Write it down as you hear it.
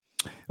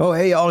Oh,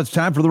 hey, y'all, it's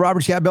time for the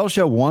Robert Scott Bell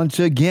Show once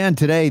again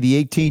today,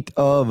 the 18th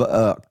of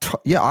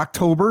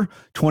October,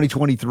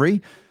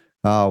 2023.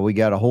 We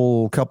got a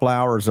whole couple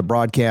hours of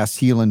broadcast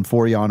healing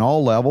for you on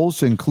all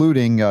levels,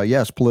 including,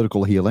 yes,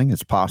 political healing.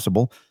 It's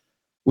possible.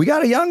 We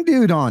got a young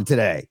dude on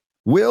today,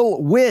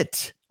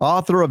 Witt,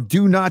 author of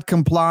Do Not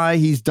Comply.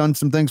 He's done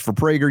some things for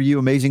PragerU,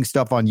 amazing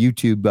stuff on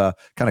YouTube,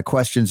 kind of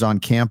questions on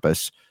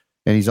campus.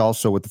 And he's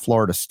also with the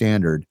Florida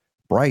Standard.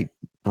 Bright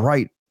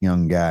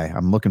young guy.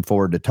 I'm looking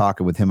forward to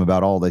talking with him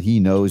about all that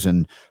he knows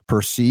and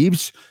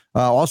perceives.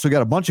 Also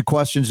got a bunch of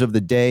questions of the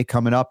day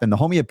coming up. And the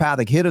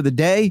homeopathic hit of the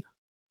day,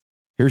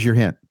 here's your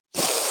hint.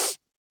 Is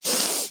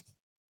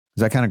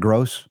that kind of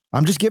gross?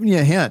 I'm just giving you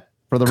a hint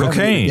for the rest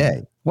of the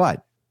day.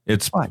 What?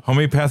 It's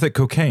homeopathic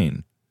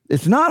cocaine.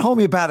 It's not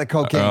homeopathic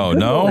cocaine. Oh,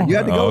 no? You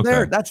had to go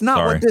there. That's not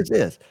Sorry. what this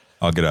is.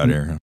 I'll get out of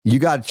here. You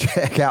got to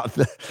check out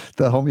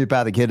the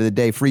homeopathic hit of the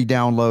day. Free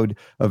download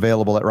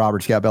available at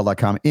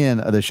robertscottbell.com in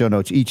the show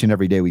notes each and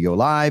every day we go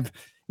live.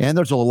 And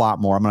there's a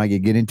lot more. I'm going to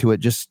get into it.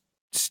 Just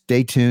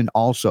stay tuned.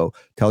 Also,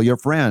 tell your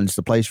friends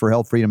the place for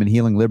health, freedom, and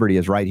healing liberty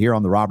is right here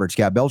on the Robert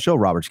Scott Bell Show,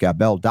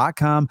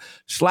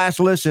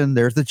 robertscottbell.com/listen.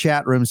 There's the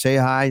chat room. Say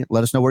hi.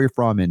 Let us know where you're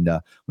from. And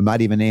we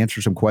might even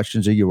answer some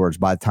questions of yours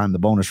by the time the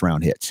bonus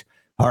round hits.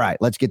 All right,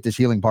 let's get this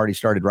healing party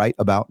started right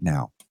about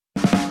now.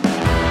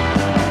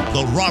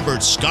 The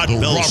Robert Scott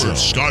Bell Show.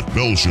 Scott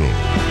Bell Show.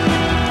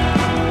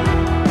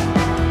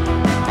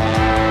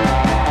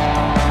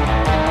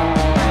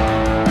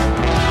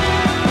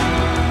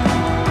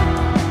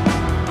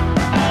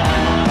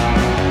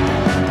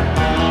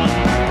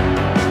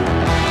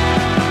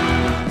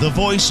 The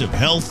voice of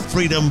health,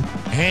 freedom,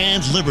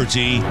 and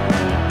liberty.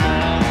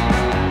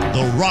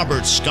 The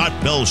Robert Scott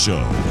Bell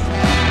Show.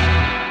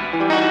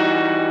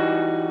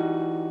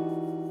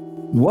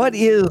 What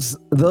is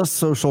the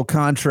social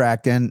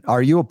contract, and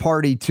are you a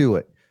party to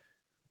it?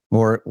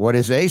 Or what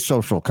is a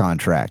social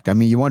contract? I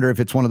mean, you wonder if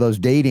it's one of those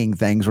dating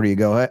things where you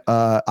go,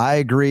 I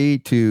agree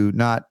to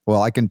not,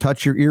 well, I can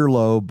touch your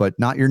earlobe, but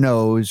not your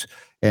nose.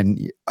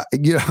 And,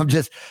 I'm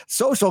just,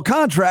 social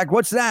contract,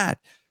 what's that?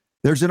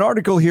 There's an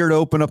article here to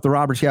open up the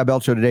Robert Scott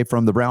Bell Show today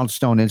from the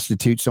Brownstone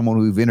Institute, someone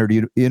who we've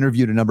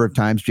interviewed a number of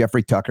times,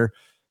 Jeffrey Tucker.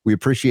 We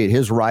appreciate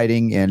his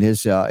writing and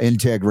his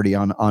integrity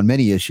on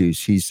many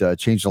issues. He's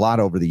changed a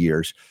lot over the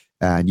years,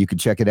 and you can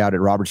check it out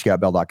at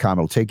robertscottbell.com.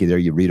 It'll take you there.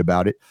 You read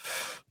about it.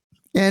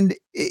 And,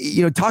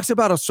 it talks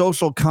about a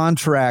social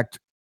contract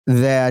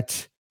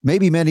that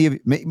maybe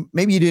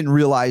you didn't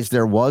realize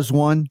there was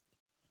one.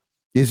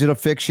 Is it a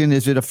fiction?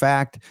 Is it a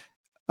fact?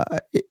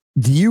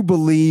 Do you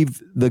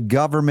believe the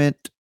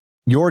government,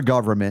 your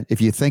government, if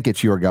you think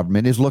it's your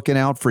government, is looking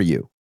out for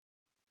you?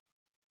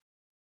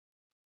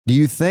 Do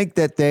you think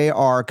that they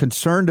are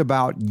concerned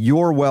about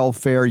your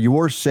welfare,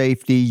 your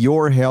safety,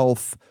 your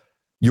health,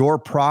 your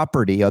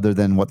property, other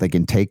than what they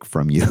can take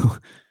from you?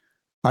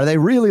 Are they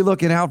really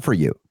looking out for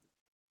you?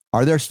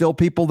 Are there still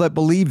people that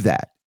believe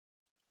that?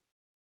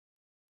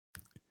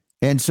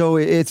 And so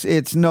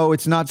it's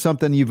not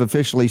something you've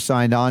officially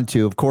signed on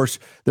to. Of course,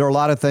 there are a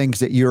lot of things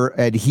that you're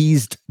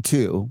adhesed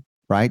to,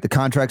 right? The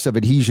contracts of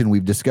adhesion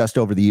we've discussed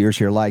over the years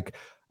here, like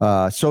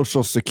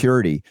Social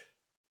Security.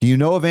 Do you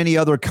know of any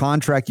other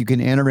contract you can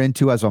enter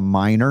into as a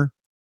minor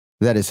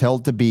that is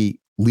held to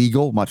be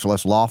legal, much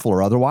less lawful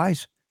or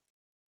otherwise?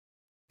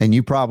 And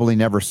you probably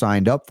never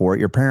signed up for it.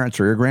 Your parents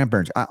or your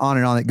grandparents, on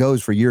and on it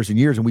goes for years and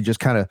years. And we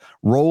just kind of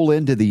roll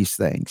into these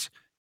things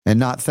and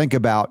not think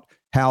about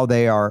how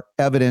they are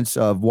evidence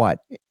of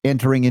what?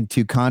 Entering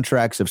into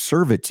contracts of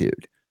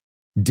servitude,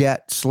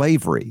 debt,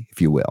 slavery,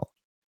 if you will.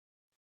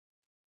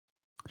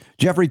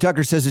 Jeffrey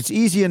Tucker says it's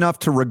easy enough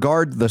to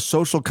regard the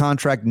social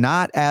contract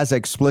not as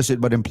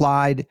explicit, but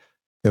implied,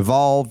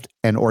 evolved,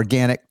 and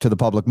organic to the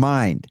public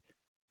mind.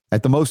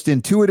 At the most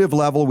intuitive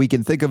level, we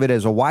can think of it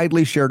as a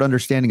widely shared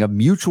understanding of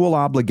mutual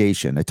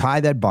obligation, a tie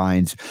that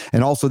binds,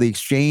 and also the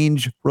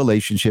exchange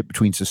relationship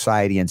between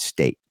society and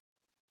state.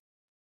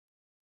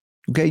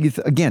 Okay, you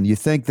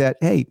think that,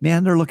 hey,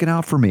 man, they're looking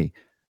out for me.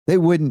 They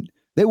wouldn't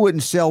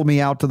sell me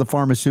out to the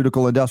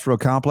pharmaceutical industrial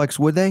complex,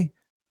 would they?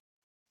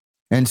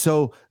 And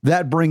so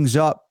that brings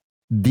up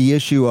the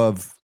issue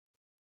of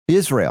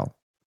Israel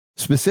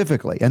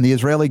specifically and the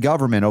Israeli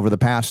government over the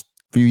past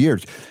few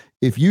years.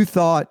 If you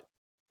thought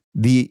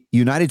the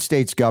United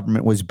States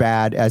government was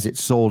bad as it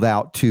sold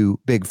out to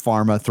Big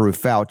Pharma through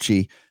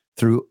Fauci,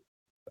 through,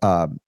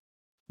 CDC,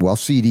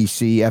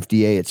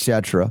 FDA, et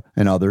cetera,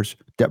 and others,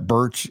 that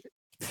Birch,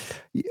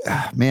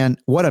 man,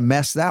 what a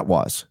mess that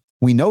was.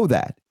 We know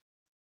that.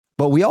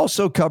 But we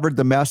also covered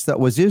the mess that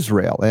was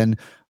Israel. And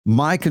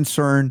my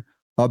concern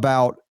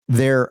about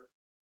their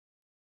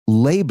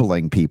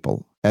labeling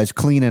people as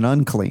clean and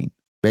unclean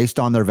based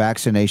on their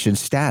vaccination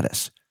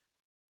status,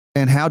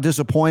 and how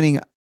disappointing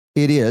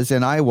it is,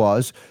 and I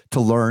was, to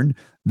learn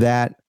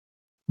that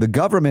the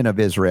government of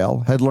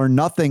Israel had learned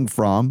nothing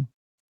from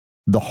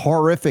the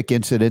horrific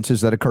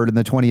incidences that occurred in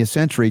the 20th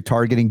century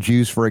targeting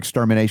Jews for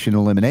extermination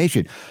and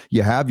elimination.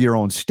 You have your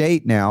own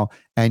state now,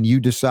 and you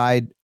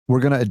decide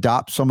we're going to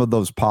adopt some of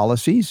those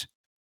policies.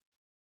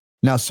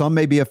 Now, some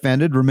may be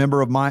offended.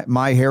 Remember, of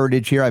my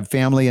heritage here, I have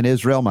family in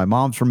Israel. My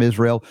mom's from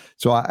Israel.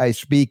 So I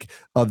speak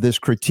of this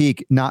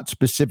critique, not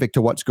specific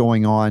to what's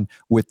going on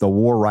with the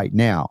war right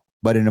now,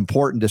 but an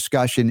important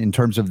discussion in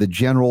terms of the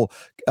general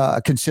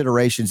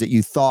considerations that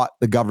you thought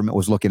the government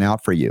was looking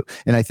out for you.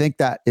 And I think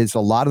that is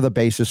a lot of the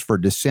basis for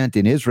dissent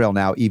in Israel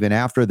now, even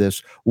after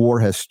this war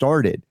has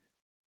started,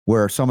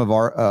 where some of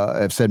our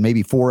have said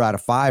maybe 4 out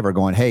of 5 are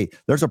going, hey,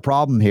 there's a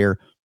problem here.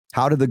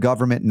 How did the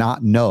government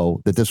not know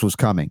that this was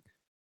coming?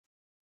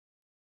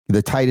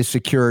 The tightest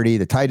security,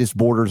 the tightest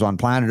borders on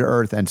planet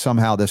Earth, and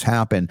somehow this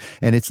happened.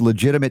 And it's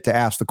legitimate to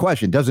ask the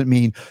question. Doesn't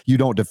mean you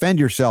don't defend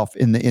yourself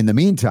in the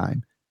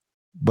meantime,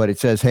 but it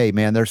says, hey,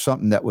 man, there's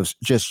something that was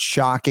just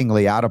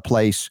shockingly out of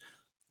place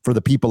for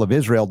the people of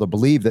Israel to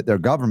believe that their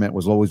government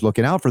was always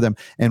looking out for them.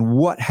 And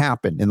what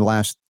happened in the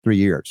last 3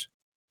 years?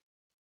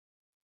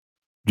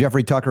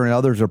 Jeffrey Tucker and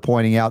others are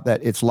pointing out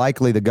that it's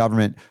likely the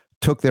government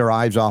took their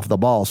eyes off the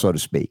ball, so to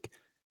speak.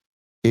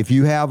 If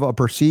you have a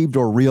perceived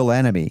or real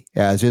enemy,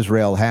 as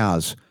Israel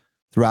has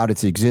throughout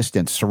its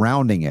existence,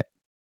 surrounding it,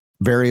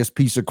 various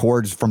peace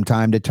accords from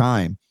time to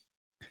time,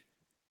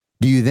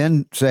 do you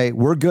then say,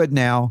 we're good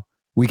now,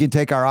 we can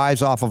take our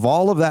eyes off of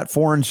all of that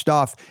foreign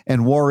stuff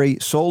and worry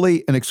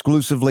solely and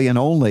exclusively and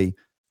only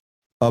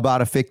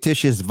about a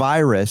fictitious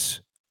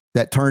virus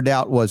that turned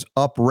out was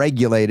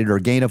upregulated or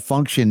gain of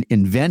function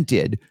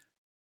invented,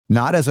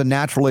 not as a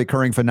naturally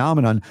occurring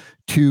phenomenon,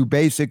 to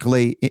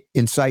basically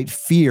incite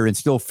fear,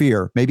 instill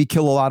fear, maybe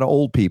kill a lot of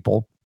old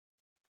people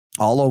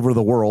all over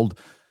the world,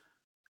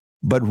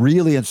 but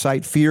really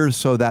incite fear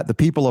so that the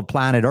people of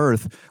planet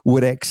Earth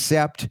would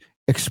accept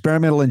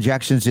experimental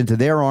injections into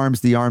their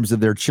arms, the arms of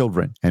their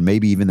children, and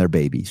maybe even their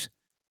babies.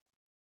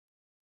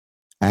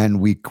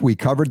 And we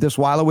covered this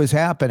while it was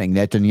happening.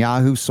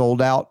 Netanyahu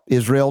sold out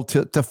Israel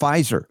to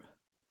Pfizer.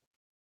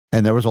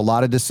 And there was a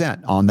lot of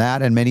dissent on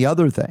that and many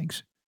other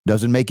things.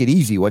 Doesn't make it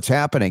easy what's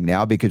happening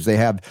now, because they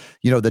have,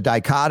 the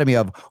dichotomy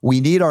of we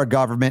need our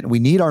government, we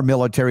need our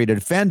military to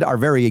defend our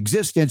very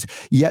existence,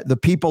 yet the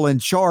people in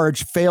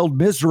charge failed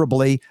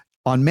miserably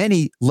on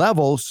many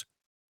levels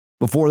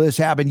before this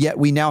happened, yet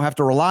we now have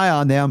to rely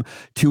on them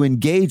to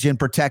engage in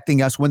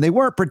protecting us when they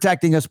weren't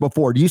protecting us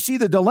before. Do you see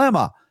the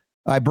dilemma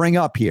I bring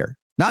up here?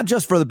 Not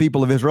just for the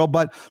people of Israel,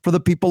 but for the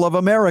people of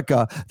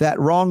America that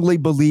wrongly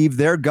believe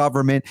their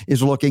government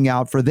is looking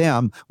out for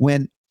them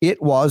when it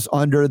was,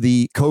 under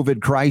the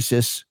COVID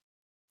crisis,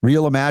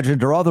 real,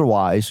 imagined, or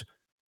otherwise,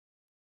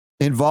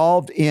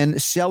 involved in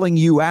selling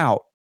you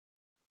out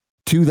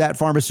to that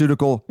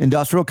pharmaceutical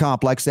industrial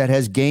complex that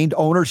has gained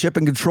ownership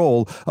and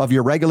control of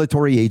your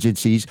regulatory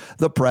agencies,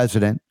 the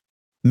president,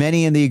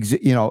 many in the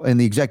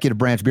executive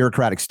branch,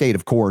 bureaucratic state,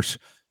 of course,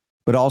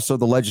 but also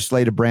the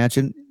legislative branch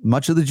and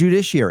much of the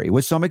judiciary,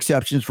 with some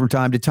exceptions from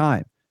time to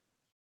time.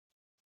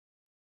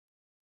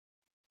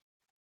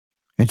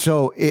 And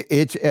so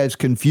it's as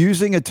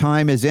confusing a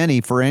time as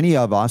any for any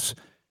of us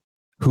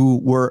who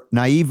were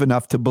naive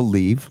enough to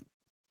believe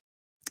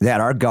that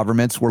our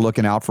governments were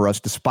looking out for us,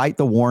 despite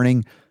the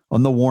warnings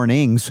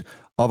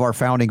of our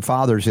founding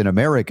fathers in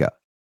America.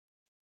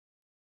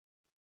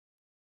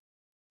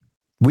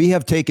 We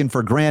have taken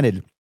for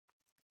granted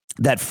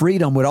that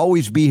freedom would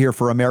always be here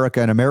for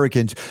America and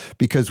Americans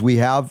because we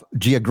have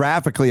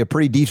geographically a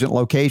pretty decent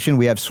location.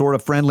 We have sort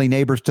of friendly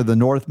neighbors to the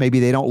north. Maybe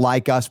they don't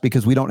like us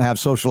because we don't have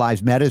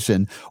socialized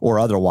medicine or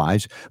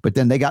otherwise, but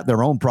then they got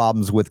their own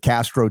problems with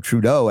Castro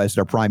Trudeau as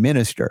their prime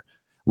minister.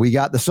 We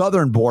got the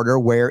southern border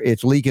where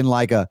it's leaking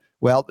like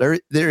there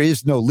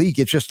is no leak.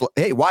 It's just,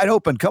 hey, wide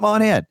open, come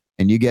on in.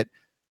 And you get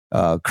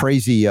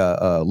crazy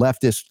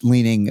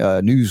leftist-leaning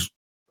news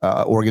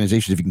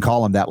organizations, if you can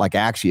call them that, like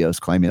Axios,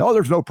 claiming,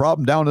 there's no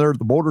problem down there at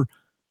the border.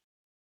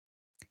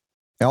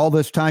 And all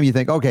this time you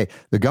think, okay,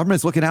 the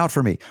government's looking out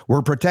for me.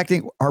 We're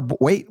protecting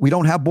we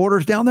don't have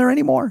borders down there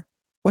anymore?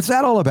 What's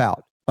that all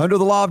about? Under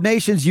the law of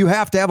nations, you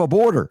have to have a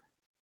border.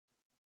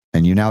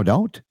 And you now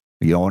don't.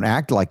 You don't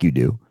act like you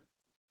do.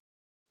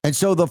 And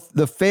so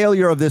the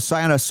failure of this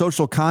kind of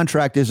social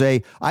contract is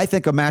I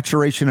think, a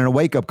maturation and a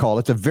wake-up call.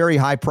 It's a very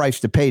high price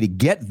to pay to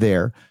get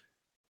there.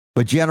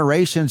 But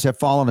generations have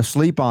fallen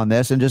asleep on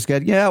this and just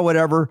get,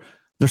 whatever.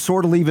 They're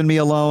sort of leaving me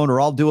alone,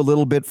 or I'll do a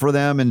little bit for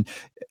them. And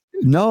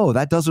no,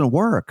 that doesn't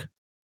work.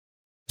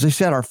 As I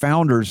said, our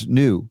founders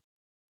knew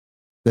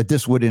that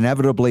this would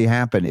inevitably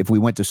happen if we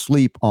went to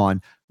sleep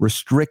on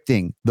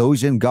restricting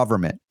those in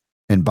government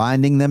and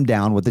binding them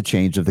down with the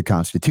change of the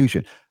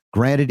Constitution.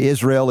 Granted,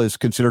 Israel is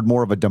considered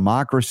more of a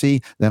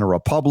democracy than a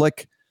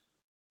republic.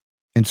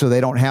 And so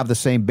they don't have the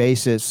same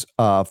basis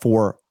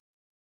for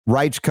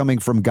rights coming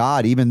from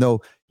God, even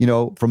though,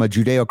 from a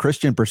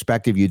Judeo-Christian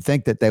perspective, you'd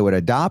think that they would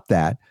adopt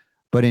that.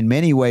 But in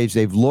many ways,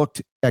 they've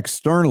looked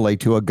externally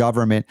to a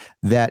government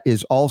that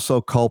is also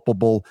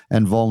culpable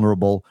and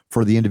vulnerable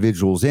for the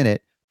individuals in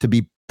it to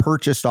be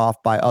purchased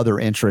off by other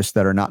interests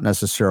that are not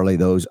necessarily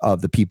those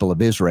of the people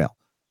of Israel.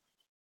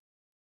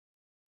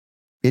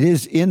 It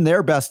is in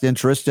their best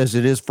interest, as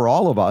it is for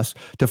all of us,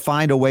 to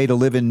find a way to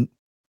live in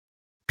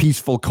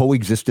peaceful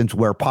coexistence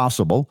where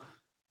possible.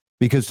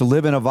 because to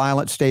live in a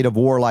violent state of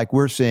war like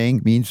we're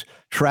seeing means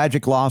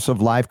tragic loss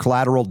of life,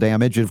 collateral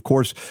damage. And of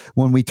course,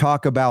 when we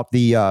talk about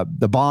the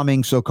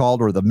bombing,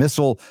 so-called, or the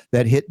missile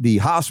that hit the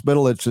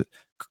hospital,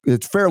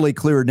 it's fairly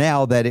clear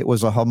now that it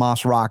was a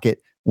Hamas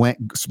rocket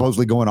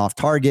supposedly going off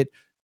target,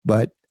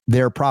 but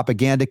their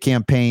propaganda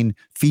campaign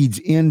feeds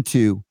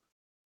into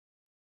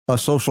a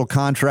social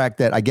contract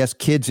that I guess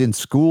kids in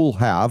school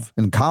have,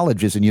 in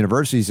colleges and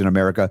universities in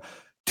America,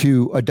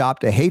 to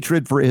adopt a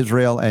hatred for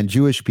Israel and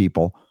Jewish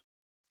people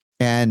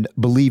and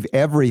believe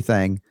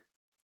everything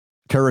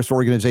terrorist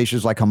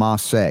organizations like Hamas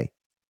say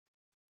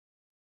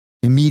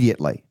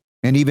immediately.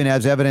 And even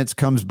as evidence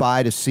comes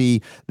by to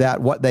see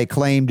that what they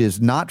claimed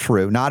is not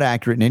true, not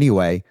accurate in any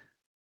way,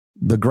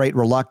 the great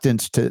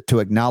reluctance to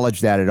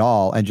acknowledge that at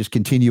all and just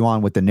continue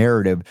on with the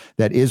narrative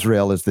that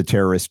Israel is the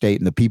terrorist state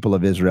and the people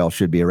of Israel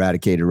should be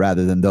eradicated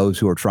rather than those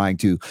who are trying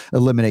to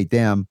eliminate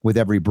them with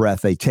every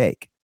breath they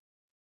take.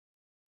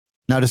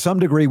 Now, to some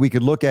degree, we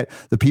could look at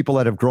the people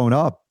that have grown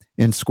up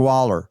in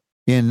squalor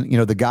in,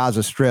 the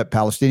Gaza Strip,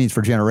 Palestinians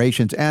for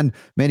generations, and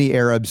many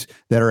Arabs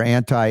that are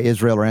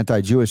anti-Israel or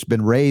anti-Jewish,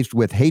 been raised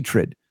with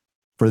hatred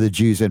for the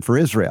Jews and for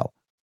Israel.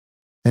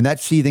 And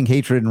that seething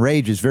hatred and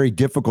rage is very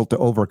difficult to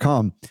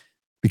overcome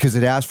because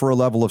it asks for a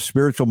level of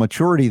spiritual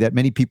maturity that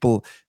many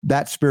people,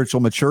 that spiritual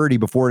maturity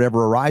before it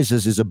ever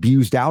arises is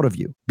abused out of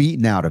you,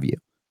 beaten out of you.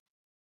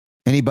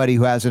 Anybody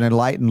who has an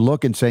enlightened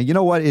look and saying, you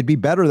know what, it'd be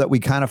better that we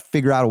kind of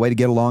figure out a way to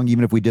get along,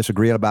 even if we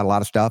disagree about a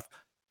lot of stuff.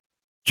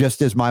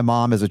 Just as my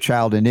mom as a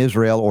child in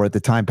Israel, or at the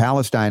time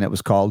Palestine it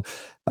was called,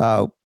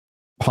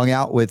 hung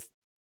out with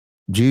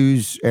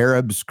Jews,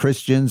 Arabs,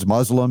 Christians,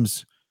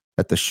 Muslims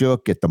at the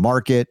shuk, at the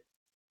market,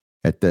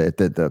 at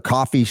the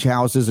coffee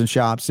houses and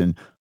shops, and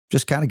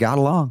just kind of got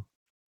along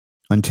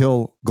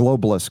until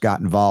globalists got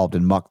involved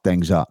and mucked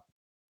things up.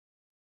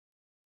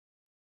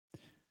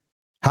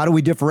 How do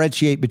we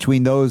differentiate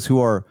between those who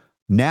are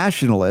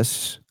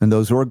nationalists and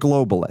those who are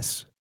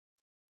globalists?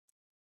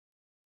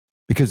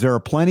 Because there are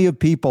plenty of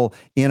people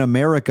in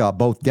America,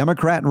 both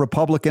Democrat and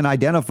Republican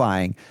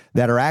identifying,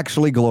 that are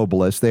actually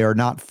globalists. They are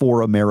not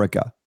for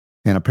America.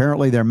 And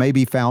apparently there may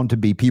be found to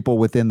be people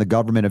within the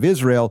government of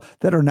Israel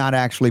that are not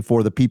actually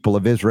for the people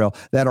of Israel,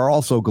 that are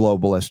also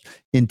globalists,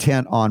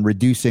 intent on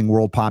reducing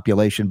world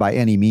population by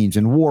any means.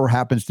 And war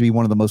happens to be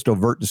one of the most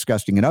overt,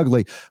 disgusting, and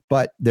ugly,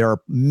 but there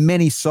are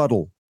many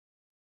subtle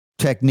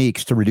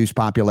techniques to reduce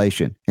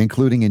population,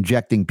 including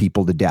injecting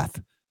people to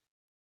death,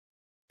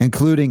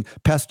 including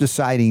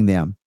pesticiding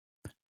them,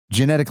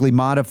 genetically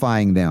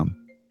modifying them,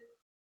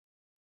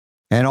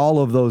 and all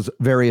of those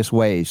various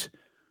ways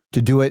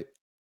to do it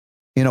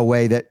in a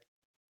way that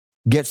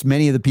gets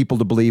many of the people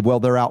to believe, well,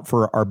 they're out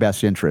for our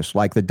best interests,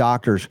 like the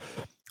doctors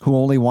who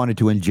only wanted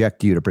to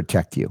inject you to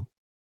protect you.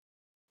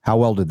 How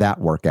well did that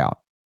work out?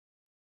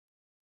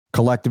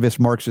 Collectivist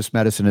Marxist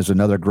medicine is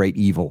another great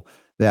evil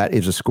that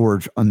is a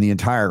scourge on the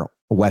entire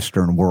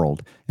Western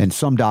world. And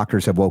some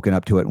doctors have woken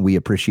up to it, and we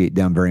appreciate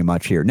them very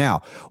much here.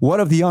 Now, what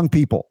of the young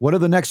people? What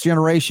of the next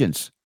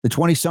generations? The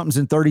 20-somethings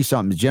and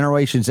 30-somethings,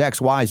 generations X,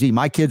 Y, Z.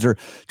 My kids are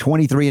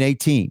 23 and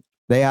 18.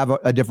 They have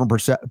a different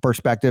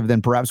perspective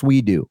than perhaps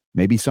we do.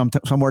 Maybe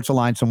somewhere it's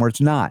aligned, somewhere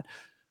it's not.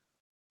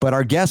 But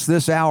our guest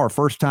this hour,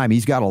 first time,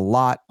 he's got a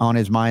lot on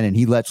his mind, and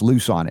he lets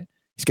loose on it.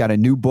 He's got a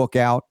new book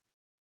out,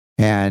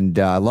 and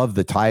I love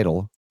the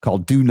title,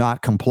 called Do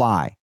Not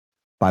Comply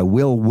by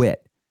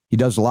Witt. He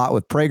does a lot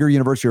with Prager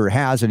University, or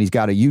has, and he's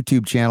got a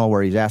YouTube channel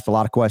where he's asked a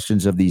lot of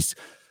questions of these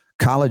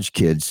college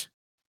kids.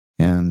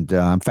 And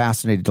I'm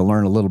fascinated to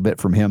learn a little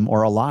bit from him,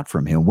 or a lot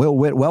from him. Will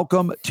Witt,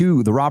 welcome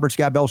to the Robert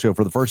Scott Bell Show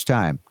for the first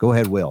time. Go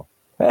ahead, Will.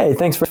 Hey,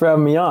 thanks for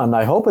having me on.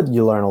 I hope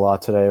you learn a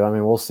lot today. I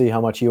mean, we'll see how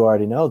much you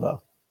already know,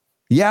 though.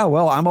 Yeah,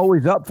 well, I'm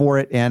always up for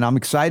it, and I'm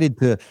excited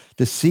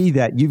to see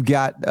that you've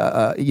got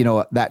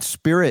that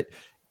spirit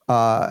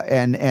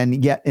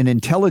and yet an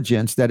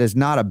intelligence that is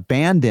not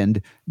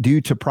abandoned due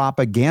to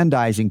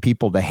propagandizing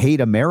people to hate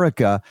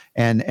America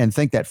and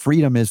think that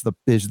freedom is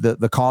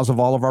the cause of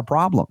all of our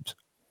problems.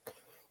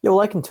 Yeah,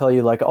 well, I can tell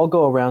you, I'll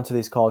go around to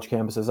these college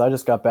campuses. I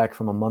just got back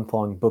from a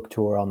month-long book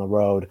tour on the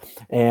road.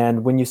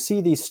 And when you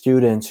see these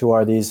students who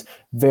are these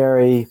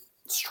very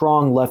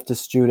strong leftist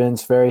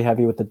students, very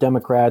heavy with the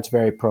Democrats,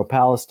 very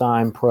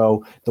pro-Palestine,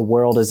 pro the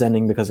world is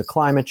ending because of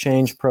climate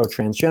change,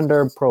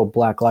 pro-transgender,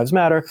 pro-Black Lives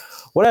Matter,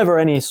 whatever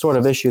any sort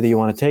of issue that you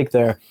want to take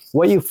there,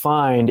 what you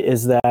find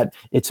is that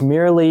it's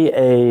merely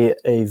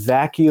a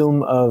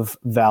vacuum of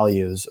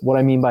values. What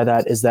I mean by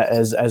that is that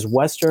as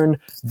Western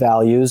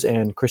values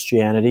and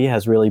Christianity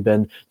has really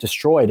been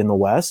destroyed in the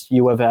West,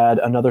 you have had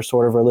another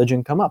sort of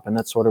religion come up, and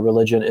that sort of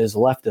religion is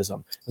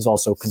leftism. There's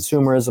also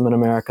consumerism in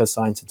America,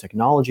 science and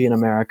technology in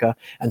America.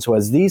 And so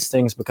as these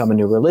things become a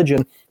new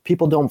religion,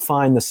 people don't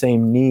find the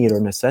same need or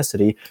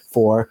necessity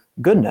for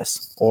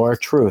goodness or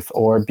truth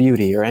or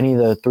beauty or any of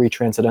the three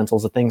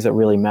transcendentals, the things that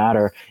really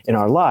matter in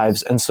our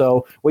lives. And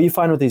so what you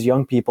find with these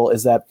young people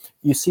is that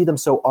you see them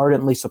so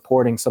ardently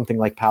supporting something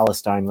like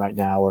Palestine right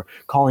now, or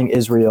calling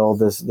Israel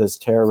this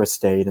terrorist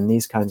state and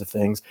these kinds of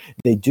things.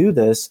 They do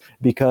this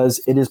because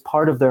it is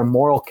part of their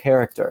moral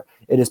character.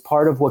 It is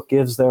part of what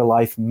gives their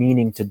life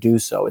meaning to do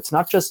so. It's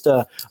not just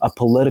a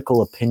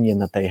political opinion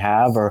that they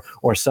have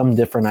or some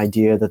different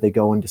idea that they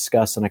go and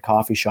discuss in a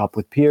coffee shop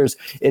with peers.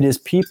 It is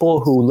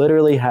people who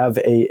literally have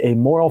a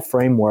moral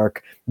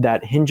framework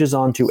that hinges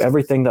onto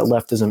everything that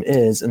leftism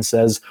is and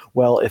says,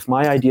 well, if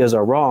my ideas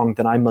are wrong,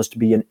 then I must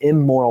be an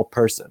immoral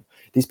person.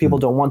 These people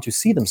don't want to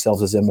see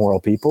themselves as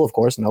immoral people. Of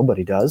course,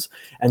 nobody does.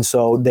 And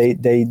so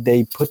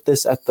they put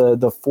this at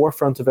the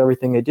forefront of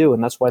everything they do.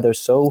 And that's why they're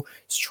so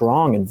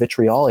strong and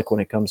vitriolic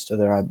when it comes to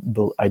their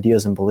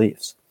ideas and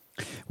beliefs.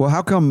 Well,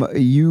 how come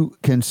you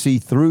can see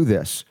through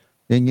this?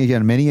 And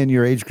again, many in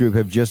your age group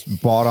have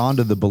just bought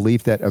onto the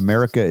belief that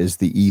America is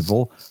the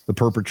evil, the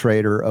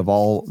perpetrator of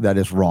all that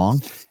is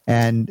wrong.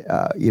 And,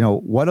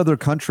 what other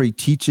country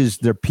teaches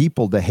their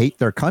people to hate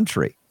their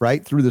country,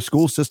 right? Through the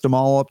school system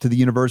all up to the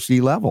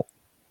university level.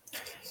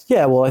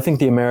 Yeah, well, I think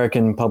the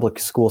American public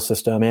school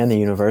system and the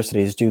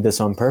universities do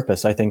this on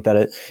purpose. I think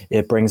that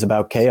it brings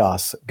about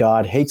chaos.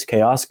 God hates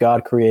chaos.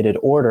 God created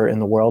order in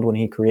the world when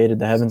he created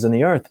the heavens and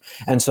the earth.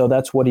 And so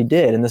that's what he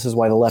did. And this is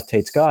why the left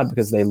hates God,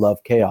 because they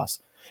love chaos.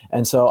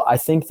 And so I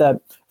think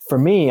that for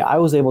me, I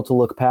was able to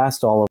look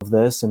past all of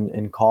this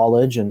in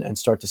college and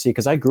start to see,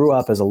 because I grew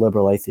up as a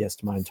liberal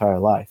atheist my entire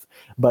life.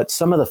 But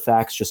some of the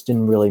facts just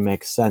didn't really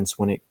make sense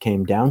when it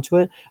came down to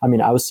it. I mean,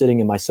 I was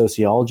sitting in my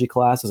sociology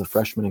class as a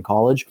freshman in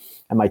college,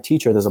 and my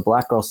teacher, there's a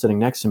black girl sitting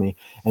next to me,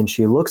 and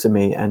she looks at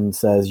me and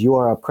says, "You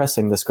are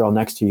oppressing this girl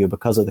next to you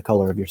because of the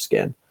color of your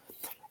skin."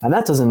 And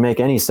that doesn't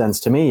make any sense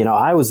to me.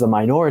 I was the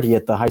minority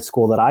at the high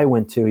school that I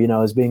went to,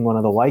 as being one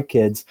of the white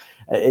kids.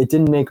 It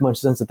didn't make much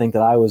sense to think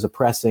that I was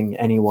oppressing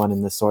anyone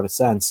in this sort of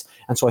sense.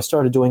 And so I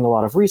started doing a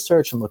lot of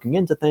research and looking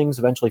into things,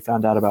 eventually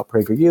found out about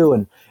PragerU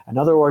and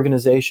other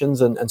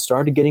organizations and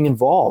started getting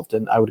involved.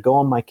 And I would go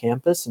on my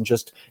campus and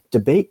just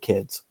debate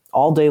kids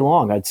all day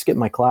long. I'd skip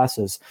my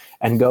classes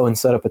and go and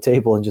set up a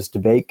table and just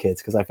debate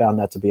kids because I found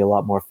that to be a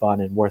lot more fun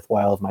and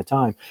worthwhile of my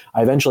time.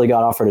 I eventually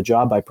got offered a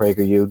job by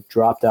PragerU,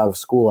 dropped out of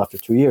school after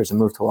 2 years and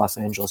moved to Los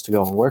Angeles to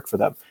go and work for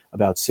them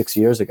about 6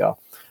 years ago.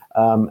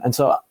 And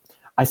so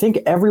I think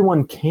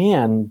everyone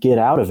can get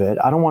out of it.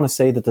 I don't want to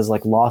say that there's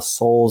like lost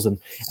souls and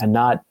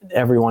not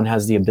everyone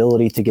has the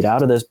ability to get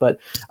out of this, but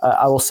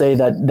I will say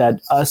that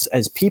us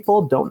as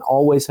people don't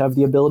always have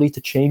the ability to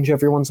change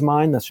everyone's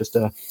mind. That's just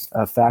a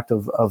fact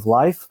of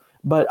life.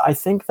 But I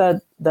think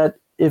that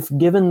if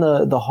given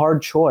the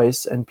hard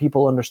choice and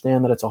people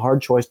understand that it's a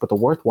hard choice, but the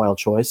worthwhile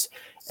choice,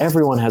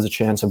 everyone has a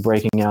chance of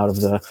breaking out of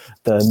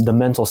the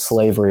mental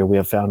slavery we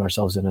have found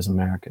ourselves in as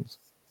Americans.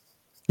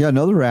 Yeah,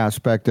 another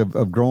aspect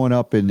of growing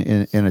up in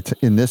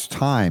this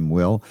time,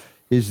 Will,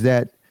 is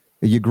that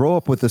you grow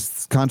up with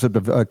this concept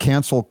of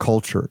cancel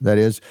culture. That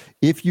is,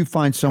 if you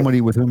find somebody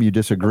with whom you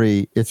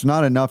disagree, it's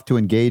not enough to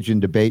engage in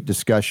debate,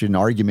 discussion,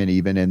 argument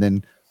even, and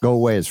then go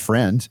away as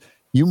friends.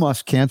 You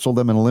must cancel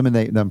them and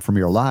eliminate them from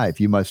your life.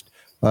 You must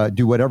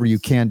do whatever you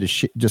can to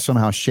just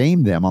somehow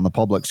shame them on the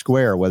public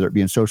square, whether it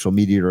be in social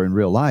media or in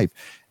real life.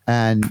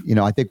 And,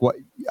 I think what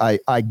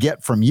I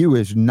get from you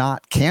is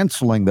not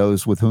canceling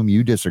those with whom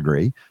you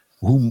disagree,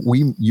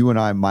 you and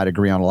I might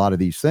agree on a lot of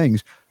these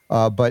things.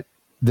 But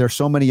there's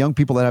so many young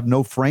people that have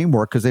no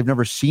framework because they've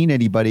never seen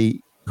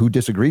anybody who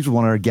disagrees with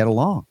one another get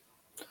along.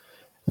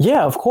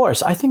 Yeah, of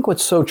course. I think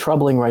what's so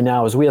troubling right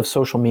now is we have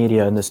social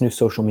media in this new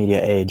social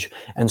media age.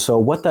 And so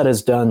what that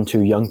has done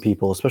to young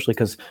people, especially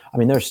because,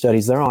 there are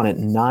studies, they're on it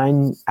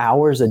 9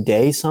 hours a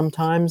day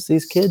sometimes,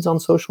 these kids on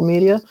social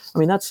media.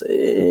 That's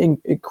a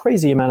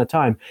crazy amount of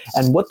time.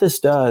 And what this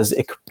does,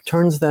 it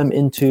turns them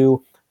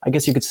into, I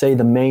guess you could say,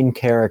 the main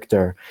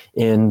character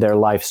in their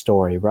life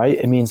story, right?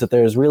 It means that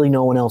there's really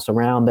no one else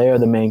around. They are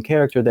the main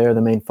character. They are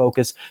the main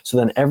focus. So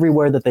then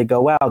everywhere that they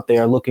go out, they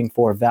are looking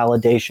for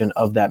validation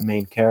of that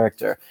main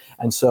character.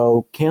 And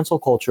so cancel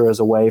culture is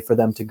a way for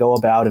them to go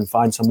about and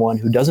find someone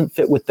who doesn't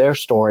fit with their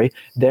story,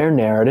 their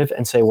narrative,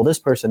 and say, well, this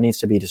person needs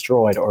to be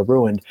destroyed or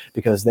ruined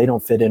because they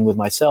don't fit in with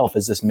myself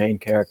as this main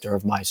character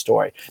of my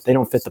story. They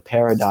don't fit the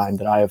paradigm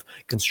that I have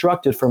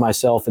constructed for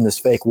myself in this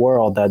fake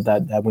world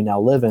that we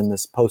now live in,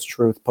 this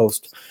post-truth,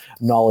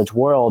 post-knowledge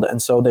world. And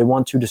so they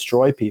want to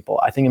destroy people.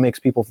 I think it makes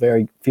people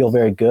feel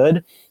very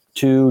good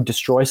to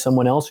destroy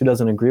someone else who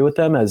doesn't agree with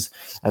them, as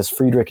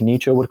Friedrich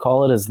Nietzsche would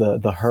call it, as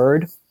the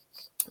herd.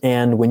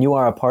 And when you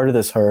are a part of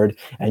this herd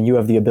and you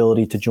have the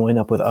ability to join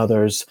up with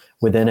others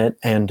within it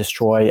and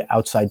destroy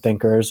outside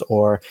thinkers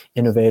or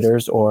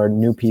innovators or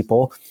new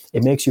people,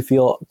 it makes you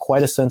feel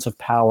quite a sense of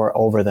power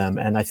over them.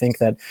 And I think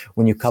that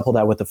when you couple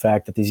that with the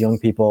fact that these young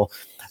people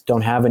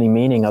don't have any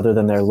meaning other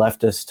than their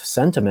leftist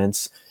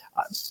sentiments,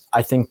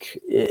 I think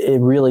it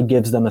really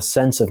gives them a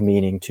sense of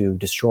meaning to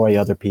destroy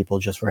other people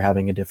just for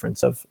having a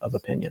difference of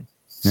opinion.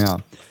 Yeah.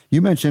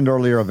 You mentioned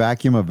earlier a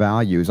vacuum of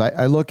values.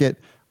 I look at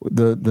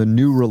the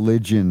new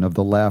religion of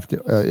the left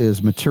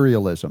is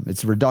materialism.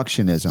 It's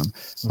reductionism.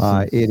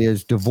 It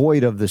is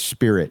devoid of the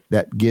spirit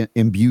that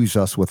imbues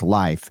us with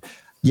life.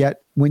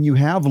 Yet when you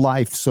have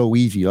life so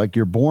easy, like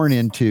you're born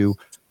into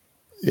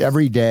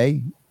every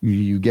day,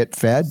 You get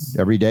fed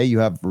every day. You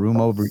have room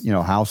over,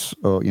 house,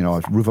 a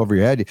roof over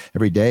your head.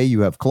 Every day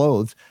you have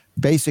clothes.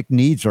 Basic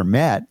needs are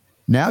met.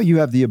 Now you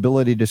have the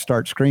ability to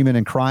start screaming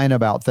and crying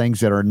about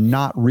things that are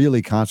not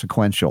really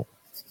consequential,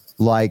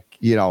 like,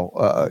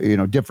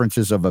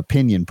 differences of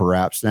opinion,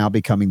 perhaps now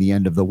becoming the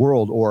end of the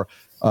world, or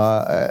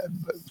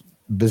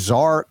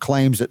bizarre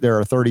claims that there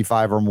are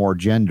 35 or more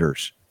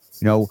genders.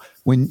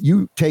 When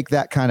you take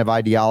that kind of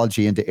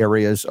ideology into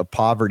areas of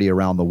poverty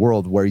around the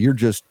world where you're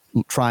just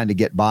trying to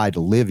get by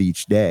to live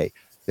each day,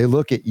 they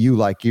look at you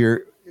like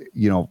you're,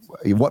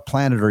 what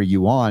planet are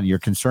you on? You're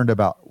concerned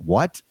about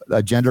what?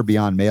 A gender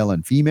beyond male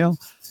and female?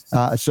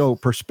 So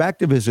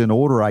perspective is in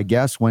order, I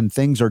guess, when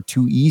things are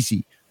too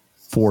easy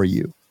for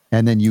you.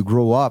 And then you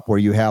grow up where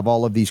you have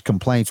all of these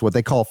complaints, what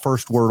they call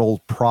first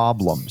world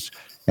problems.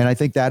 And I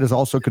think that has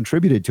also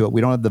contributed to it. We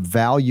don't have the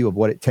value of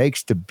what it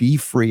takes to be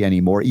free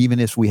anymore, even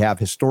if we have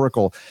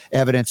historical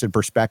evidence and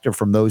perspective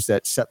from those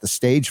that set the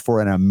stage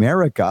for an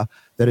America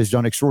that has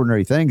done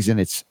extraordinary things in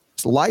its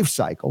life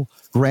cycle.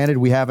 Granted,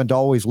 we haven't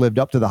always lived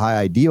up to the high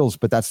ideals,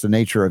 but that's the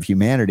nature of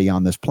humanity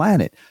on this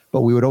planet.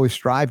 But we would always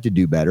strive to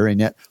do better. And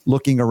yet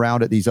looking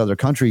around at these other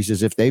countries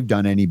as if they've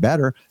done any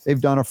better,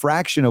 they've done a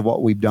fraction of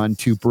what we've done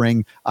to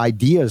bring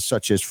ideas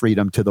such as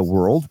freedom to the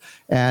world.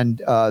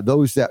 And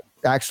those that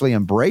actually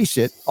embrace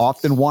it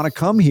often want to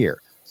come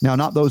here. Now,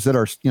 not those that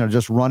are,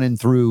 just running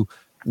through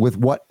with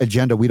what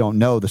agenda we don't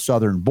know, the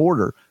southern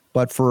border.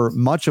 But for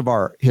much of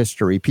our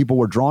history, people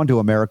were drawn to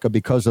America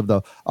because of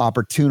the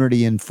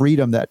opportunity and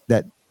freedom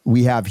that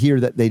we have here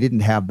that they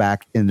didn't have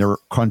back in their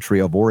country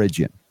of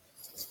origin.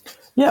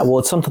 Yeah, well,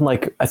 it's something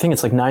like, I think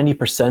it's like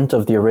 90%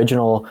 of the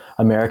original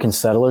American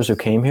settlers who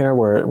came here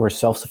were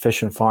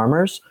self-sufficient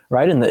farmers,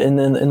 right? In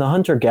the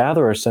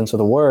hunter-gatherer sense of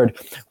the word,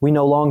 we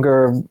no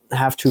longer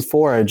have to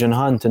forage and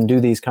hunt and do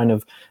these kind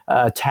of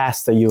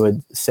tasks that you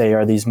would say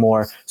are these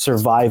more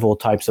survival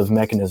types of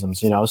mechanisms,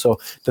 So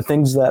the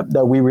things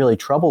that we really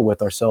trouble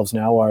with ourselves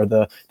now are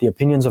the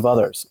opinions of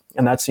others.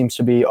 And that seems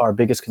to be our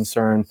biggest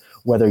concern,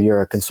 whether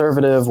you're a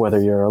conservative,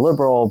 whether you're a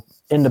liberal,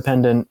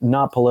 independent,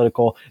 not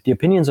political. The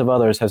opinions of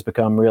others has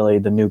become really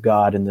the new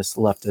god in this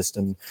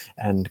leftist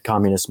and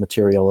communist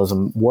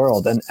materialism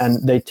world.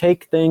 And they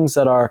take things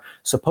that are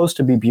supposed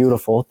to be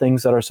beautiful,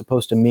 things that are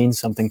supposed to mean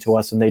something to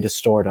us, and they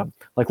distort them.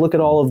 Like, look at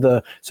all of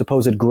the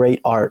supposed great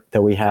art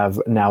that we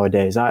have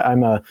nowadays. I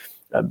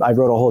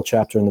wrote a whole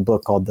chapter in the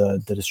book called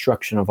the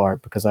Destruction of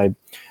Art, because I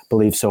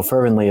believe so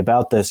fervently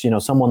about this.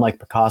 Someone like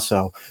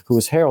Picasso, who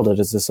was heralded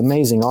as this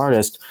amazing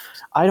artist,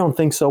 I don't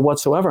think so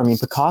whatsoever. I mean,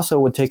 Picasso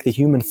would take the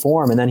human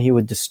form and then he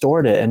would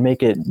distort it and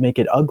make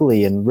it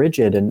ugly and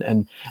rigid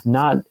and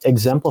not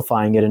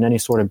exemplifying it in any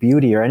sort of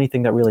beauty or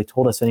anything that really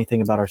told us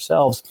anything about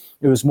ourselves.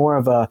 It was more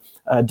of a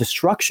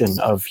destruction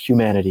of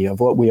humanity, of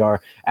what we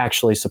are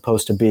actually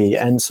supposed to be.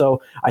 And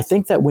so I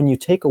think that when you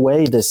take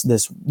away this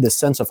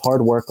sense of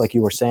hard work, like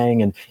you were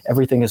saying, and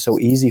everything is so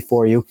easy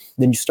for you,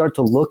 then you start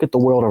to look at the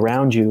world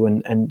around you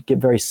and get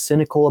very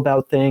cynical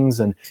about things,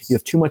 and you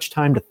have too much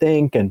time to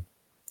think. And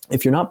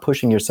if you're not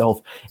pushing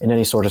yourself in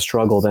any sort of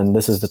struggle, then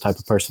this is the type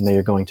of person that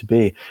you're going to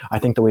be. I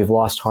think that we've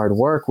lost hard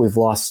work, we've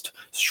lost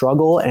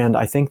struggle, and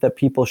I think that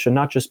people should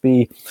not just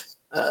be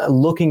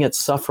looking at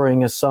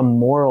suffering as some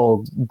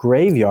moral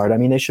graveyard. I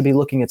mean, they should be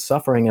looking at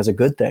suffering as a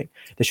good thing.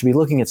 They should be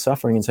looking at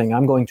suffering and saying,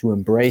 I'm going to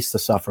embrace the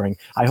suffering.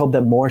 I hope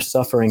that more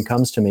suffering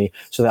comes to me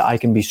so that I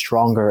can be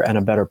stronger and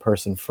a better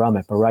person from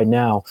it. But right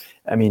now,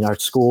 I mean, our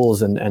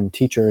schools and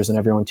teachers and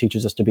everyone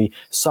teaches us to be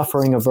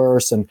suffering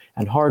averse, and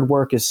hard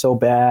work is so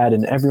bad,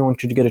 and everyone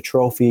should get a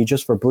trophy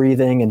just for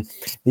breathing. And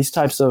these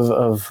types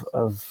of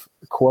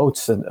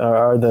quotes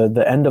are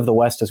the end of the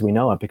West as we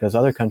know it, because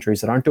other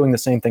countries that aren't doing the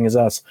same thing as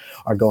us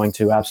are going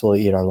to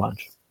absolutely eat our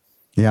lunch.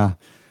 Yeah.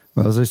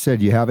 Well, as I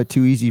said, you have it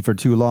too easy for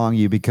too long.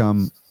 You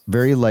become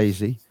very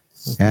lazy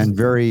and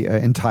very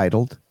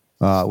entitled,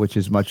 which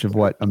is much of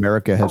what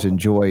America has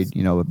enjoyed,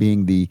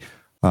 being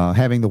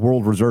having the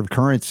world reserve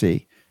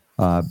currency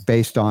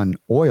based on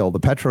oil, the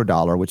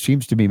petrodollar, which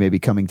seems to be maybe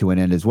coming to an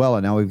end as well.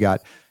 And now we've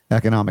got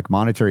economic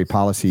monetary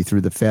policy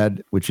through the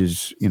Fed, which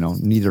is,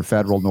 neither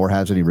federal nor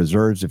has any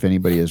reserves. If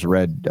anybody has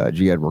read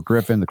G. Edward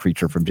Griffin, The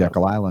Creature from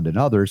Jekyll Island, and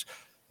others,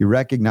 you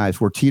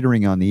recognize we're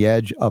teetering on the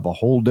edge of a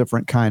whole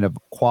different kind of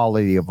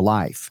quality of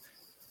life,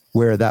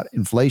 where that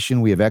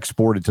inflation we have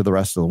exported to the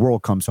rest of the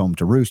world comes home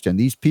to roost. And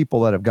these people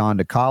that have gone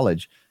to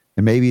college,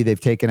 and maybe they've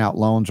taken out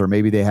loans, or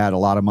maybe they had a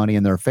lot of money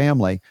in their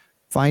family,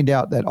 find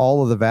out that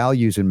all of the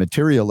values in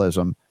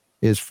materialism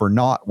is for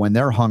naught when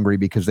they're hungry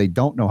because they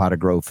don't know how to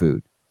grow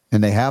food.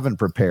 And they haven't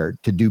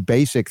prepared to do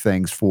basic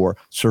things for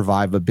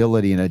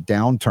survivability in a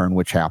downturn,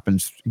 which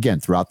happens, again,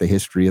 throughout the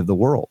history of the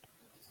world.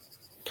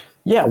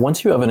 Yeah,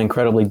 once you have an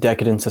incredibly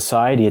decadent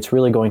society, it's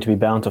really going to be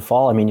bound to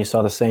fall. I mean, you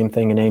saw the same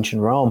thing in ancient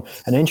Rome.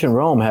 And ancient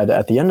Rome had,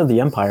 at the end of the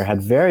empire,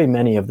 had very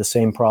many of the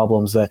same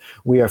problems that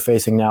we are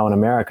facing now in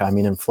America. I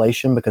mean,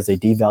 inflation, because they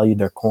devalued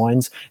their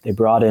coins. They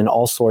brought in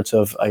all sorts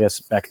of, I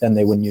guess back then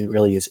they wouldn't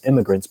really use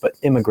immigrants, but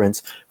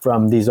immigrants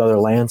from these other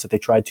lands that they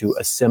tried to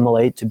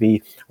assimilate to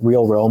be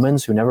real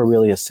Romans who never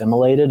really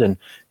assimilated. And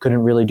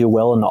couldn't really do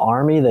well in the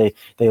army.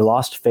 They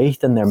lost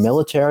faith in their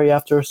military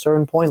after a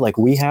certain point, like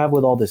we have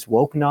with all this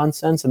woke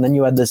nonsense. And then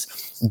you had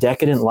this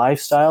decadent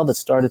lifestyle that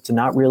started to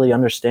not really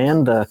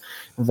understand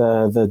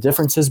the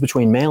differences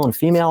between male and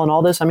female and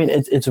all this. I mean,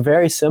 it's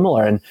very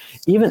similar. And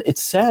even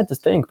it's sad to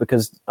think,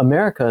 because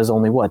America is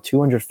only,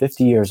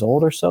 250 years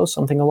old or so,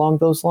 something along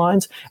those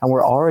lines. And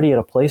we're already at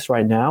a place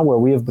right now where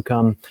we have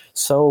become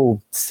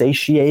so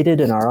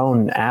satiated in our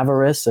own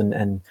avarice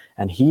and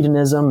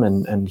hedonism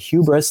and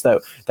hubris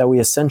that we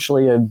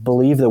essentially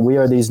believe that we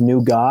are these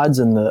new gods,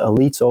 and the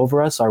elites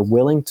over us are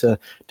willing to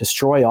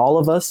destroy all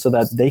of us so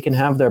that they can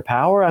have their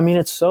power. I mean,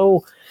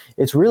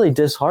 it's really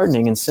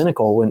disheartening and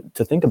cynical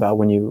to think about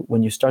when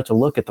you start to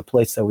look at the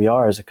place that we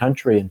are as a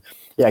country. And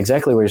yeah,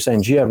 exactly what you're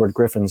saying. G. Edward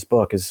Griffin's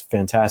book is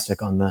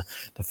fantastic on the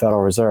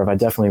Federal Reserve. I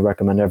definitely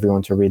recommend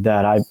everyone to read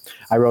that.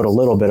 I wrote a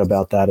little bit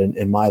about that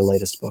in my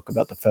latest book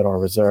about the Federal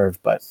Reserve,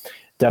 but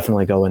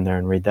definitely go in there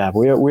and read that.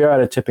 We are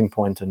at a tipping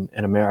point in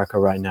America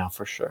right now,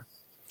 for sure.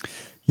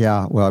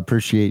 Yeah, well, I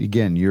appreciate,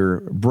 again,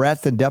 your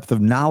breadth and depth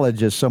of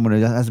knowledge as someone who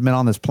hasn't been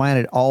on this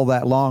planet all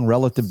that long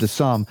relative to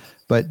some.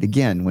 But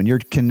again, when you're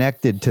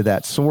connected to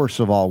that source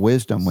of all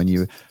wisdom, when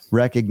you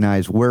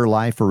recognize where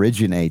life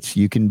originates,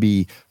 you can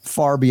be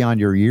far beyond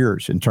your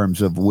years in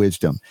terms of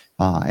wisdom.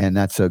 And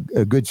that's a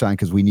good sign,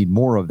 because we need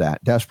more of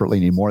that, desperately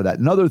need more of that.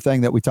 Another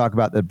thing that we talk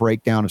about, the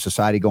breakdown of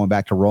society going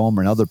back to Rome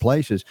and other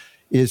places,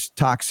 is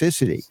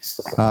toxicity.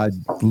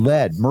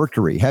 Lead,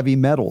 mercury, heavy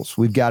metals.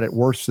 We've got it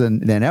worse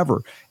than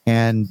ever.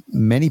 And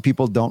many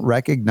people don't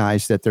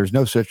recognize that there's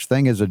no such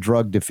thing as a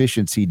drug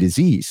deficiency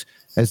disease,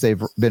 as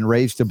they've been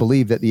raised to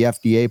believe that the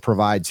FDA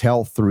provides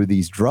health through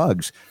these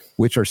drugs,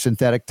 which are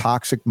synthetic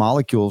toxic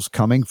molecules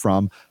coming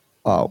from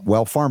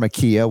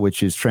pharmakia,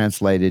 which is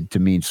translated to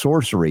mean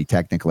sorcery.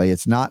 Technically,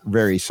 it's not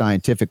very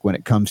scientific when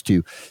it comes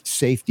to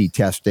safety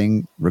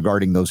testing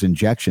regarding those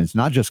injections,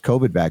 not just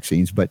COVID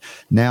vaccines, but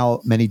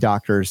now many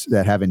doctors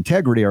that have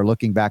integrity are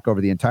looking back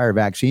over the entire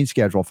vaccine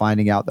schedule,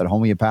 finding out that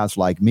homeopaths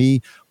like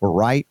me were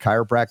right,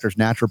 chiropractors,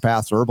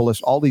 naturopaths,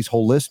 herbalists, all these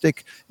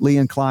holistically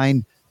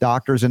inclined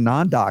doctors and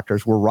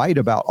non-doctors were right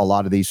about a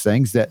lot of these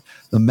things, that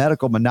the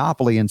medical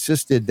monopoly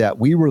insisted that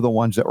we were the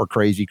ones that were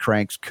crazy,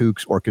 cranks,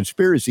 kooks, or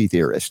conspiracy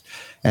theorists.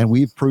 And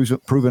we've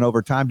proven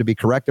over time to be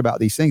correct about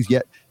these things,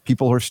 yet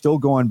people are still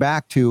going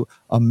back to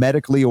a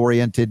medically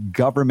oriented,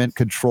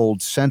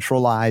 government-controlled,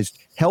 centralized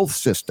health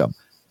system.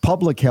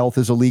 Public health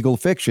is a legal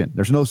fiction.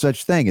 There's no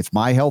such thing. It's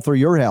my health or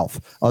your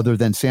health, other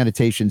than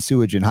sanitation,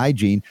 sewage, and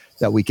hygiene,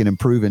 that we can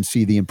improve and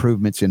see the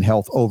improvements in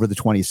health over the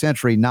 20th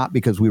century, not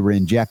because we were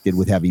injected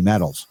with heavy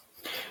metals.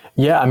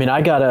 Yeah, I mean,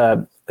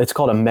 it's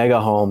called a mega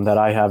home that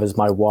I have as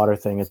my water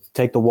thing.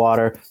 Take the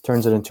water,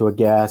 turns it into a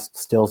gas,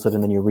 distills it,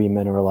 and then you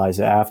remineralize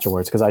it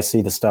afterwards. Because I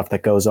see the stuff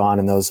that goes on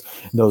in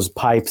those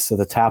pipes of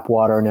the tap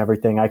water and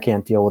everything. I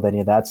can't deal with any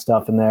of that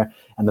stuff in there.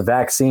 And the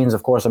vaccines,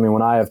 of course, I mean,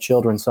 when I have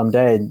children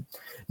someday,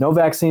 no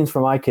vaccines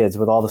for my kids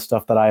with all the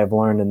stuff that I have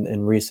learned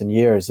in recent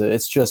years.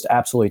 It's just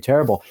absolutely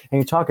terrible. And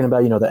you're talking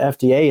about, the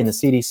FDA and the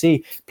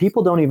CDC.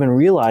 People don't even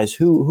realize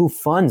who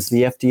funds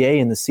the FDA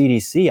and the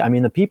CDC. I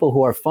mean, the people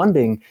who are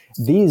funding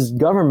these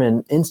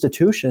government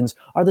institutions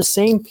are the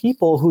same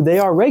people who they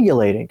are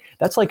regulating.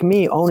 That's like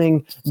me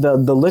owning the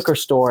liquor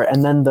store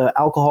and then the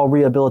alcohol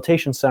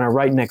rehabilitation center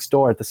right next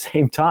door at the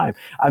same time.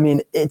 I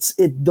mean,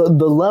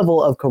 the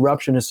level of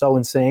corruption is so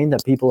insane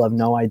that people have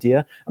no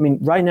idea. I mean,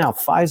 right now,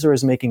 Pfizer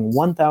is making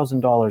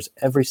 $1,000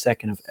 every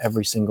second of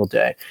every single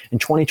day. In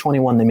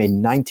 2021, they made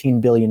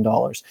 $19 billion.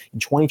 In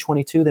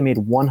 2022, they made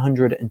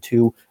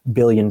 $102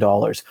 billion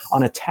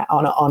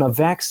on a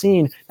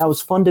vaccine that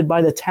was funded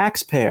by the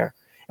taxpayer.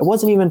 It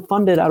wasn't even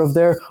funded out of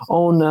their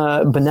own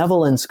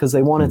benevolence because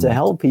they wanted to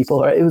help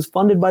people. It was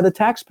funded by the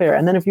taxpayer.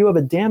 And then if you have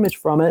a damage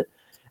from it,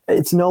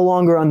 it's no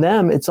longer on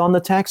them. It's on the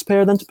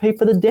taxpayer then to pay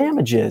for the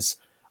damages.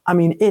 I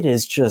mean, it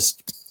is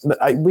just,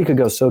 we could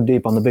go so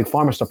deep on the big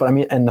pharma stuff, but I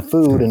mean, and the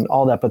food and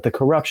all that, but the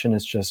corruption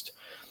is just,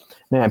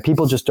 man,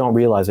 people just don't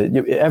realize it.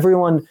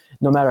 Everyone,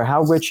 no matter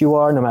how rich you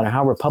are, no matter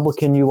how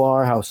Republican you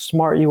are, how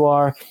smart you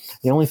are,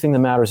 the only thing that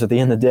matters at the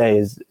end of the day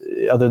is,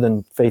 other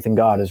than faith in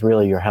God, is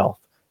really your health.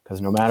 Because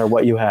no matter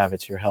what you have,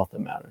 it's your health that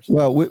matters.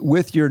 Well,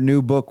 with your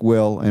new book,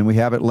 Will, and we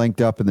have it linked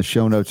up in the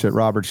show notes at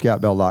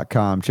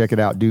robertscottbell.com. Check it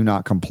out. Do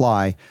Not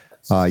Comply.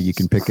 You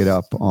can pick it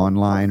up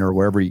online or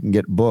wherever you can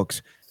get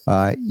books.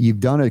 You've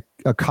done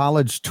a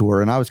college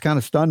tour, and I was kind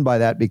of stunned by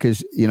that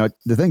because,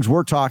 the things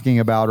we're talking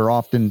about are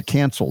often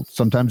canceled,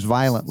 sometimes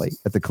violently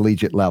at the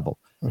collegiate level.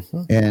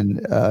 Mm-hmm.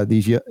 And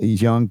these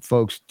young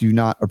folks do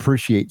not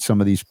appreciate some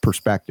of these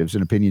perspectives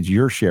and opinions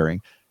you're sharing.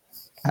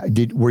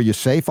 Were you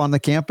safe on the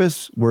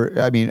campus?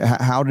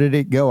 How did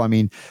it go? I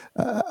mean,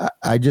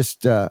 I wish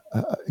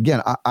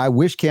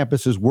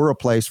campuses were a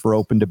place for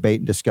open debate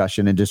and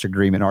discussion and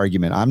disagreement,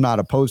 argument. I'm not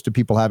opposed to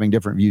people having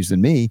different views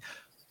than me,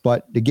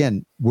 but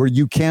again, were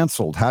you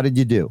canceled? How did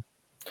you do?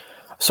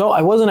 So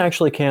I wasn't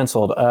actually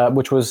canceled,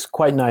 which was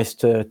quite nice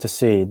to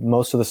see.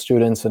 Most of the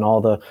students and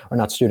or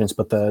not students,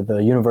 but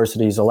the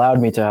universities allowed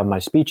me to have my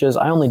speeches.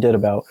 I only did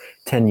about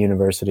 10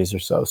 universities or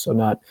so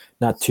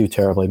not too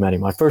terribly many.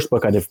 My first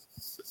book I did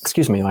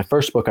my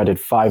first book, I did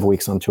 5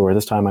 weeks on tour.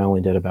 This time I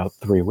only did about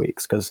 3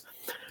 weeks because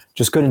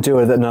just couldn't do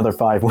it another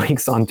 5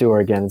 weeks on tour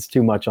again. It's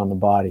too much on the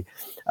body.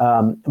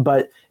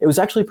 But it was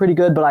actually pretty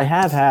good. But I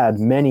have had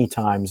many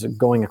times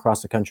going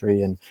across the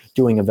country and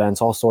doing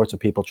events, all sorts of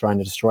people trying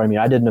to destroy me.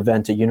 I did an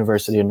event at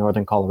University of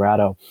Northern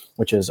Colorado,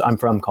 I'm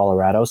from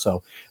Colorado,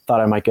 so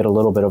thought I might get a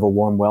little bit of a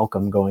warm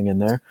welcome going in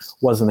there.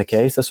 Wasn't the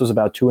case. This was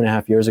about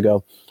 2.5 years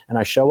ago. And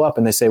I show up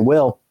and they say,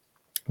 Will,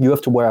 you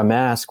have to wear a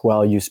mask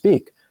while you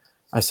speak.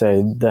 I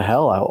say, the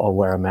hell, I'll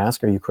wear a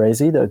mask. Are you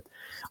crazy?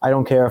 I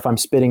don't care if I'm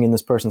spitting in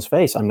this person's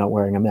face. I'm not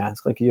wearing a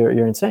mask. Like, you're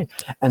insane.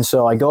 And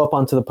so I go up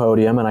onto the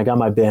podium and I got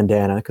my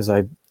bandana because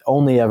I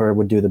only ever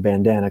would do the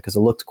bandana because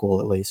it looked cool,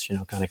 at least,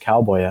 kind of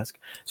cowboy-esque.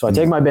 So I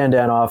take my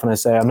bandana off and I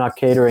say, I'm not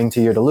catering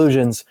to your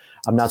delusions.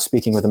 I'm not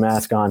speaking with a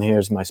mask on.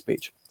 Here's my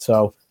speech.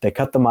 So they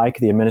cut the mic,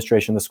 the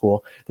administration of the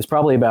school. There's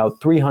probably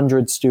about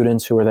 300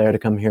 students who were there to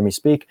come hear me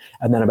speak,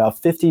 and then about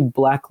 50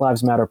 Black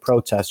Lives Matter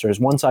protesters.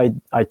 Once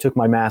I took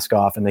my mask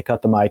off and they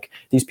cut the mic,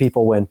 these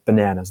people went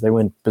bananas. They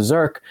went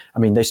berserk. I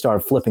mean, they started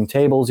flipping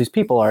tables. These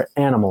people are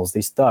animals,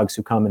 these thugs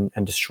who come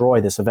and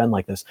destroy this event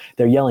like this.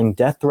 They're yelling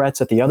death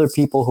threats at the other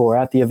people who are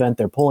at the event.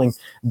 They're pulling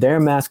their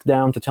mask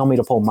down to tell me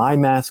to pull my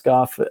mask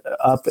up.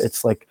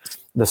 It's like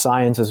the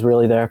science is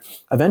really there.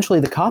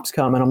 Eventually the cops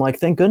come and I'm like,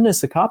 thank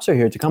goodness the cops are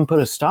here to come put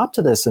a stop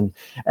to this and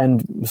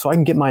so I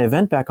can get my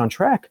event back on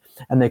track.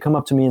 And they come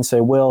up to me and say,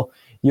 Will,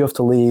 you have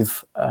to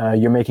leave.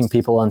 You're making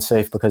people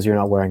unsafe because you're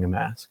not wearing a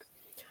mask.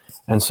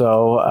 And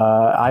so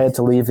I had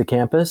to leave the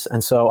campus.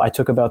 And so I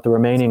took about the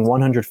remaining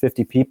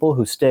 150 people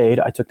who stayed.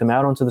 I took them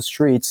out onto the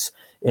streets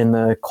in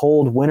the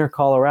cold winter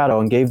Colorado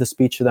and gave the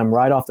speech to them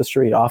right off the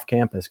street, off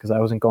campus, because I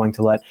wasn't going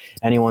to let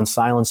anyone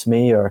silence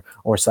me or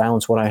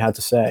silence what I had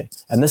to say.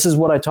 And this is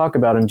what I talk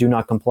about in Do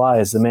Not Comply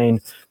as the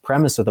main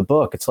premise of the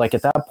book. It's like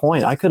at that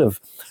point, I could have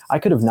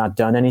not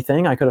done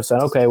anything. I could have said,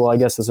 okay, well, I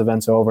guess this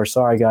event's over.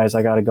 Sorry, guys,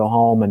 I got to go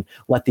home and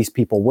let these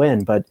people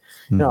win. But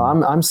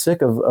I'm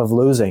sick of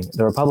losing.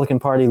 The Republican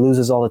Party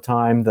loses all the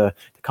time. The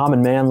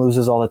common man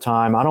loses all the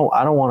time. I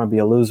don't want to be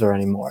a loser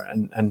anymore.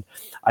 And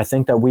I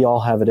think that we all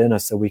have it in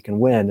us that we can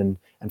win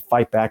and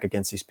fight back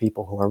against these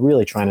people who are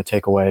really trying to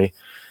take away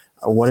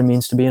what it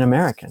means to be an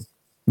American.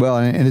 Well,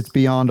 and it's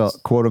beyond a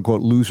quote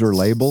unquote loser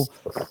label.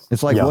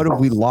 It's like, what if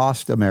we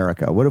lost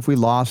America? What if we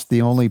lost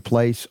the only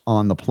place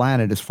on the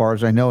planet, as far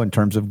as I know, in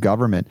terms of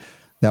government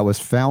that was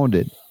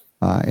founded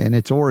in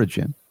its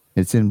origin?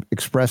 It's in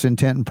express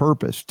intent and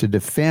purpose to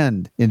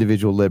defend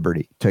individual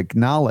liberty, to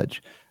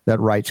acknowledge that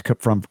rights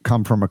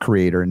come from a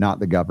creator and not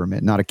the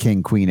government, not a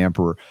king, queen,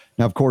 emperor.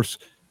 Now, of course,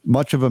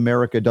 much of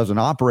America doesn't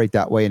operate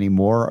that way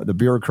anymore. The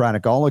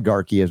bureaucratic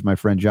oligarchy, as my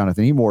friend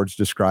Jonathan Emords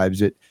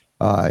describes it,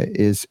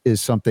 is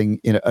something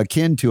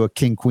akin to a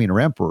king, queen, or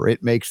emperor.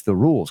 It makes the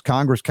rules.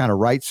 Congress kind of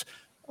writes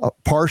a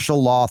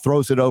partial law,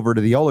 throws it over to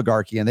the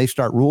oligarchy, and they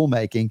start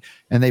rulemaking,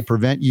 and they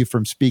prevent you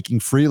from speaking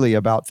freely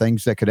about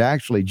things that could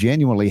actually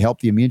genuinely help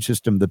the immune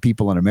system of the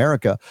people in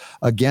America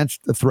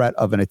against the threat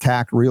of an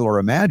attack, real or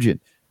imagined.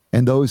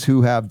 And those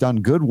who have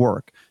done good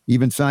work,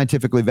 even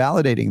scientifically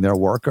validating their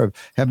work,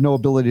 have no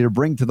ability to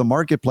bring to the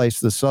marketplace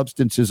the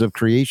substances of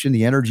creation,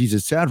 the energies,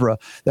 etc.,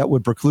 that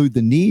would preclude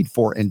the need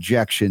for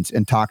injections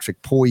and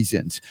toxic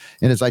poisons.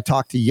 And as I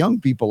talk to young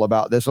people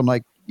about this, I'm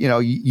like,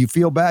 you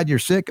feel bad, you're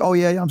sick? Oh,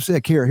 yeah, I'm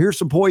sick. Here's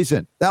some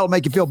poison. That'll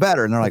make you feel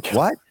better. And they're like,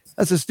 what?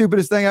 That's the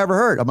stupidest thing I ever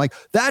heard. I'm like,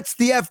 that's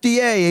the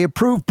FDA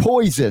approved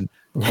poison.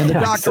 And the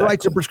doctor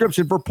writes a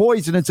prescription for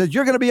poison and says,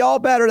 you're going to be all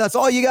better. That's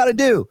all you got to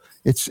do.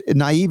 It's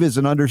naive is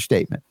an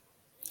understatement.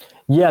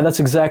 Yeah, that's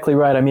exactly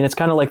right. I mean, it's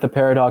kind of like the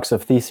paradox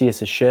of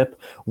Theseus' ship,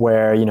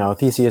 where,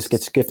 Theseus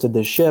gets gifted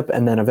this ship,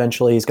 and then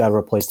eventually he's got to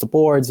replace the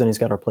boards, and he's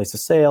got to replace the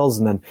sails,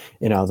 and then,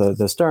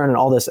 the stern and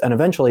all this. And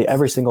eventually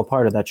every single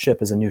part of that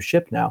ship is a new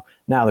ship now.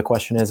 Now the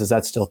question is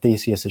that still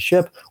Theseus'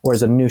 ship, or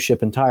is it a new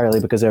ship entirely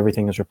because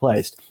everything is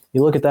replaced?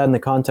 You look at that in the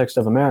context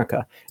of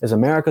America. Is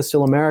America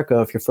still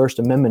America if your First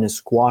Amendment is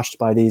squashed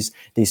by these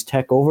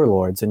tech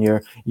overlords, and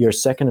your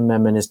Second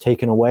Amendment is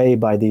taken away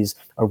by these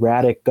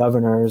erratic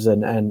governors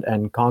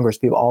and Congress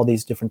people, all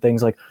these different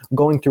things, like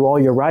going through all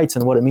your rights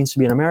and what it means to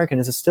be an American?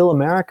 Is it still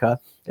America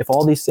if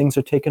all these things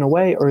are taken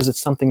away, or is it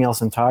something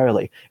else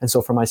entirely? And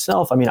so for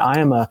myself, I mean, I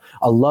am a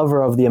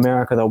lover of the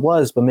America that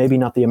was, but maybe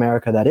not the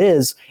America that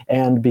is.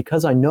 And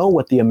because I know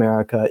what the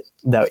America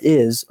that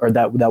is, or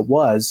that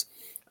was,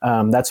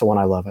 that's the one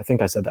I love. I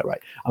think I said that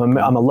right. I'm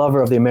a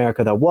lover of the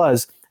America that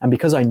was. And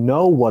because I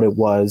know what it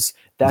was,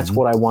 that's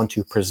what I want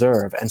to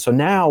preserve. And so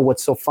now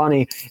what's so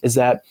funny is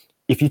that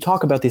if you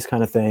talk about these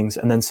kind of things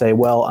and then say,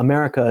 well,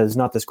 America is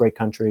not this great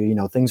country,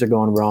 things are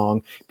going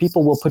wrong,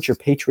 people will put your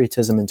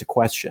patriotism into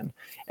question.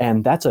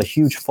 And that's a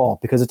huge fault,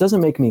 because it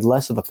doesn't make me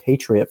less of a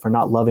patriot for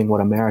not loving what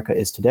America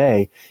is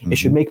today. It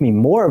should make me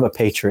more of a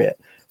patriot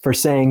for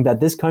saying that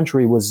this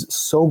country was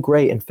so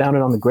great and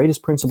founded on the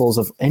greatest principles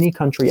of any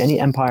country, any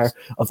empire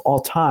of all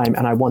time,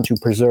 and I want to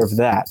preserve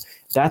that.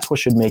 That's what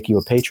should make you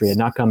a patriot,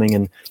 not coming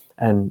and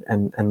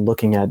and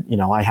looking at,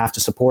 I have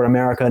to support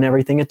America and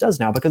everything it does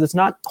now because it's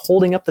not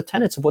holding up the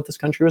tenets of what this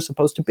country was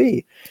supposed to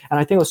be. And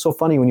I think it was so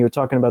funny when you were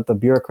talking about the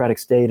bureaucratic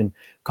state and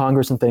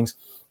Congress and things.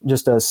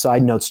 Just a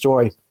side note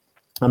story.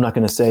 I'm not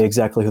going to say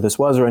exactly who this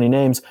was or any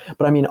names,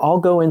 but I mean, I'll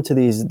go into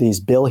these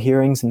bill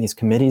hearings and these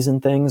committees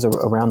and things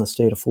around the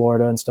state of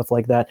Florida and stuff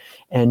like that,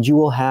 and you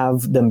will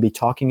have them be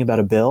talking about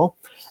a bill,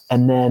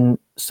 and then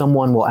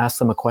someone will ask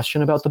them a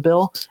question about the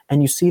bill,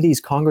 and you see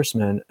these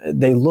congressmen,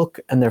 they look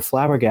and they're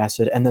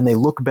flabbergasted, and then they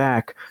look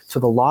back to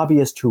the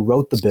lobbyist who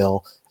wrote the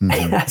bill,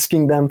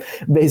 asking them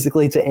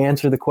basically to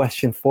answer the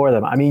question for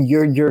them. I mean,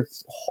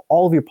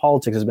 all of your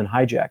politics has been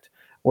hijacked.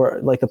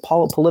 Or like the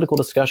political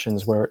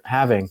discussions we're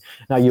having,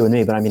 not you and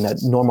me, but I mean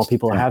that normal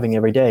people are having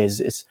every day,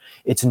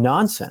 it's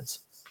nonsense.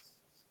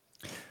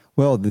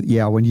 Well,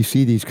 when you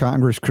see these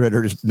Congress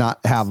critters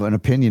not have an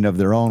opinion of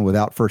their own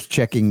without first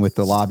checking with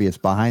the lobbyists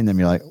behind them,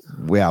 you're like,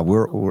 yeah,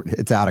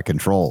 it's out of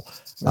control.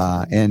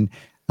 And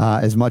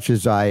as much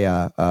as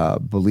I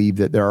believe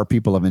that there are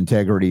people of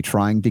integrity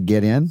trying to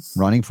get in,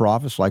 running for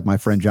office, like my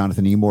friend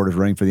Jonathan Emord is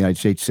running for the United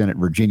States Senate in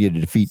Virginia to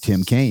defeat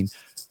Tim Kaine.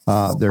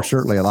 There's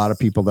certainly a lot of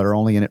people that are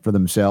only in it for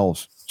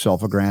themselves,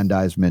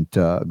 self-aggrandizement,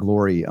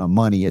 glory,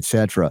 money,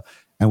 etc.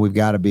 And we've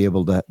got to be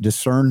able to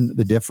discern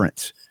the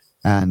difference.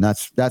 And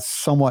that's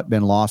somewhat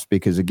been lost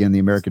because, again, the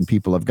American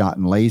people have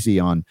gotten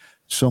lazy on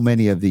so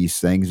many of these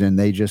things, and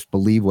they just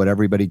believe what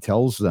everybody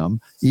tells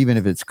them, even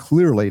if it's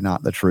clearly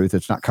not the truth.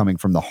 It's not coming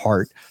from the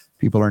heart.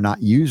 People are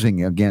not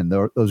using, again,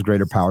 those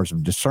greater powers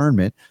of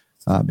discernment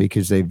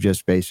because they've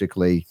just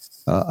basically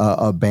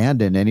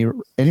abandoned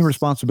any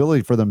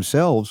responsibility for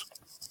themselves,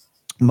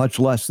 much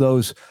less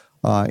those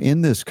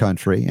in this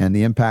country, and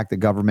the impact the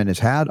government has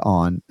had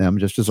on them,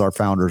 just as our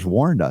founders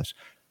warned us,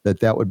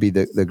 that would be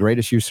the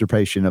greatest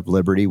usurpation of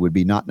liberty would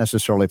be not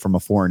necessarily from a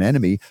foreign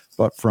enemy,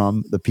 but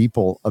from the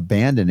people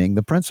abandoning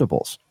the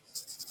principles.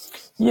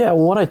 Yeah,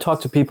 well, what I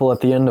talk to people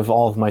at the end of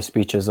all of my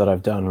speeches that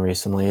I've done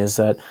recently is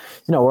that,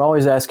 we're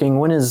always asking,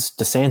 when is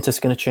DeSantis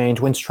going to change?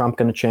 When's Trump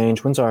going to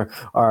change? When's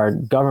our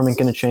government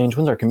going to change?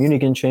 When's our community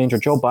going to change? Or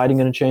Joe Biden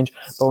going to change?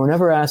 But we're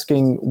never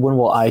asking, when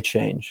will I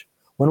change?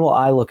 When will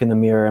I look in the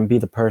mirror and be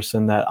the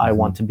person that I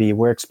want to be?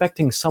 We're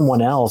expecting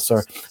someone else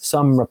or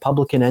some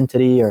Republican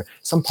entity or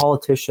some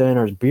politician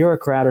or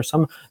bureaucrat or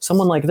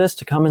someone like this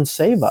to come and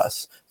save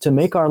us, to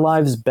make our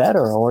lives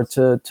better or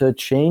to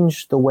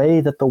change the way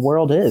that the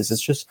world is.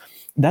 It's just,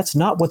 that's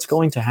not what's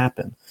going to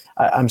happen.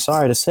 I'm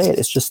sorry to say it.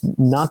 It's just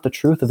not the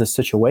truth of the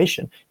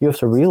situation. You have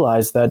to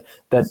realize that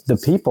the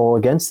people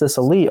against this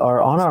elite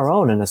are on our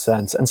own in a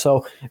sense. And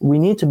so we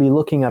need to be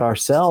looking at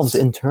ourselves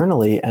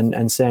internally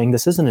and saying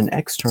this isn't an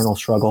external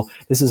struggle.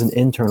 This is an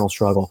internal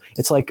struggle.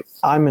 It's like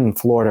I'm in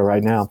Florida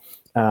right now.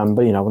 But,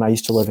 when I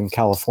used to live in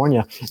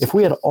California, if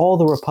we had all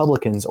the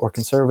Republicans or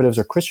conservatives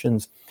or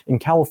Christians in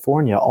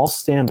California all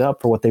stand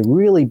up for what they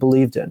really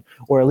believed in,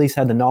 or at least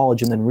had the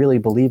knowledge and then really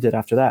believed it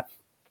after that,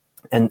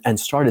 and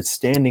started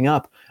standing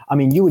up, I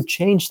mean, you would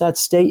change that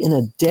state in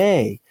a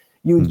day.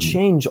 You would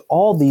change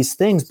all these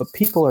things, but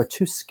people are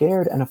too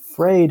scared and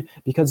afraid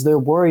because they're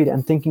worried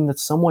and thinking that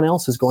someone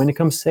else is going to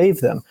come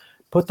save them.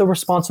 Put the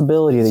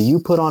responsibility that you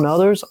put on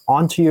others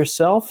onto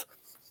yourself.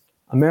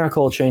 America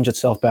will change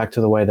itself back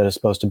to the way that it's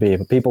supposed to be,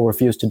 but people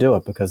refuse to do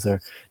it because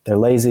they're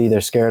lazy,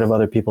 they're scared of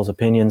other people's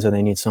opinions, and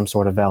they need some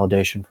sort of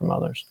validation from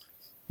others.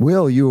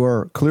 Will, you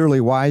are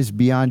clearly wise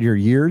beyond your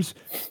years.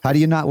 How do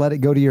you not let it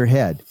go to your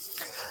head?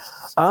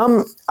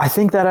 I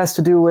think that has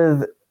to do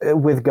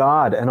with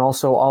God and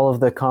also all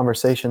of the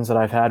conversations that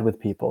I've had with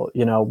people.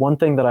 One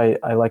thing that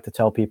I like to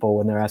tell people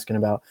when they're asking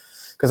about,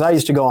 because I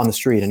used to go on the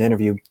street and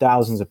interview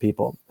thousands of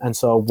people. And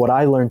so what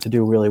I learned to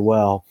do really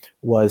well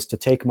was to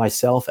take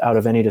myself out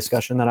of any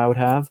discussion that I would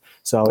have.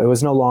 So it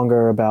was no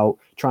longer about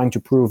trying to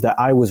prove that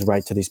I was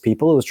right to these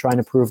people. It was trying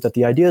to prove that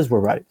the ideas were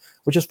right,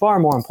 which is far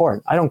more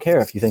important. I don't care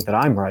if you think that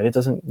I'm right. It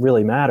doesn't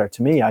really matter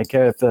to me. I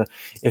care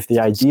if the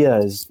idea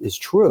is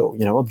true,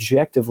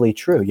 objectively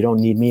true. You don't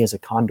need me as a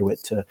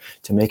conduit to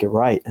make it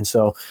right. And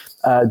so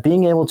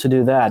being able to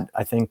do that,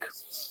 I think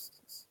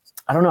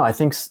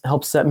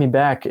helps set me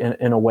back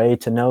in a way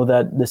to know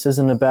that this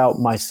isn't about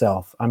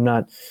myself. I'm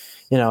not,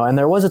 and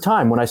there was a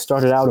time when I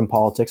started out in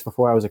politics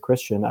before I was a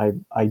Christian,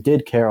 I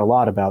did care a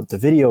lot about the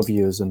video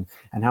views and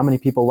how many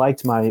people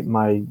liked my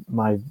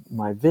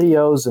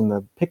videos and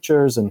the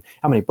pictures and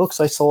how many books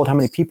I sold, how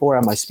many people were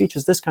at my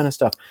speeches, this kind of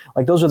stuff.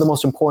 Like those are the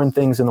most important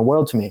things in the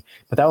world to me.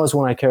 But that was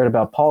when I cared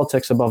about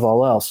politics above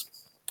all else.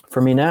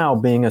 For me now,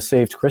 being a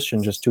saved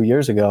Christian just 2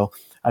 years ago,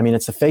 I mean,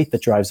 it's the faith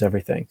that drives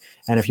everything.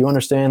 And if you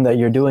understand that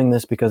you're doing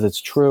this because it's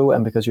true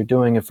and because you're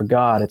doing it for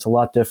God, it's a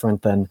lot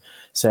different than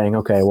saying,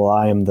 okay, well,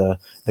 I am the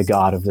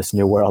God of this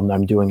new world and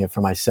I'm doing it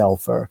for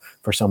myself or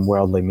for some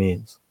worldly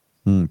means.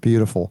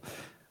 Beautiful.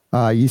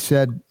 You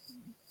said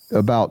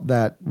about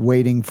that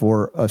waiting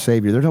for a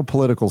savior. There's no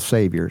political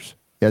saviors.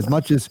 As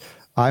much as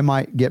I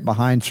might get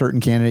behind certain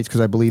candidates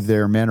because I believe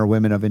they're men or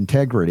women of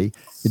integrity,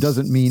 it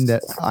doesn't mean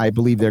that I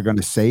believe they're going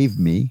to save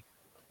me.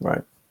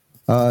 Right.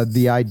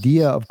 The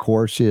idea, of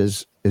course,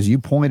 is, as you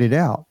pointed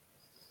out,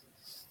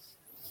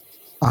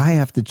 I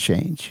have to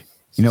change.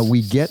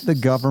 We get the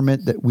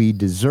government that we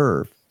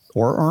deserve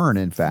or earn,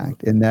 in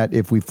fact, in that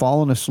if we've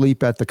fallen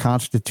asleep at the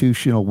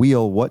constitutional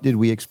wheel, what did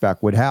we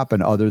expect would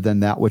happen other than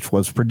that which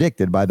was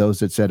predicted by those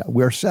that said,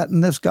 we're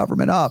setting this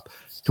government up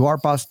to our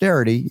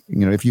posterity,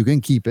 if you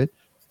can keep it.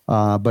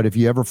 But if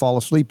you ever fall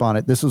asleep on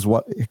it, this is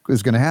what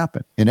is going to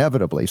happen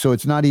inevitably. So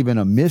it's not even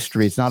a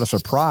mystery. It's not a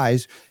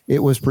surprise.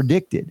 It was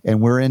predicted, and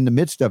we're in the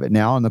midst of it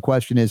now. And the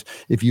question is,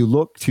 if you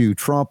look to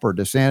Trump or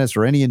DeSantis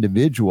or any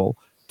individual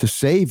to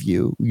save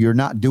you, you're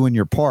not doing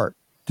your part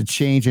to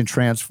change and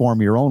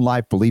transform your own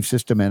life belief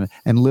system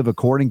and live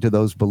according to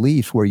those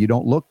beliefs, where you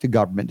don't look to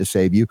government to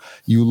save you.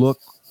 You look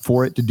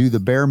for it to do the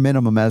bare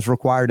minimum as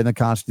required in the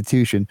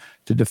Constitution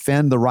to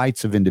defend the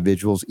rights of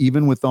individuals,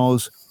 even with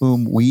those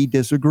whom we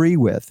disagree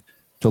with,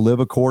 to live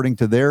according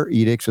to their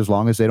edicts as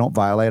long as they don't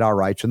violate our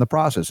rights in the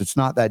process. It's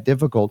not that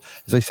difficult.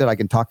 As I said, I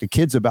can talk to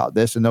kids about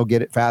this and they'll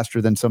get it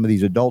faster than some of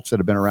these adults that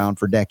have been around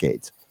for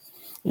decades.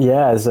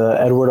 Yeah, as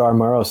Edward R.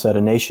 Murrow said,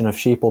 a nation of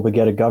sheep will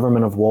beget a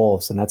government of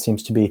wolves. And that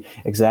seems to be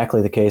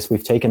exactly the case.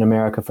 We've taken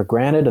America for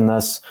granted, and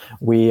thus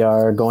we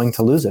are going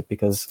to lose it,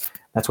 because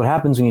that's what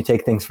happens when you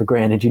take things for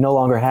granted. You no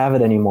longer have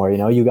it anymore.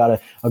 You got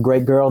a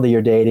great girl that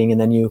you're dating,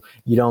 and then you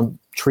don't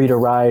treat her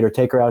right or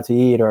take her out to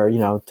eat or,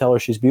 tell her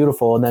she's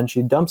beautiful, and then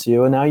she dumps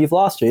you, and now you've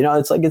lost her.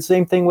 It's like the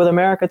same thing with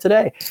America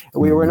today.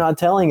 We were not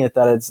telling it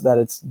that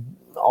it's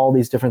all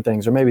these different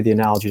things, or maybe the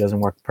analogy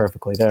doesn't work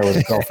perfectly there with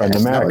a girlfriend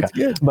in America,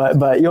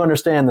 but you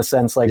understand the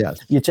sense, like yes.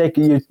 you take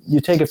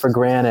it for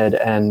granted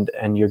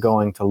and you're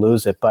going to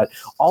lose it. But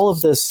all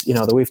of this,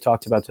 that we've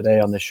talked about today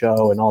on the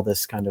show, and all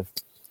this kind of,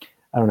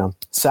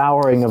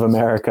 souring of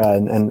America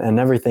and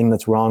everything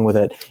that's wrong with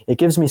it, it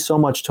gives me so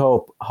much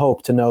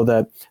hope to know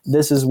that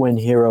this is when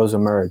heroes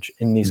emerge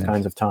in these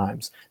kinds of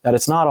times, that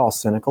it's not all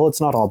cynical,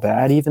 it's not all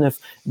bad. Even if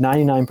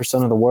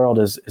 99% of the world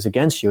is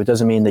against you, it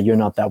doesn't mean that you're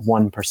not that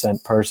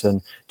 1%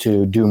 person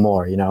to do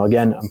more.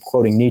 Again, I'm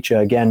quoting Nietzsche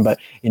again, but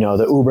the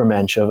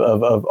Übermensch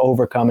of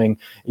overcoming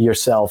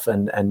yourself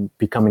and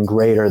becoming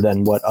greater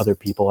than what other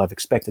people have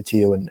expected to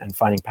you, and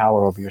finding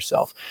power over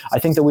yourself. I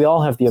think that we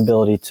all have the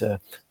ability to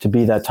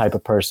be that type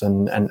of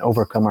person and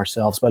overcome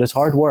ourselves, but it's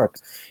hard work.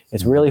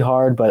 It's really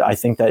hard, but I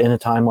think that in a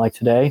time like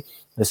today,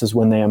 this is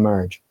when they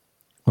emerge.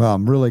 Well,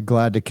 I'm really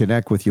glad to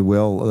connect with you,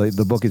 Will.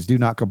 The book is Do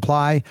Not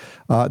Comply.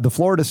 The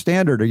Florida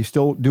Standard, are you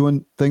still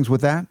doing things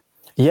with that?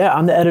 Yeah,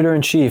 I'm the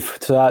editor-in-chief.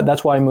 So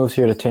that's why I moved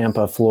here to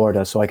Tampa,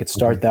 Florida, so I could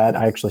start that.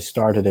 I actually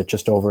started it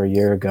just over a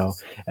year ago,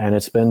 and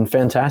it's been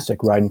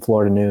fantastic writing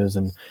Florida news,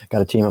 and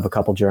got a team of a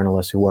couple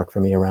journalists who work for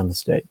me around the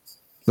state.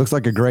 Looks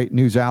like a great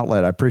news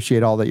outlet. I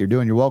appreciate all that you're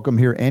doing. You're welcome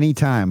here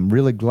anytime.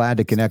 Really glad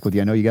to connect with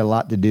you. I know you got a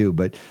lot to do,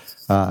 but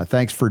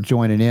thanks for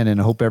joining in, and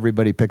I hope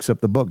everybody picks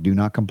up the book, Do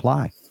Not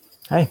Comply.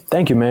 Hey,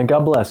 thank you, man.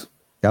 God bless.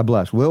 God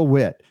bless. Will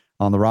Witt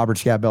on the Robert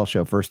Scott Bell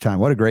Show. First time.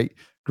 What a great.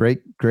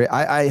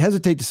 I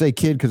hesitate to say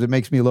kid because it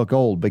makes me look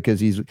old, because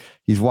he's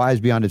wise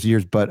beyond his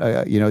years, but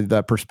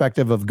the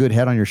perspective of good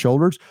head on your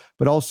shoulders,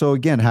 but also,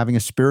 again, having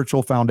a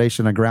spiritual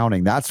foundation and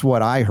grounding. That's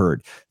what I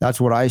heard. That's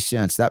what I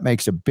sensed. That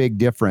makes a big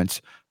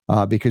difference.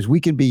 Because we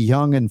can be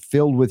young and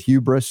filled with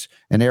hubris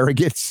and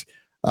arrogance,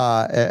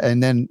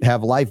 and then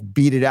have life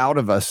beat it out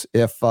of us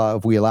if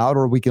we allow it,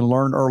 or we can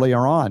learn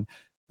earlier on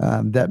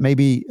that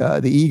maybe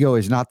the ego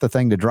is not the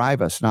thing to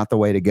drive us, not the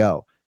way to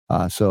go.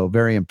 So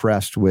very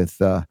impressed with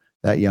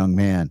that young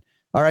man.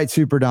 All right,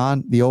 Super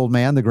Don, the old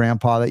man, the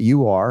grandpa that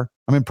you are,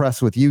 I'm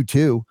impressed with you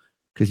too,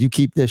 because you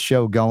keep this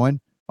show going.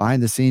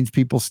 Behind the scenes,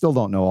 people still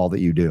don't know all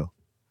that you do.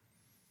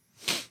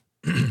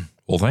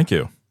 Well, thank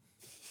you.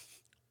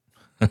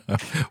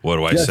 What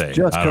do I say?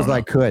 Just because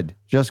I could.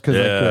 Just because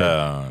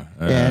I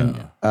could.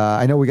 And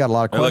I know we got a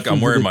lot of questions. Look, I'm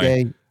wearing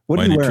my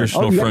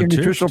Nutritional Frontier. You got your Frontier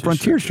Nutritional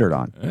Frontier shirt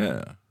on.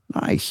 Yeah.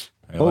 Nice.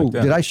 Like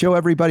that. Did I show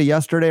everybody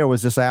yesterday, or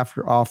was this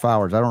after off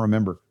hours? I don't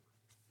remember.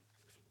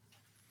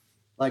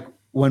 Like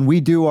when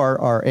we do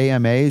our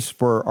AMAs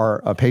for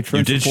our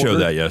patrons. You did show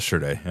that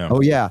yesterday. Yeah.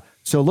 Oh, yeah.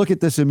 So look at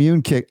this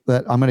immune kit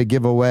that I'm going to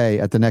give away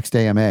at the next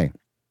AMA.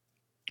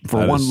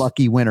 For one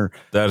lucky winner.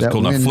 That is cool.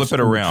 Now flip it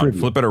around.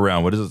 Flip it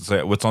around. What does it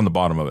say? What's on the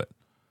bottom of it?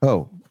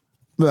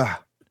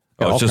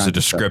 It's just a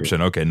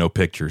description. Okay, no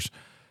pictures.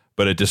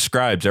 But it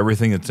describes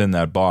everything that's in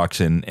that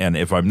box. And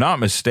if I'm not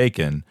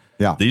mistaken,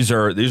 these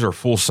are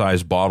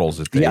full-size bottles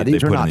that they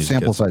these put are not in these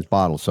sample-size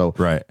bottles. So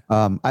right.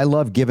 I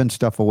love giving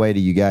stuff away to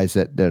you guys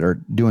that are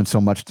doing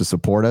so much to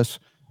support us.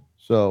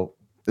 So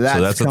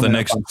that's at the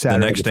next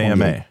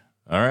AMA.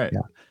 All right.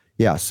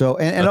 Yeah. So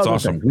and that's other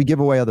awesome. things. We give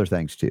away other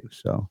things too.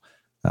 So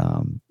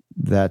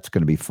that's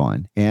going to be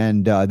fun.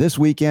 And this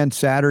weekend,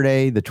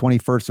 Saturday, the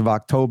 21st of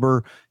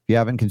October, if you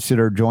haven't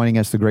considered joining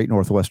us, the Great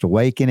Northwest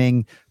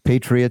Awakening,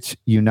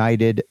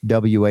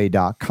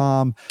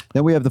 PatriotsUnitedWA.com.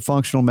 Then we have the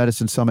Functional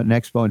Medicine Summit and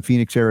Expo in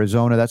Phoenix,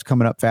 Arizona. That's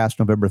coming up fast,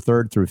 November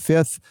 3rd through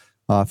 5th,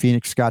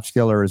 Phoenix,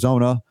 Scottsdale,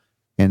 Arizona.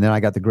 And then I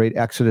got the Great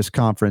Exodus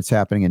Conference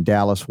happening in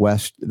Dallas,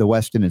 the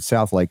Westin and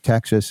South Lake,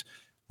 Texas.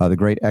 The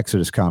Great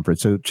Exodus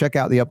Conference. So check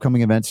out the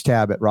upcoming events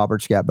tab at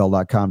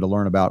robertscottbell.com to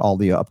learn about all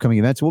the upcoming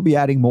events. We'll be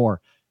adding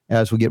more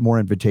as we get more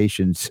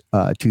invitations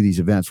to these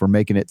events. We're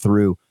making it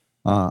through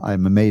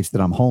I'm amazed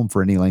that I'm home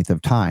for any length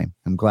of time.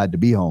 I'm glad to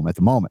be home at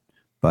the moment,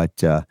 but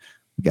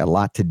we got a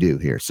lot to do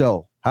here.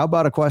 So how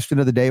about a question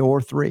of the day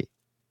or three?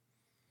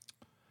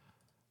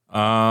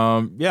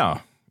 Yeah,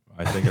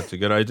 I think that's a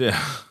good idea.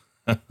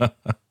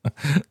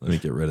 Let me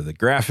get rid of the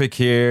graphic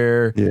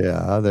here.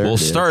 Yeah, we'll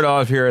start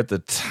off here at the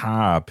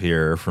top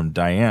here from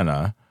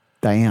Diana.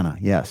 Diana,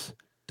 yes.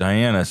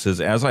 Diana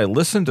says, as I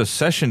listened to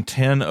session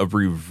 10 of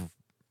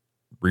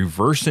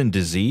Reversing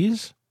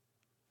Disease.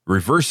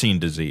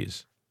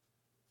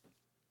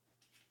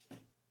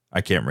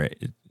 I can't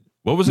read.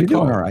 What was it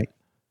called? All right.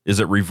 Is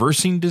it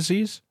Reversing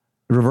Disease?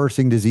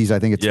 Reversing Disease, I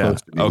think it's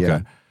supposed to be.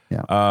 Okay.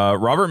 Yeah.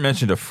 Robert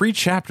mentioned a free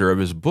chapter of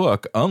his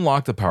book,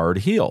 Unlock the Power to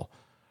Heal.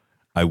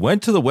 I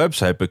went to the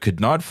website but could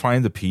not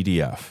find the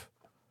PDF.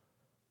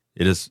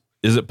 Is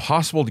it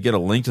possible to get a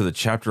link to the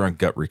chapter on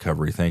gut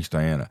recovery? Thanks,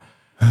 Diana.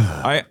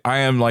 I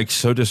am like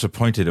so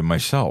disappointed in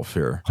myself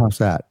here. How's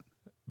that?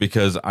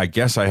 Because I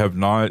guess I have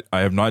not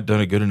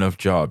done a good enough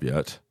job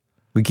yet.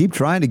 We keep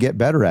trying to get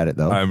better at it,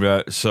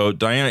 though. So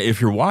Diana,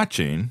 if you're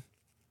watching,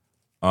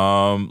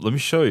 let me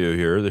show you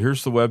here.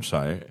 Here's the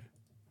website.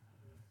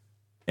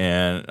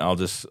 And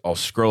I'll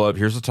scroll up.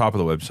 Here's the top of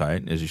the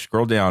website. As you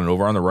scroll down and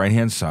over on the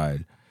right-hand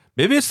side,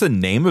 maybe it's the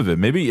name of it.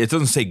 Maybe it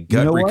doesn't say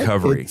gut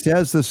recovery. It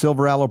says the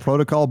Silver Aloe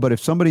Protocol, but if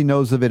somebody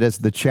knows of it as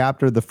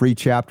the free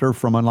chapter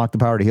from Unlock the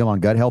Power to Heal on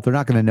gut health, they're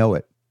not going to know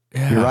it.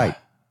 Yeah. You're right.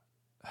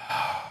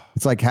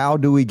 It's like, how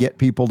do we get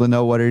people to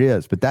know what it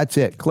is? But that's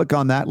it. Click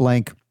on that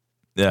link.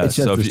 Yeah, it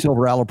says the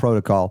Silver Aloe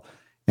Protocol,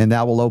 and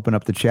that will open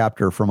up the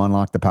chapter from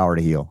Unlock the Power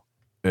to Heal.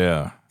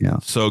 Yeah. Yeah.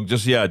 So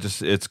just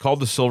it's called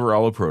the Silver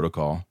Aloe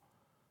Protocol.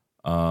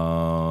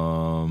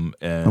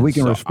 And we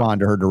can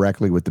respond to her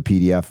directly with the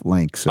PDF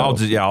link. So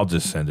I'll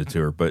just send it to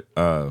her. But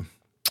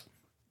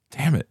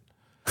damn it.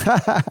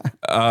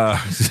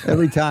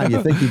 Every time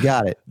you think you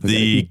got it.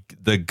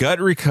 The gut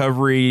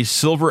recovery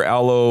Silver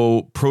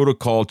Aloe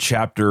Protocol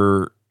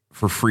chapter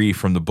for free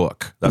from the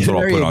book. That's what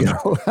I'll put on there.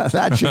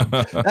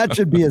 that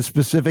should be as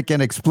specific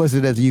and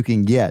explicit as you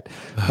can get,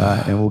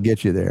 and we'll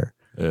get you there.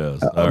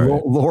 Yes. All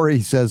right.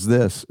 Lori says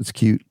this. It's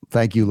cute.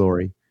 Thank you,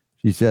 Lori.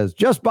 She says,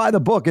 just buy the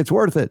book. It's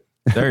worth it.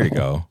 There you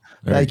go.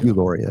 Thank you,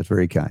 Lori. That's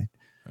very kind.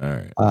 All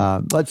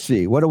right. Let's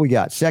see. What do we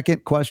got?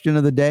 Second question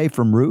of the day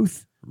from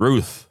Ruth.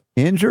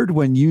 Injured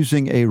when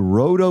using a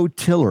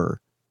rototiller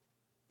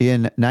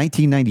in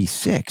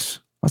 1996.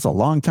 That's a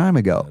long time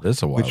ago. That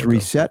is a while which ago.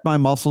 Reset my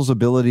muscles'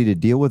 ability to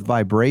deal with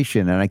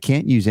vibration, and I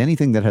can't use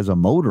anything that has a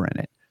motor in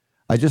it.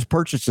 I just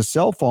purchased a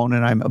cell phone,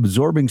 and I'm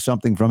absorbing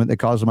something from it that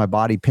causes my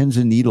body pins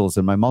and needles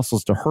and my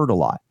muscles to hurt a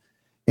lot.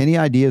 Any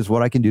ideas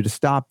what I can do to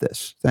stop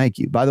this? Thank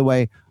you. By the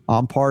way,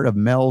 I'm part of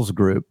Mel's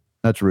group.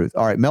 That's Ruth.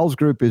 All right. Mel's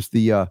group is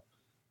the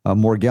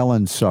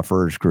Morgellons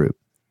sufferers group.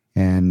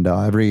 And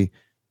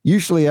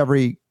usually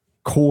every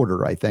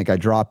quarter, I think I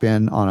drop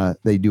in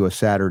they do a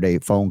Saturday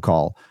phone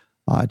call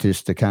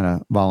just to kind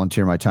of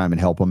volunteer my time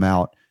and help them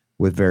out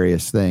with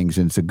various things.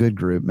 And it's a good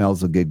group.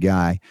 Mel's a good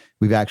guy.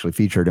 We've actually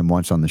featured him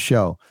once on the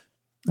show.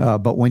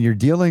 But when you're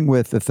dealing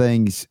with the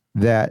things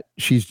that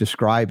she's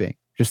describing,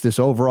 just this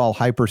overall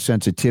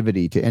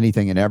hypersensitivity to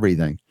anything and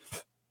everything,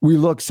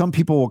 some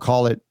people will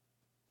call it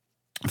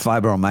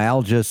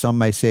fibromyalgia. Some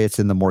may say it's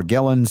in the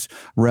Morgellons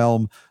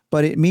realm,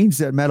 but it means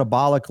that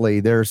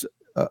metabolically there's,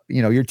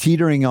 you're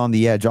teetering on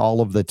the edge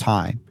all of the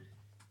time.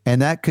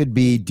 And that could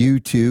be due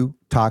to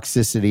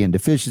toxicity and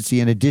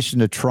deficiency in addition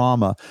to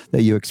trauma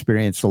that you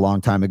experienced a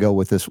long time ago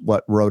with this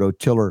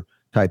rototiller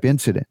type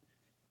incident.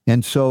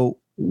 And so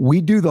we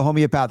do the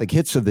homeopathic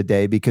hits of the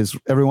day because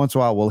every once in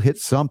a while we'll hit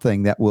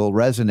something that will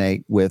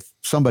resonate with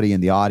somebody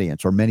in the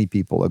audience, or many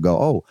people will go,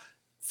 oh,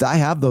 I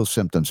have those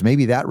symptoms.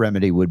 Maybe that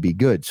remedy would be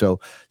good.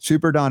 So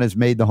Super Don has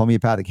made the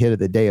homeopathic hit of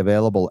the day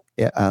available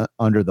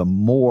under the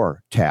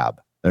More tab.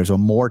 There's a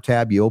More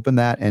tab. You open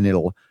that and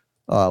it'll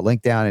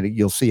link down and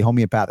you'll see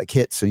homeopathic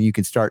hits, and you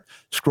can start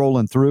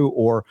scrolling through.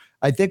 Or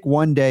I think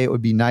one day it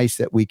would be nice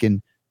that we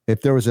can,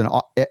 if there was an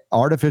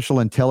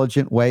artificial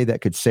intelligent way that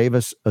could save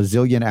us a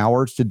zillion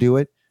hours to do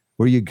it,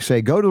 where you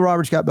say, go to the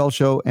Robert Scott Bell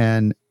Show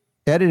and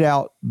edit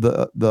out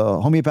the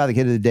homeopathic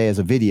hit of the day as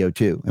a video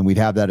too. And we'd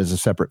have that as a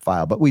separate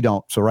file, but we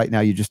don't. So right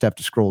now you just have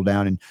to scroll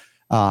down. And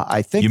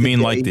I think you mean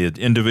like the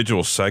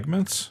individual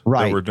segments,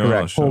 right? That we're doing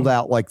Correct. Pulled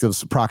out like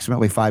those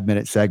approximately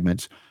 5-minute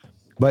segments.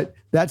 But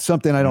that's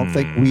something I don't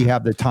think we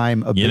have the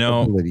time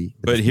ability.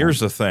 But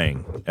here's the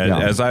thing,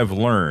 as I've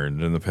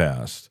learned in the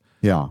past,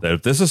 that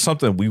if this is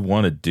something we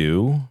want to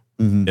do,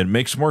 it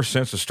makes more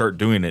sense to start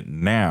doing it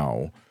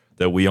now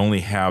that we only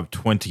have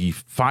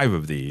 25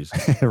 of these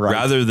right,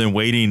 rather than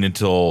waiting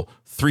until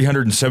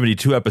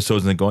 372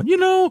 episodes and then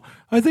going,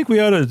 I think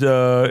we ought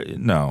to,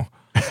 no.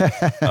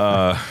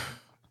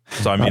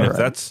 So, I mean, if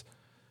that's,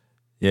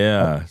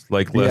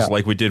 like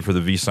we did for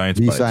the V-Science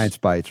Bites. V-Science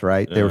Bites,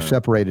 right? They were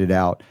separated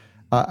out.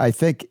 I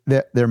think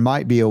that there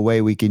might be a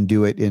way we can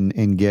do it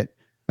and get,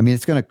 I mean,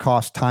 it's going to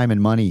cost time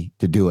and money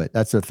to do it.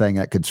 That's the thing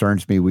that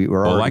concerns me.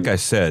 Like I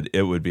said,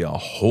 it would be a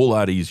whole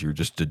lot easier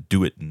just to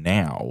do it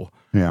now.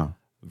 Yeah.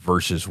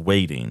 Versus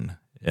waiting.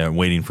 and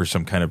waiting for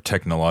some kind of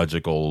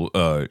technological,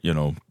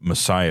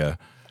 messiah.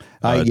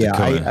 To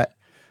come in.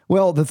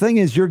 Well, the thing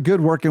is, you're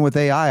good working with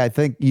AI. I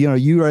think,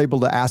 you are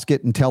able to ask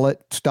it and tell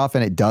it stuff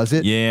and it does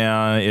it.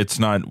 Yeah, it's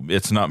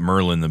not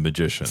Merlin the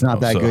magician. It's not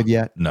that good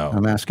yet. No,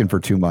 I'm asking for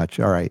too much.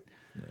 All right.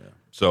 Yeah.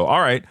 So,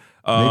 all right.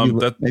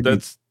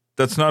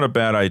 That's not a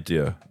bad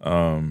idea.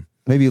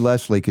 Maybe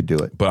Leslie could do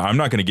it, but I'm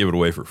not going to give it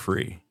away for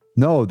free.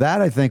 No,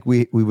 that I think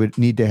we would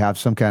need to have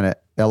some kind of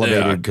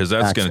elevated, because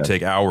that's going to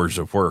take hours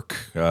of work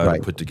to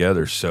put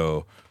together.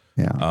 So,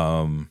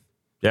 I'll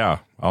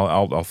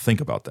think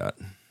about that.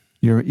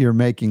 You're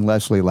making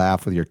Leslie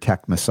laugh with your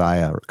tech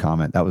messiah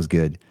comment. That was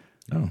good.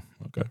 Oh,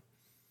 okay.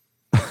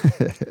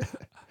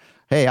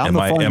 Hey, I'm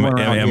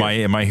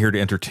am I here to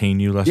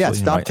entertain you, Leslie? Yeah,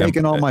 stop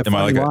taking all my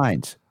funny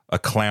lines. A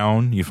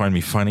clown? You find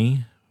me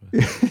funny?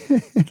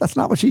 That's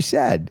not what she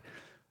said.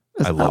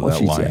 I love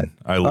that line.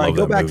 I love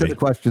that. Go back to the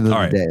question of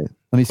the day.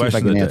 Let me see if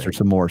I can answer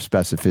some more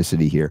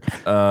specificity here.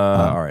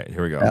 All right,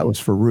 here we go. That was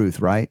for Ruth,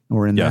 right?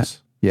 We're in that.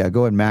 Yeah,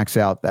 go ahead and max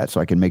out that so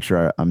I can make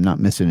sure I'm not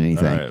missing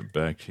anything. All right,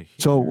 back to here.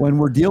 So when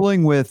we're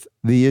dealing with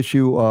the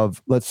issue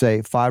of, let's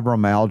say,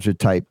 fibromyalgia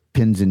type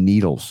pins and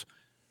needles,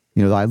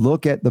 I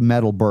look at the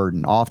metal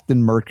burden.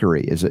 Often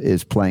mercury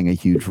is playing a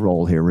huge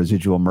role here,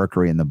 residual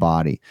mercury in the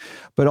body,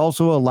 but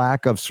also a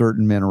lack of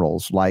certain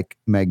minerals like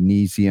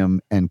magnesium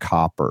and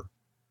copper.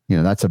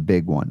 That's a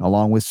big one,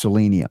 along with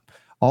selenium.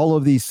 All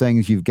of these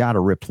things you've got to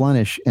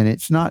replenish, and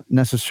it's not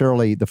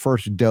necessarily the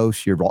first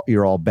dose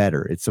you're all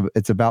better.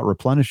 It's about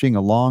replenishing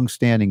a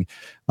long-standing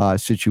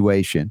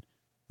situation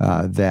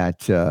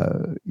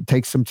that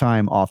takes some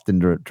time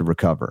often to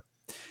recover.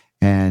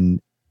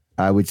 And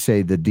I would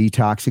say the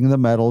detoxing of the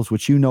metals,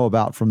 which you know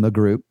about from the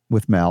group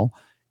with Mel,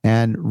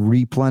 and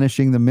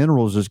replenishing the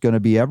minerals is going to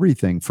be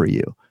everything for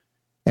you.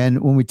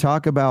 And when we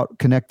talk about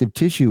connective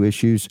tissue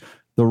issues,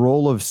 the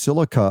role of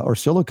silica or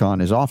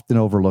silicon is often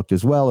overlooked,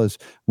 as well as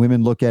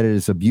women look at it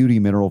as a beauty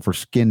mineral for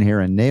skin,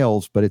 hair, and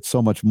nails, but it's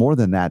so much more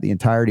than that. The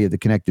entirety of the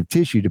connective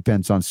tissue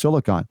depends on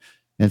silicon.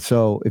 And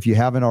so if you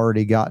haven't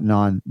already gotten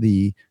on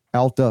the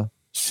Alta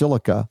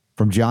Silica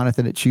from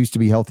Jonathan at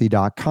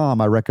choosetobehealthy.com,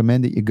 I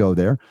recommend that you go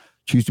there.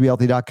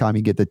 choosetobehealthy.com.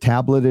 You get the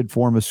tableted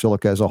form of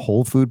silica as a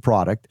whole food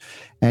product,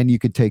 and you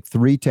could take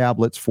 3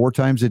 tablets 4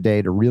 times a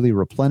day to really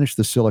replenish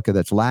the silica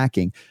that's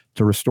lacking,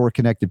 to restore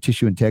connective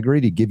tissue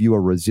integrity, to give you a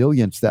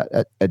resilience that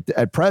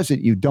at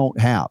present you don't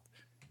have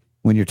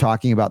when you're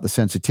talking about the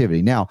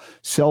sensitivity. Now,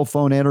 cell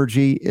phone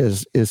energy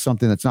is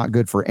something that's not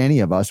good for any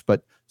of us,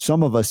 but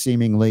some of us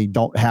seemingly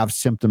don't have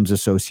symptoms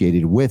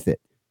associated with it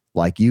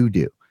like you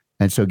do.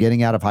 And so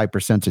getting out of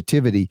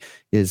hypersensitivity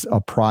is a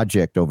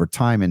project over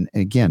time. And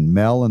again,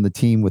 Mel and the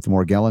team with the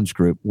Morgellons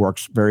group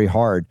works very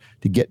hard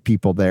to get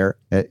people there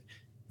at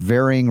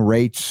varying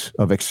rates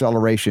of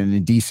acceleration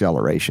and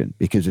deceleration,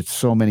 because it's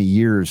so many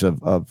years of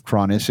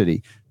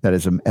chronicity that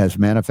is as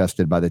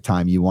manifested by the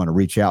time you want to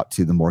reach out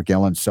to the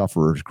Morgellons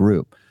sufferers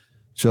group.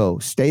 So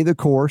stay the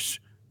course,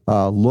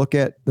 look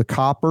at the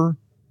copper,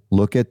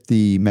 look at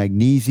the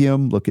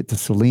magnesium, look at the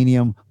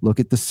selenium, look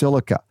at the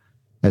silica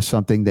as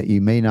something that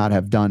you may not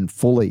have done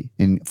fully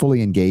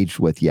engaged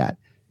with yet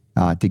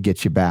to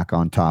get you back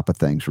on top of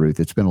things, Ruth.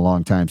 It's been a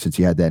long time since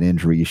you had that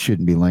injury. You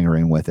shouldn't be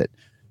lingering with it.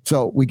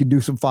 So we can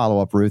do some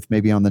follow-up, Ruth,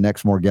 maybe on the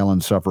next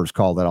Morgellons sufferers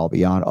call that I'll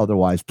be on.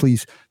 Otherwise,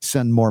 please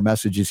send more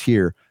messages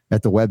here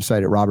at the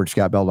website at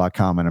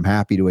robertscottbell.com, and I'm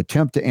happy to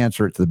attempt to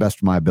answer it to the best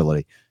of my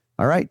ability.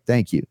 All right,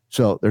 thank you.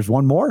 So there's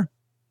one more?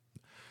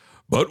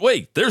 But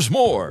wait, there's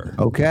more.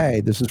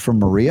 Okay, this is from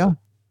Maria.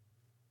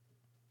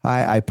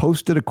 I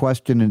posted a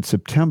question in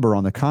September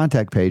on the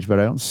contact page, but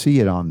I don't see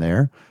it on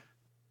there.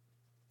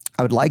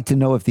 I would like to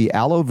know if the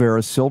aloe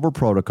vera silver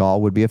protocol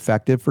would be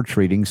effective for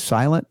treating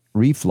silent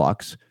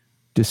reflux,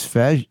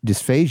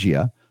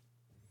 dysphagia,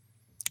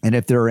 and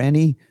if there are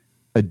any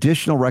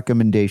additional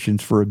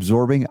recommendations for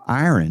absorbing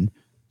iron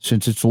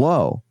since it's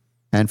low,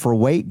 and for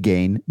weight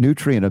gain,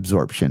 nutrient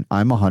absorption.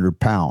 I'm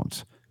 100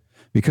 pounds.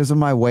 Because of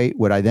my weight,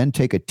 would I then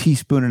take 1.5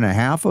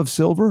 teaspoons of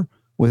silver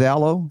with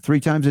aloe 3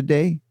 times a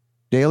day,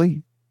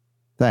 daily?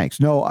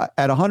 Thanks. No,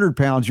 at 100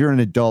 pounds, you're an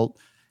adult,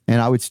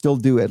 and I would still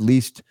do at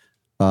least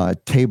a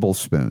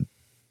tablespoon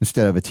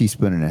instead of 1.5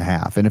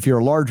 teaspoons. And if you're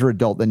a larger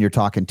adult, then you're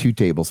talking 2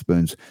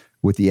 tablespoons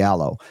with the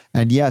aloe.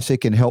 And yes,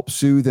 it can help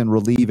soothe and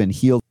relieve and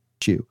heal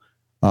tissue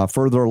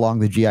further along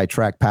the GI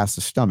tract past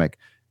the stomach.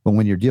 But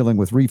when you're dealing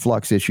with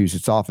reflux issues,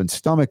 it's often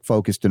stomach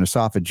focused and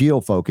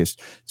esophageal focused.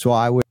 So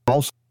I would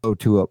also go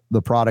to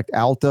the product.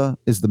 Alta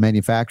is the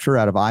manufacturer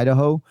out of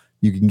Idaho.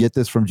 You can get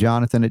this from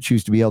Jonathan at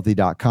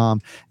choosetobehealthy.com.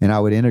 And I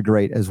would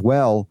integrate as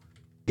well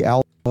the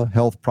Alta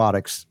Health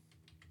Products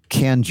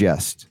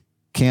Cangest,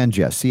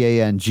 Cangest,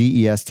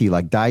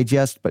 like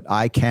digest, but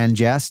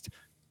Cangest,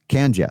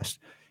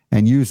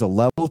 and use a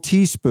level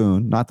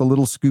teaspoon, not the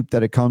little scoop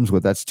that it comes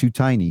with. That's too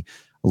tiny.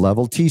 A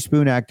level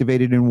teaspoon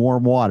activated in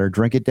warm water.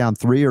 Drink it down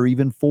 3 or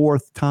even 4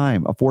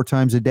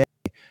 times a day.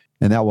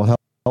 And that will help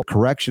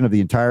correction of the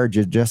entire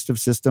digestive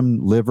system,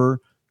 liver,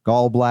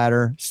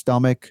 gallbladder,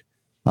 stomach,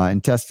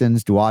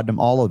 intestines, duodenum,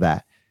 all of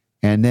that.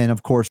 And then,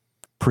 of course,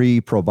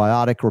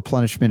 probiotic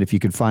replenishment if you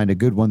can find a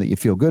good one that you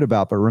feel good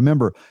about. But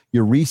remember,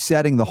 you're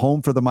resetting the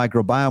home for the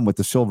microbiome with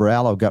the Silver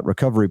Aloe Gut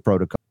Recovery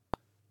Protocol.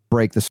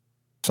 Break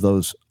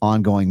those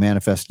ongoing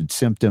manifested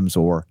symptoms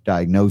or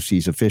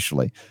diagnoses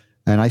officially.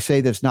 And I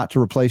say this not to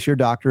replace your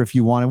doctor. If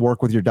you want to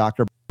work with your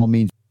doctor, by all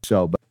means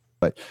so,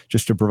 but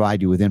just to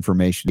provide you with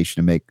information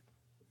to make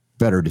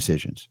better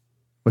decisions.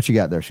 What you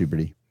got there, Super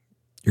D?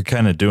 You're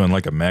kind of doing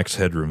like a Max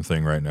Headroom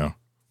thing right now.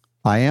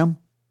 I am?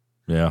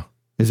 Yeah.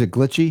 Is it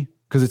glitchy?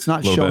 Because it's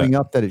not showing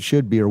up that it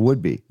should be or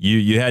would be.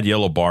 You had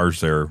yellow bars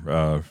there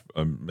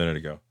a minute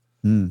ago.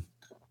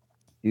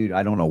 Dude,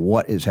 I don't know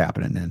what is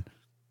happening then.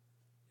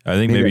 I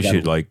think maybe you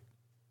should like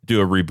do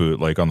a reboot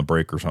like on the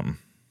break or something.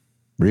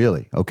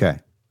 Really? Okay.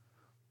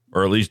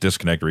 Or at least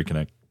disconnect,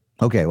 reconnect.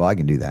 Okay, well I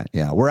can do that.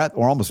 Yeah, we're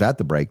almost at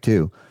the break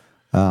too.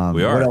 We are.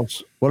 What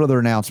else? What other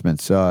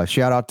announcements?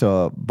 Shout out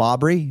to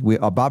Bobry.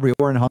 Bobry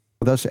Orrin hung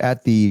with us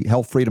at the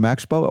Health Freedom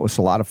Expo. It was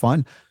a lot of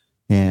fun.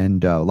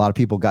 And a lot of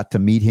people got to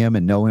meet him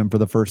and know him for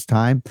the first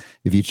time.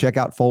 If you check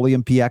out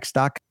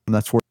FoliumPX.com,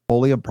 that's where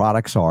Folium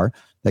products are.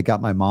 That got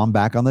my mom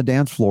back on the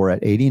dance floor at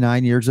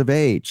 89 years of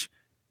age.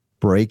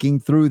 Breaking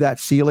through that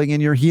ceiling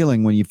in your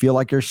healing when you feel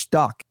like you're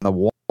stuck. The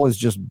wall is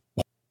just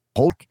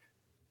hulk.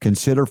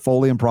 Consider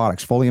Folium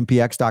products.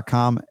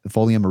 FoliumPX.com,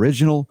 Folium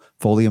Original,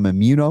 Folium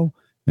Immuno,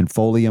 and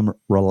Folium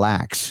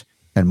Relax.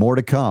 And more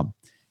to come.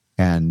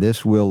 And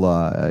this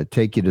will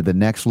take you to the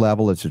next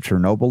level. It's a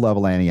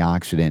Chernobyl-level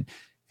antioxidant.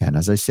 And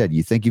as I said,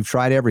 you think you've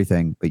tried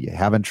everything, but you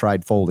haven't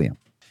tried Folium.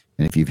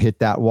 And if you've hit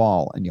that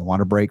wall and you want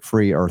to break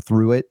free or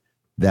through it,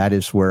 that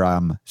is where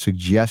I'm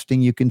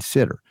suggesting you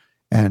consider.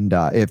 And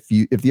if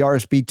the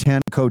RSB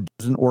 10 code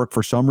doesn't work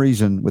for some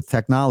reason with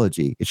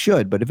technology, it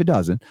should, but if it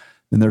doesn't,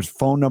 then there's a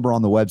phone number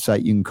on the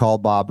website. You can call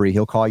Bobry.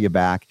 He'll call you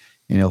back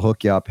and he'll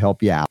hook you up,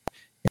 help you out.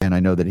 And I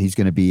know that he's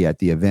going to be at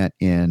the event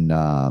in,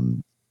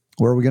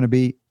 where are we going to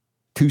be?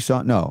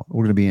 Tucson? No,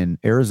 we're going to be in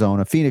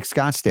Arizona, Phoenix,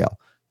 Scottsdale.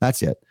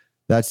 That's it.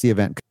 That's the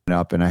event coming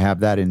up, and I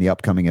have that in the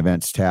upcoming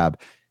events tab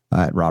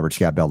at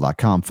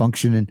robertscottbell.com.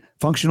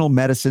 Functional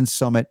Medicine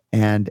Summit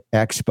and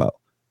Expo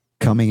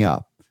coming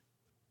up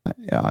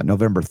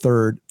November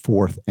 3rd,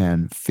 4th,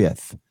 and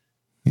 5th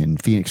in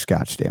Phoenix,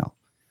 Scottsdale.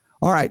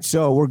 All right,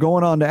 so we're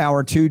going on to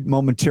hour 2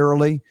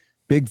 momentarily.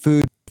 Big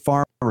Food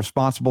Farm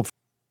responsible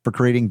for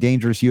creating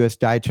dangerous U.S.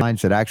 diet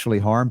lines that actually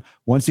harm.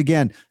 Once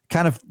again,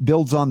 kind of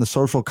builds on the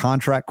social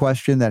contract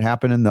question that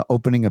happened in the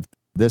opening of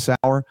this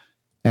hour.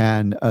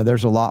 And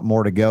there's a lot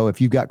more to go. If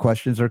you've got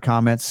questions or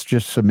comments,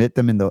 just submit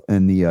them in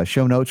the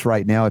show notes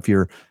right now.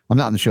 I'm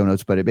not in the show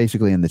notes, but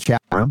basically in the chat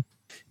room,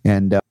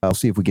 and I'll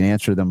see if we can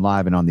answer them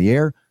live and on the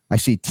air. I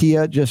see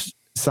Tia just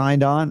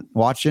signed on,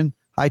 watching.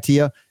 Hi,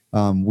 Tia.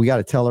 We got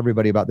to tell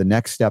everybody about the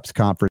Next Steps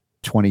Conference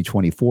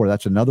 2024.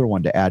 That's another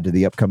one to add to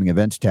the upcoming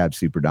events tab,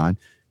 Super Don.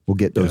 We'll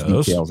get those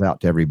details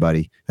out to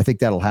everybody. I think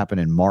that'll happen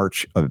in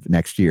March of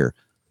next year,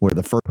 where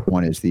the first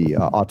one is the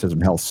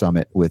Autism Health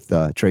Summit with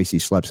Tracy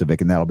Slepcevic,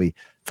 and that'll be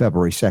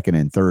February 2nd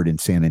and 3rd in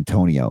San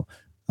Antonio,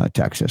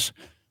 Texas.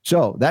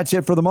 So that's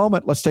it for the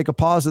moment. Let's take a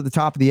pause at the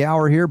top of the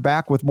hour here.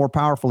 Back with more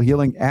powerful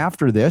healing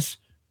after this,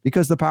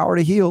 because the power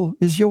to heal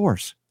is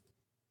yours.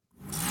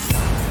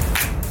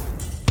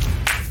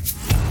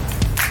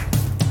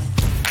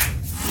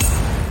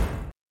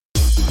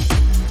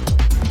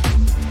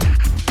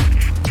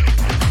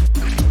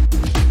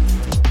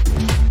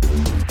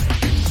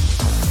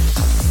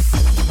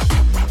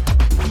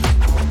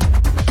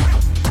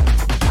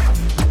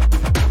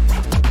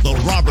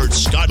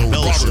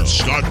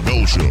 Scott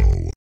Bell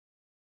Show.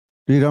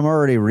 Dude, I'm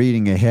already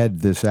reading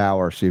ahead this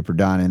hour, Super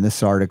Don, in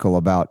this article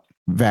about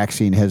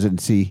vaccine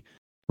hesitancy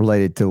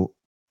related to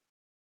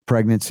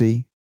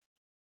pregnancy.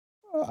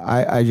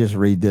 I just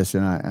read this,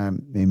 and I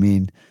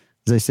mean,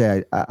 as I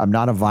say, I'm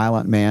not a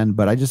violent man,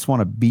 but I just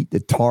want to beat the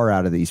tar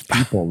out of these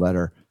people that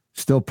are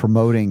still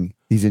promoting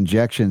these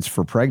injections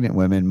for pregnant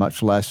women,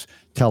 much less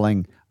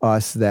telling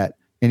us that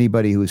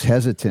anybody who's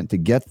hesitant to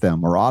get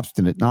them or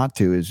obstinate not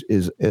to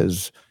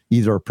is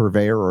either a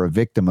purveyor or a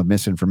victim of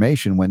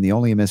misinformation, when the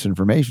only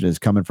misinformation is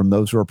coming from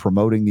those who are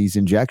promoting these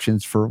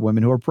injections for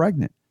women who are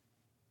pregnant.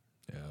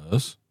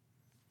 Yes.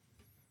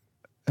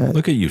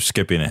 Look at you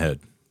skipping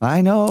ahead.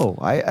 I know.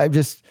 I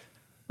just,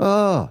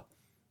 might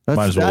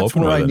as well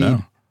open with it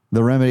now.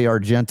 The remedy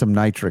Argentum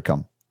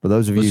nitricum. For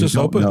those of you who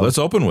don't know, let's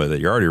open with it.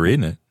 You're already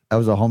reading it. That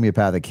was a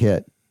homeopathic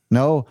hit.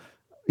 No,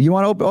 you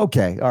want to open?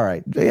 Okay. All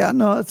right. Yeah,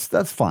 no,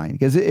 that's fine.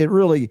 Because it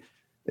really,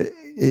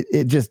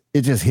 it just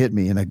hit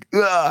me, and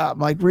I'm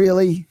like,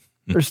 really?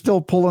 They're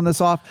still pulling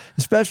this off,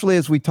 especially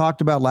as we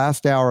talked about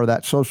last hour,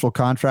 that social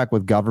contract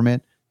with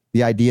government,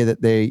 the idea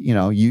that they,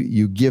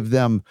 you give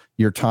them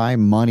your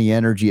time, money,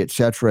 energy,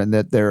 etc., and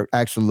that they're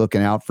actually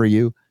looking out for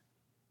you.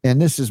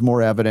 And this is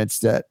more evidence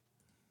that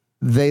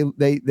they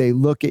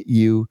look at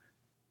you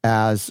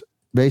as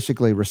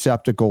basically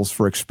receptacles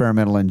for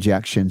experimental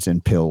injections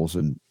and pills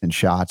and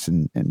shots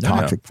and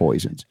toxic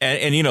poisons.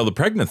 And the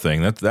pregnant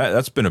thing,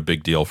 that's been a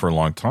big deal for a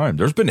long time.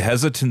 There's been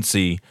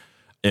hesitancy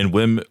in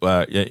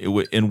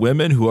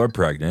women who are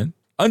pregnant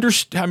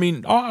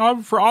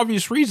for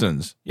obvious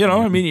reasons.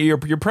 I mean,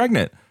 you're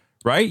pregnant,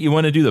 right? You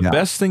want to do the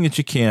best thing that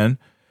you can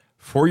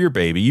for your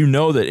baby. You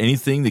know that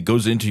anything that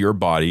goes into your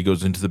body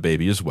goes into the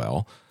baby as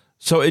well.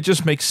 So it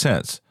just makes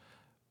sense.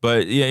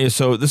 But yeah,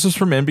 so this is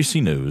from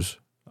NBC News.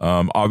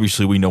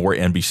 Obviously, we know where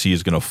NBC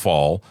is going to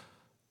fall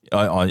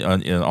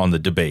on the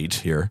debate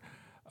here.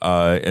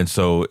 And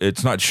so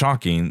it's not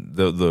shocking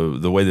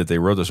the way that they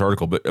wrote this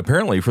article, but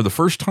apparently for the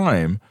first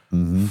time,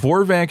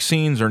 4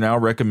 vaccines are now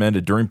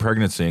recommended during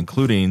pregnancy,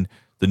 including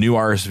the new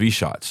RSV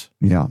shots.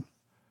 Yeah.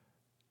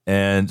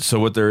 And so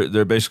what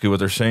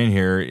they're saying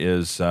here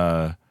is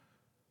that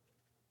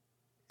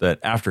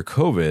after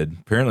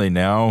COVID, apparently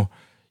now,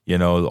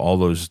 all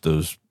those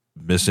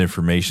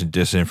misinformation,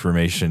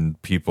 disinformation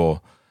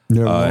people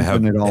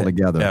have it all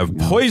together. Have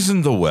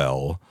poisoned the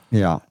well.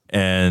 Yeah.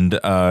 And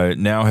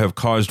now have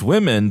caused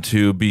women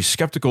to be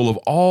skeptical of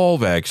all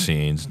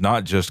vaccines,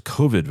 not just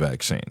COVID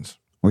vaccines.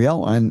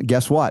 Well, and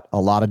guess what? A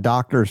lot of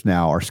doctors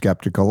now are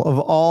skeptical of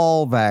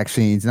all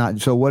vaccines.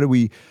 So what are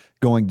we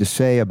going to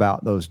say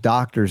about those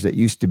doctors that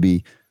used to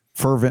be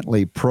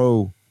fervently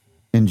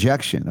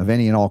pro-injection of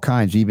any and all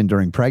kinds, even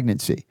during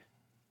pregnancy?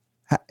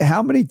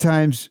 How many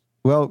times...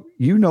 Well,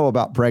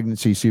 about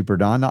pregnancy, Super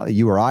Don. Not that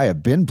you or I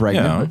have been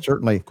pregnant, but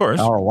certainly of course.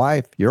 Our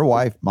wife, your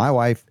wife, my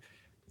wife,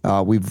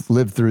 we've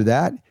lived through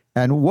that.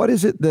 And what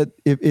is it that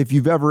if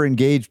you've ever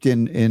engaged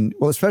in,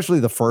 especially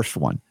the first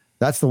one,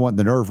 that's the one,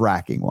 the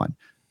nerve-wracking one,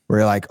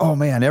 where you're like, oh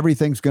man,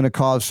 everything's going to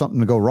cause something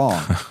to go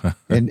wrong.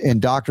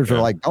 and doctors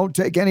are like, don't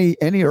take any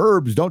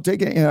herbs, don't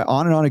take any,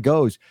 on and on it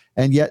goes.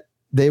 And yet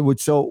they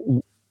would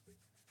so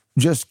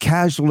just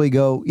casually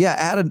go,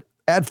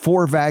 add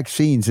 4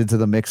 vaccines into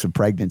the mix of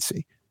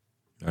pregnancy.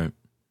 Right.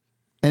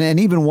 And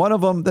even one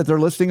of them that they're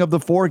listing of the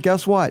 4,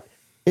 guess what?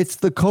 It's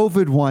the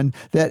COVID one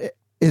that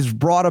is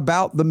brought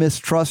about the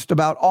mistrust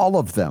about all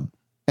of them.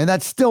 And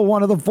that's still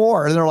one of the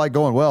 4. And they're like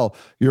going, well,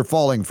 you're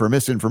falling for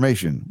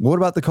misinformation. What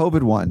about the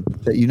COVID one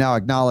that you now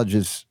acknowledge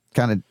is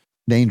kind of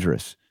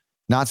dangerous,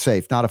 not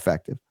safe, not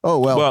effective? Oh,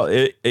 well,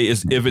 it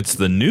is, if it's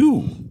the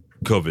new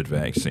COVID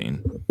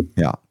vaccine.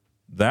 Yeah.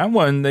 That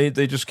one, they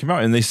just came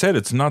out and they said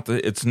it's not the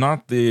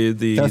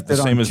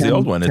same as the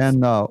old one.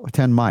 It's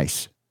 10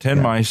 mice. 10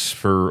 mice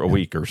for a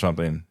week or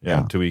something.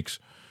 2 weeks.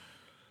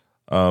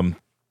 Let's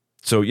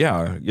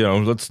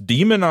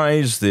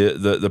demonize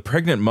the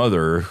pregnant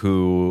mother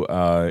who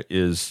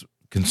is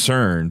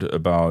concerned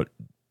about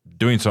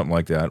doing something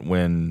like that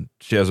when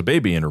she has a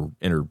baby in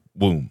her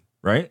womb,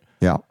 right?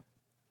 Yeah.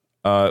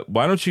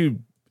 Why don't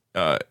you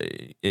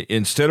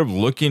instead of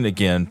looking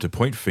again to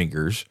point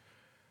fingers,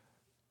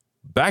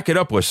 back it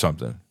up with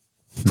something.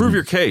 Prove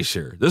your case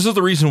here. This is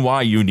the reason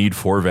why you need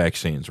 4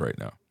 vaccines right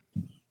now.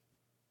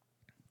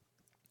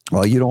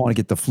 Well, you don't want to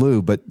get the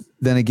flu, but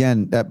then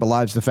again, that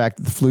belies the fact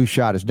that the flu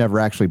shot has never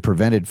actually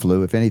prevented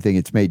flu. If anything,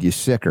 it's made you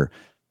sicker.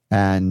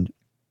 And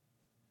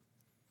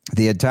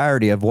the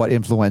entirety of what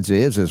influenza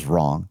is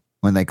wrong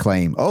when they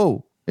claim,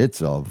 oh,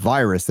 it's a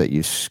virus that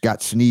you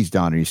got sneezed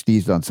on or you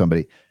sneezed on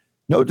somebody.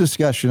 No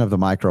discussion of the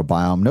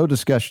microbiome, no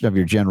discussion of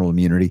your general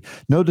immunity,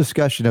 no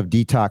discussion of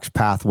detox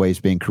pathways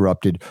being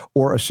corrupted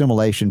or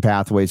assimilation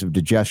pathways of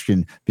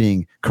digestion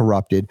being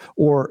corrupted,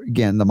 or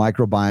again, the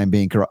microbiome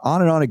being corrupted.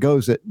 On and on it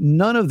goes, that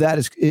none of that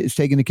is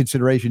taken into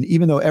consideration,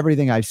 even though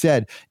everything I've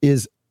said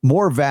is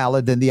more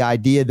valid than the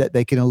idea that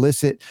they can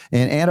elicit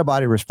an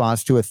antibody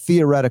response to a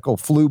theoretical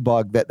flu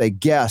bug that they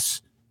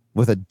guess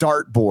with a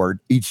dartboard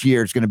each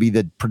year is going to be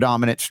the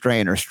predominant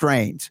strain or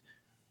strains.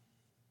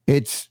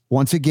 It's,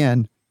 once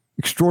again,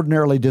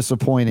 extraordinarily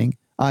disappointing.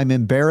 I'm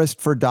embarrassed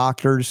for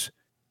doctors,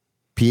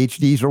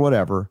 PhDs or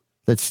whatever,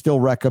 that still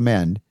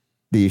recommend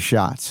these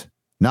shots,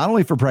 not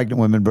only for pregnant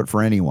women, but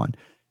for anyone.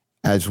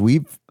 As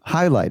we've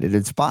highlighted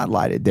and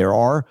spotlighted, there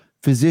are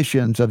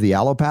physicians of the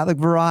allopathic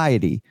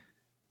variety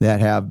that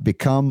have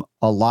become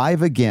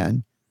alive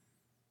again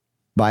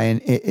by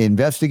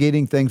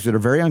investigating things that are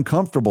very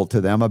uncomfortable to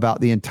them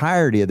about the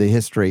entirety of the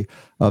history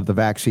of the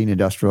vaccine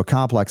industrial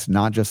complex,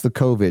 not just the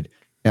COVID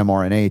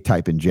mRNA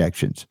type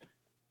injections.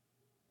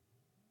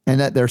 And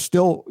that they're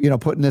still,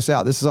 putting this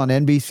out. This is on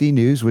NBC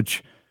News,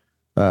 which,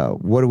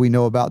 what do we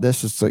know about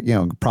this? It's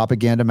a,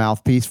 propaganda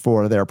mouthpiece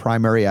for their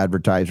primary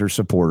advertiser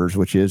supporters,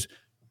 which is,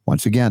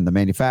 once again, the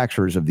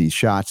manufacturers of these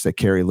shots that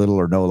carry little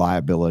or no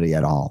liability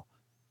at all.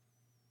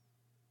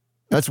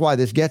 That's why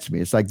this gets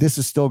me. It's like, this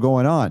is still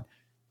going on.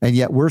 And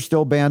yet we're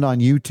still banned on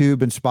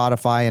YouTube and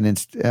Spotify and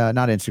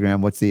not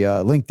Instagram. What's the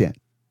LinkedIn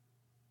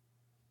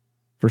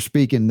for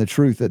speaking the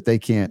truth that they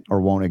can't or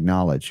won't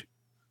acknowledge.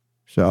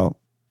 So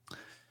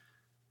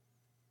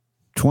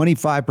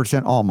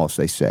 25% almost,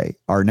 they say,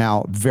 are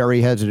now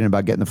very hesitant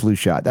about getting the flu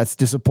shot. That's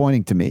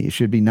disappointing to me. It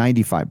should be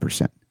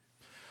 95%.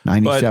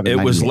 97, but it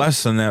 98. was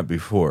less than that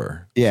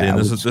before. Yeah. And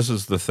this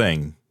is the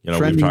thing.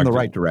 Trending in the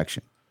right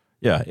direction.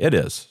 Yeah, it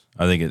is.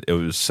 I think it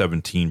was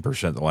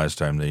 17% the last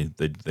time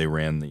they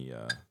ran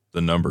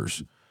the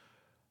numbers.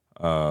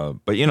 But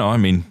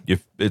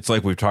if it's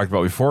like we've talked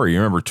about before. You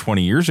remember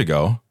 20 years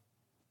ago,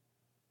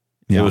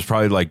 it was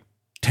probably like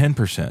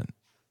 10%,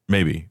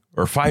 maybe,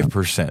 or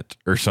 5%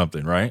 or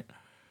something, right?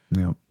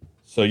 Yeah.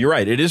 So you're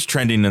right. It is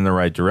trending in the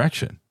right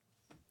direction.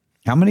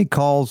 How many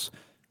calls,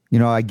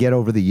 I get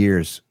over the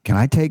years? Can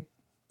I take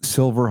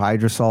silver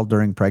hydrosol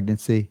during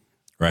pregnancy?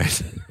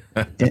 Right.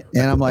 and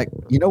I'm like,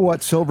 you know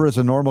what? Silver is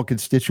a normal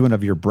constituent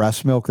of your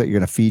breast milk that you're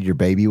going to feed your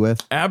baby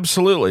with.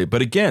 Absolutely.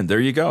 But again, there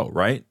you go.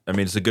 Right. I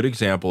mean, it's a good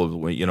example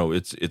of,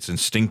 it's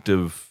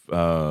instinctive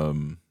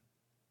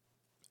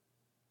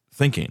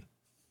thinking.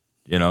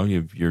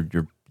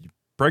 You're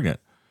pregnant.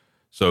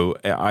 So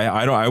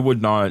I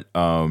would not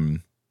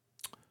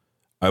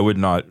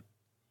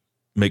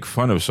make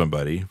fun of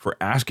somebody for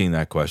asking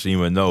that question,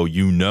 even though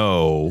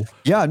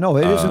Yeah, no,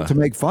 it isn't to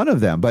make fun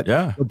of them. But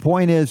the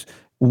point is,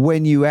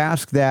 when you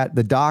ask that,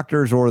 the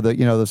doctors or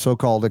the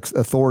so-called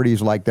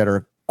authorities that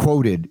are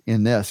quoted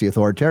in this, the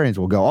authoritarians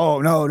will go,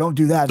 "Oh no, don't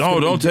do that. No,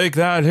 don't take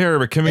that here,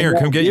 but come here,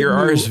 come get your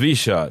RSV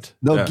shot."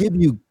 They'll give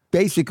you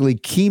basically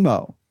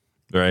chemo,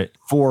 right,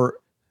 for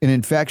an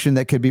infection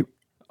that could be.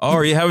 Oh,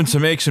 are you having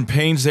some aches and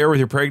pains there with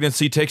your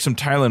pregnancy? Take some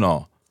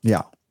Tylenol.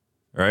 Yeah.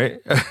 Right.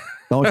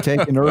 Don't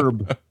take an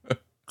herb.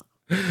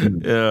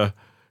 Yeah.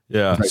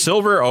 Yeah. Right.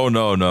 Silver. Oh,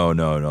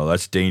 no.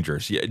 That's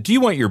dangerous. Yeah. Do you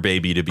want your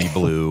baby to be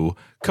blue?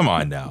 Come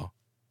on now.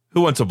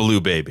 Who wants a blue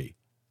baby?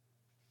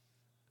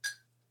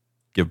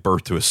 Give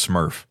birth to a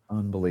Smurf.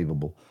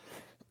 Unbelievable.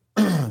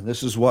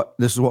 This is what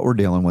we're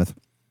dealing with.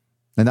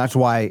 And that's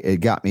why it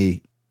got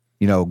me,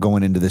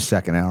 going into this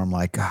second hour. I'm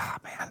like,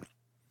 man.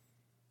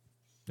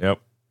 Yep.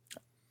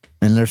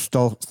 And there's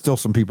still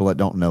some people that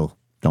don't know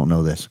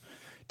this.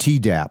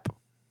 Tdap.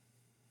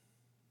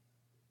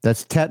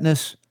 That's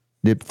tetanus,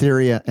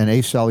 diphtheria, and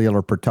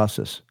acellular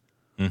pertussis.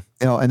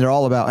 And they're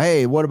all about,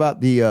 hey, what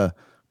about the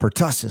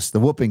pertussis, the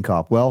whooping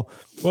cough? Well,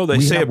 they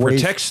say it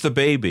protects the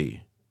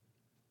baby.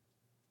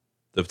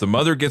 If the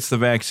mother gets the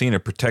vaccine,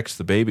 it protects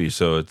the baby.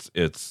 So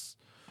it's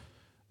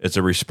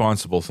a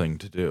responsible thing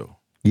to do.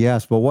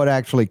 Yes, but what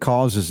actually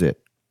causes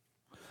it?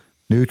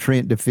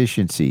 Nutrient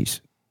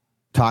deficiencies,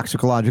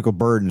 toxicological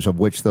burdens of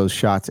which those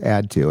shots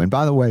add to. And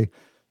by the way,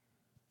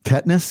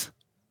 tetanus,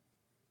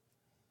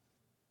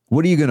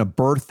 what are you going to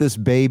birth this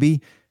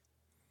baby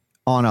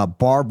on a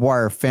barbed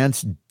wire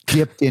fence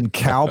dipped in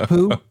cow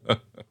poo?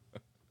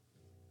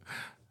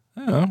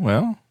 Oh,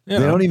 well, they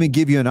don't even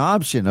give you an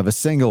option of a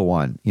single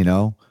one,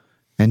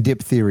 and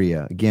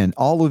diphtheria. Again,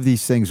 all of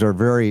these things are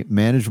very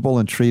manageable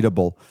and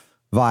treatable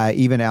via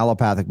even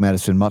allopathic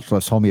medicine, much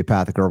less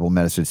homeopathic herbal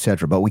medicine,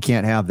 etc. But we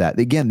can't have that.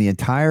 Again, the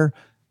entire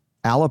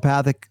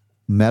allopathic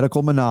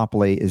medical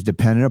monopoly is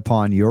dependent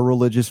upon your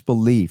religious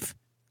belief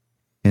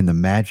in the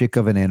magic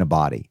of an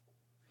antibody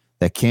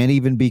that can't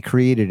even be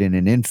created in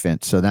an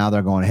infant. So now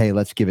they're going, hey,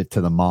 let's give it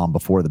to the mom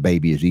before the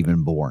baby is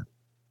even born.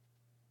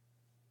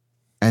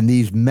 And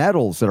these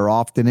metals that are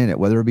often in it,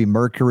 whether it be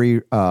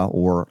mercury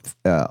or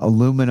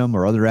aluminum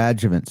or other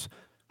adjuvants,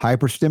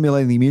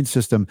 hyperstimulating the immune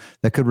system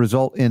that could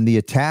result in the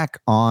attack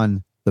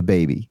on the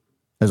baby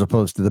as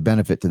opposed to the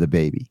benefit to the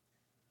baby.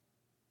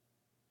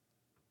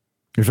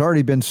 There's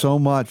already been so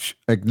much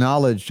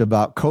acknowledged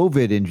about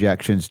COVID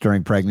injections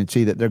during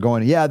pregnancy that they're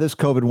going, yeah, this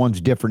COVID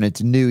one's different.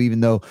 It's new, even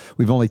though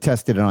we've only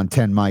tested it on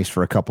 10 mice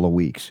for a couple of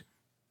weeks.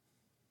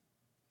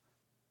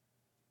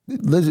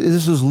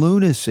 This is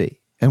lunacy.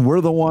 And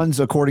we're the ones,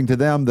 according to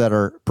them, that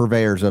are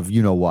purveyors of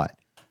what.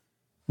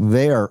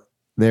 They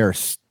are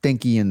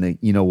stinky in the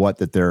what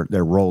that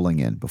they're rolling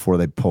in before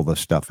they pull this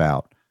stuff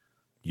out.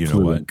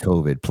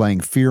 COVID, playing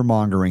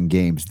fear-mongering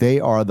games. They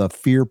are the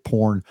fear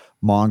porn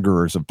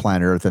mongerers of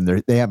planet Earth, and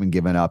they haven't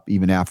given up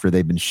even after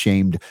they've been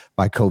shamed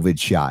by COVID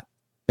shot.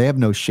 They have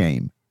no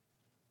shame.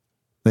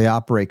 They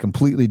operate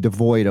completely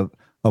devoid of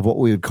what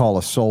we would call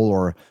a soul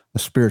or a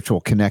spiritual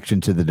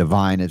connection to the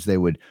divine, as they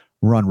would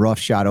run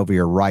roughshod over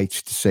your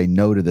rights to say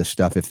no to this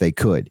stuff if they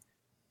could.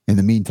 In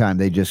the meantime,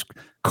 they just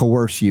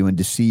coerce you and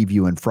deceive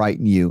you and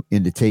frighten you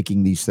into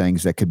taking these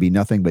things that could be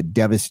nothing but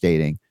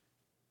devastating.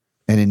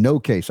 And in no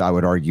case, I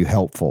would argue,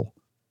 helpful,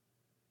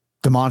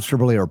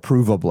 demonstrably or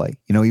provably.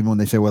 Even when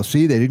they say, well,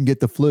 see, they didn't get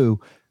the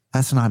flu.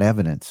 That's not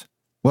evidence.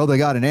 Well, they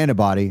got an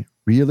antibody.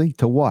 Really?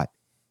 To what?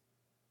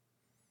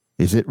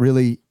 Is it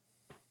really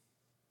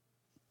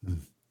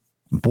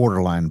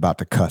borderline about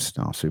to cuss?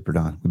 No, Super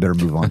Don. We better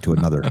move on to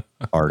another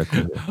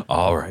article.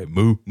 All right.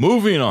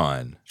 Moving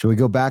on. Should we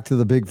go back to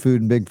the big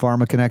food and big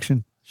pharma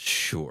connection?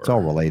 Sure. It's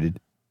all related.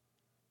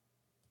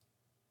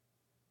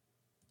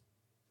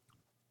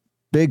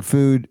 Big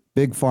food,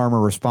 big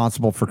pharma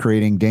responsible for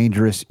creating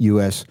dangerous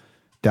U.S.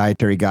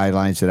 dietary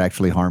guidelines that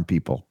actually harm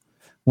people.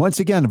 Once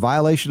again, a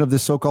violation of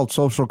this so-called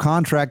social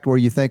contract where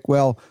you think,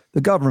 well,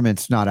 the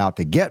government's not out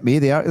to get me.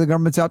 The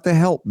government's out to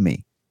help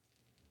me.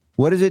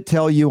 What does it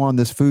tell you on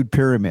this food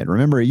pyramid?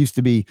 Remember, it used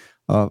to be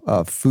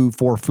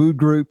food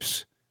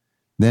groups.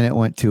 Then it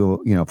went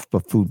to a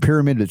food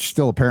pyramid that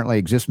still apparently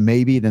exists.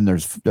 Maybe then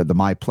there's the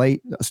My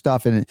Plate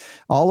stuff, and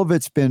all of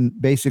it's been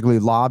basically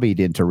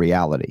lobbied into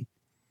reality.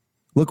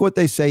 Look what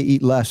they say: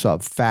 eat less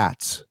of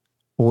fats,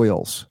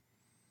 oils.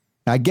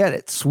 I get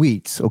it,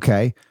 sweets,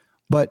 okay,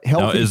 but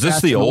healthy. Now, is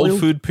this the old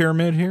food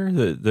pyramid here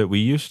that we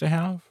used to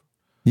have?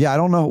 Yeah, I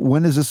don't know.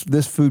 When does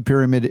this food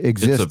pyramid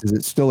exist? Does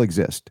it still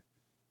exist?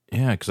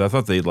 Yeah, because I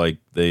thought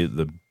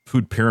the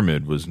food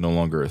pyramid was no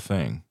longer a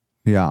thing.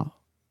 Yeah.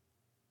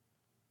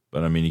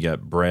 But I mean, you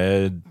got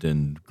bread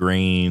and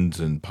grains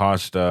and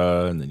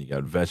pasta, and then you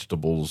got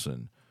vegetables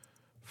and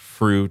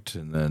fruit,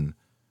 and then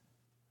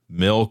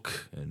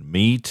milk and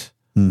meat,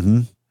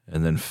 mm-hmm.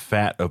 and then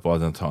fat up on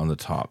the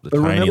top. But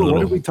remember,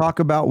 what did we talk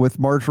about with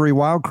Marjorie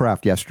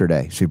Wildcraft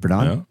yesterday, Super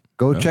Don? Yeah,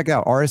 Go check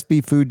out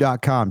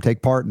rsbfood.com.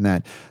 Take part in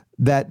that.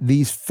 That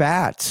these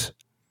fats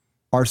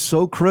are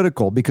so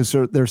critical because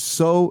they're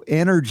so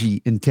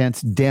energy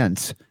intense,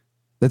 dense,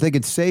 that they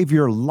could save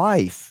your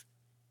life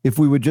if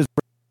we would just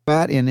bring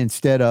fat in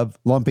instead of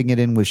lumping it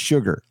in with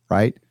sugar,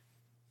 right?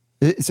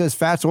 It says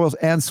fats, oils,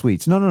 and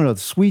sweets. No. The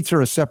sweets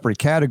are a separate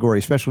category,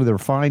 especially the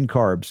refined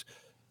carbs.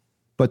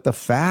 But the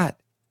fat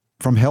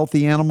from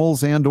healthy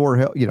animals and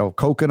or,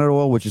 coconut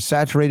oil, which is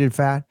saturated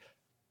fat,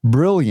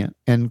 brilliant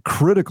and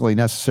critically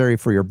necessary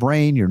for your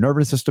brain, your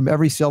nervous system.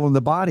 Every cell in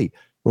the body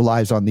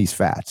relies on these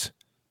fats.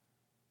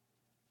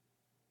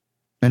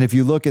 And if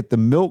you look at the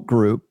milk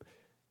group,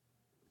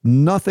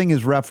 nothing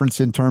is referenced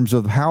in terms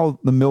of how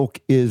the milk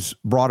is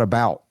brought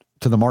about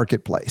to the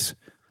marketplace.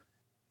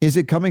 Is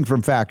it coming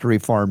from factory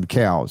farmed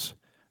cows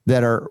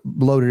that are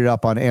loaded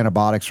up on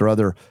antibiotics or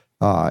other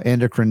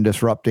endocrine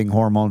disrupting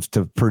hormones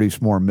to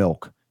produce more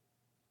milk?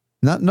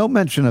 No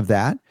mention of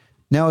that.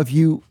 Now, if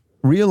you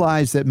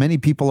realize that many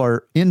people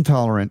are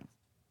intolerant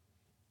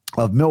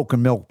of milk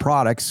and milk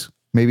products,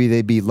 maybe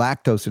they be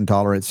lactose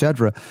intolerant,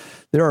 etc.,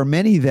 there are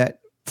many that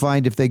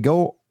find if they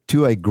go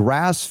to a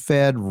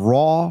grass-fed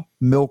raw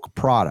milk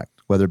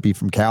product, whether it be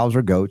from cows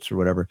or goats or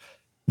whatever,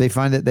 they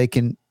find that they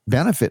can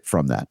benefit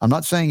from that. I'm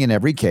not saying in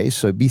every case,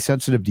 so be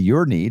sensitive to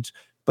your needs,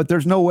 but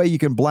there's no way you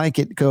can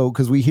blanket go,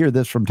 because we hear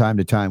this from time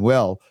to time.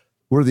 Well,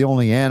 we're the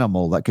only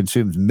animal that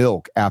consumes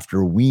milk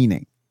after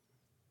weaning.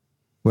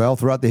 Well,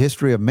 throughout the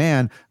history of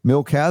man,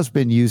 milk has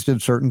been used in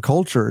certain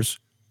cultures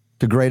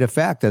to great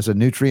effect as a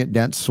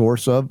nutrient-dense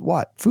source of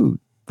what? Food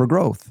for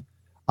growth.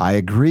 I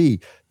agree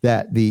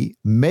that the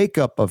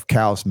makeup of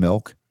cow's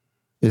milk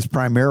is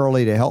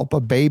primarily to help a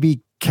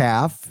baby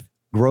calf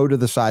grow to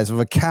the size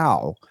of a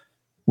cow,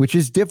 which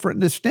is different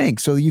and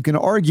distinct. So you can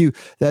argue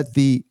that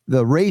the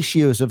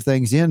ratios of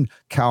things in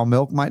cow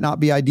milk might not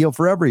be ideal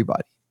for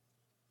everybody.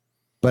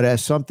 But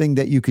as something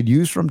that you could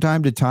use from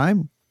time to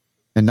time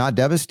and not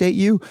devastate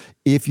you,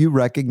 if you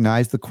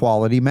recognize the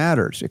quality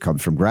matters. It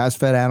comes from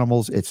grass-fed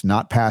animals. It's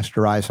not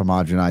pasteurized,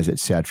 homogenized,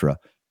 etc.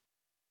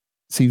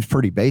 Seems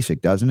pretty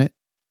basic, doesn't it?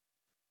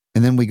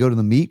 And then we go to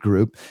the meat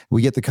group.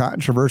 We get the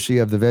controversy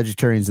of the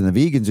vegetarians and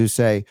the vegans who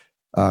say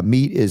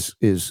meat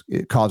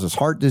it causes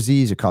heart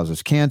disease, it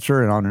causes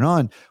cancer, and on and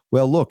on.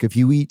 Well, look, if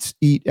you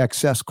eat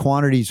excess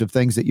quantities of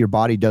things that your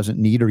body doesn't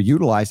need or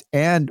utilize,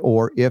 and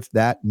or if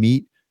that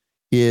meat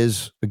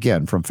is,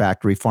 again, from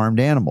factory farmed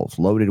animals,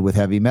 loaded with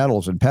heavy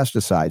metals and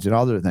pesticides and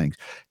other things,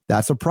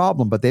 that's a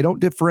problem. But they don't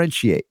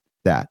differentiate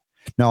that.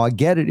 Now, I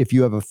get it if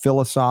you have a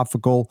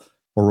philosophical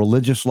or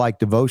religious-like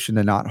devotion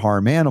to not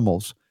harm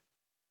animals.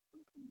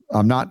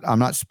 I'm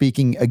not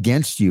speaking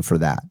against you for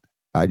that.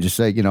 I just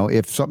say,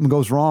 if something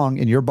goes wrong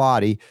in your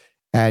body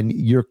and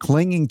you're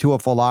clinging to a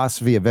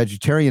philosophy of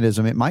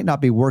vegetarianism, it might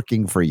not be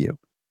working for you,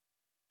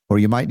 or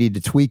you might need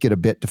to tweak it a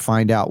bit to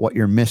find out what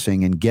you're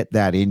missing and get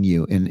that in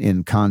you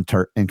in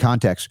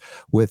context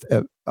with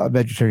a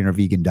vegetarian or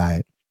vegan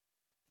diet.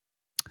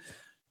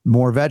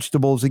 More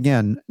vegetables,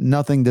 again,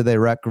 nothing do they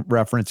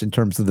reference in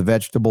terms of the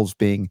vegetables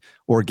being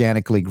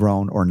organically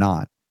grown or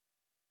not,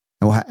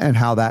 and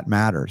how that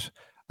matters.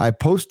 I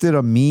posted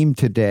a meme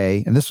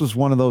today, and this was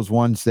one of those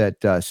ones that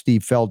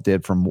Steve Feld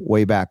did from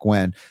way back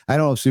when. I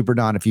don't know, Super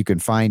Don, if you can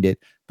find it,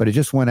 but it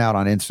just went out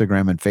on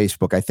Instagram and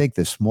Facebook, I think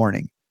this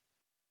morning.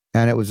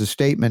 And it was a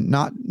statement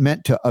not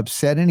meant to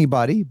upset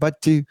anybody, but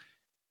to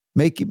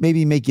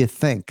maybe make you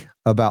think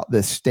about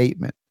this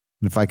statement.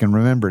 And if I can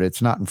remember it,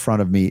 it's not in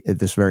front of me at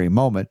this very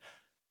moment.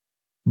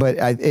 But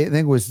I think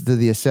it was to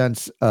the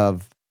sense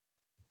of,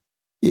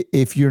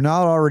 if you're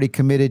not already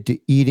committed to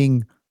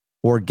eating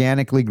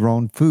organically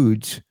grown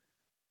foods,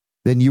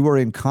 then you are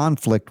in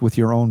conflict with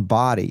your own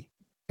body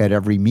at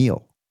every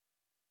meal.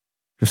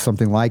 Just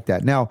something like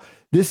that. Now,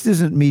 this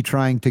isn't me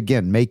trying to,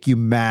 again, make you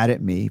mad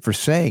at me for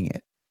saying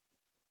it,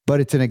 but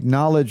it's an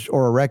acknowledged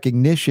or a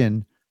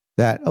recognition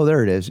that, oh,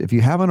 there it is. If you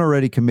haven't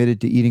already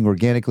committed to eating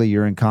organically,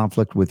 you're in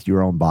conflict with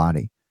your own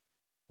body.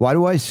 Why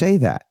do I say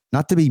that?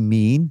 Not to be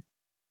mean,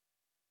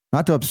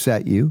 not to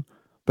upset you,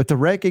 but to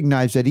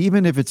recognize that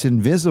even if it's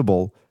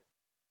invisible,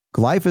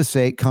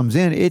 glyphosate comes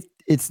in,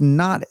 it's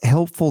not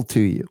helpful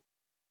to you.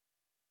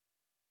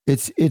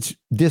 It's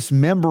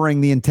dismembering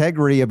the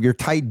integrity of your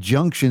tight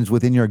junctions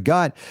within your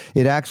gut.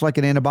 It acts like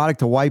an antibiotic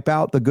to wipe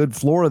out the good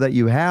flora that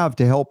you have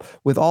to help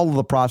with all of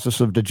the process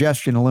of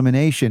digestion,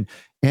 elimination,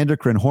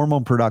 endocrine,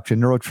 hormone production,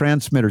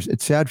 neurotransmitters,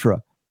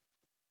 etc.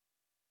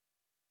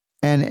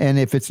 And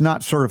if it's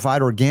not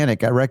certified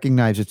organic, I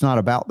recognize it's not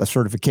about the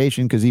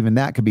certification, because even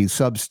that could be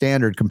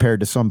substandard compared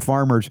to some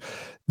farmers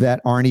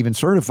that aren't even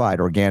certified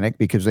organic,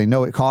 because they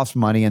know it costs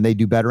money and they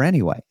do better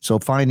anyway. So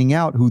finding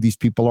out who these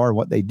people are and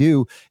what they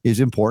do is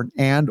important,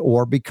 and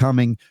or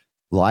becoming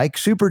like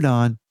Super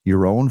Don,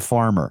 your own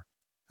farmer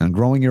and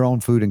growing your own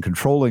food and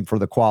controlling for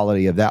the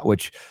quality of that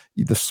which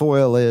the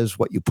soil is,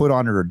 what you put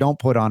on it or don't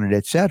put on it,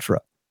 etc.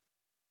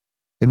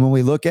 And when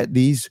we look at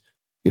these,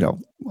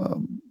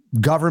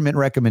 government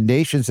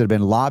recommendations that have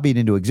been lobbied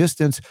into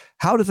existence,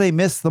 how do they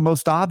miss the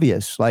most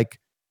obvious? Like,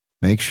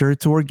 make sure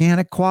it's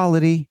organic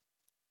quality.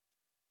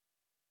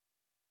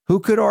 Who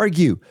could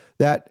argue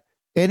that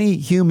any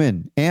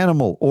human,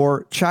 animal,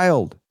 or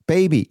child,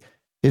 baby,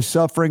 is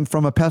suffering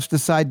from a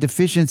pesticide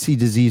deficiency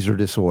disease or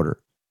disorder?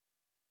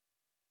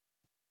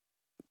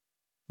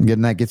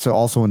 Again, that gets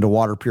also into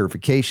water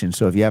purification.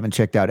 So if you haven't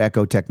checked out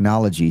Echo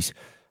Technologies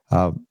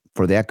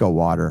for the Echo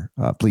water,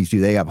 please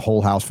do. They have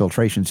whole house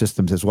filtration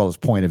systems as well as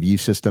point of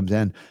use systems.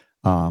 And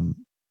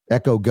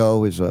Echo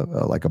Go is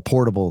like a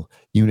portable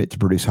unit to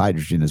produce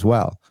hydrogen as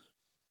well.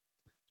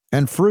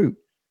 And fruit.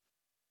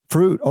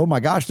 Oh my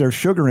gosh, there's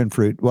sugar in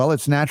fruit. Well,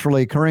 it's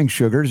naturally occurring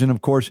sugars. And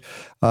of course,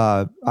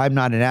 I'm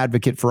not an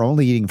advocate for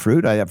only eating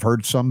fruit. I have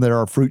heard some that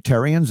are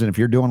fruitarians. And if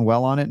you're doing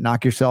well on it,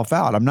 knock yourself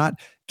out. I'm not,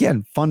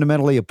 again,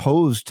 fundamentally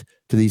opposed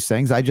to these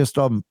things. I just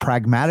am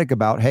pragmatic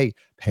about, hey,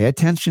 pay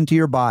attention to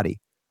your body.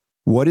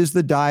 What is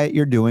the diet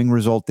you're doing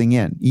resulting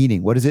in?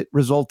 Eating, what is it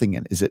resulting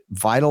in? Is it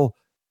vital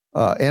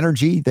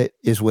energy that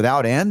is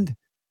without end?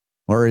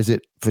 Or is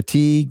it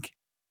fatigue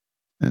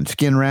and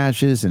skin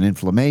rashes and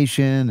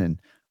inflammation and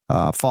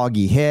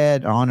foggy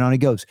head? On and on it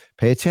goes.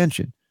 Pay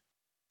attention.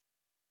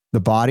 The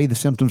body, the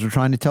symptoms are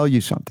trying to tell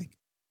you something.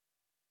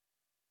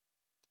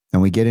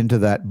 And we get into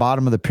that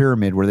bottom of the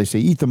pyramid where they say,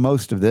 eat the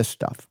most of this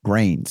stuff,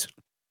 grains.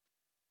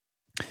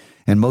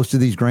 And most of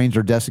these grains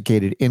are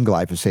desiccated in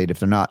glyphosate if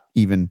they're not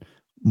even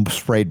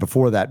sprayed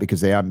before that because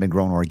they haven't been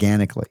grown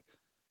organically.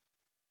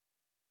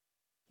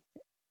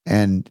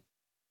 And,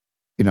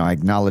 I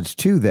acknowledge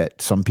too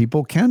that some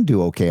people can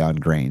do okay on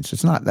grains.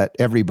 It's not that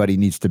everybody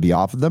needs to be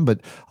off of them, but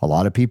a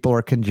lot of people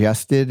are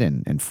congested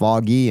and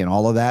foggy and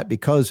all of that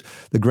because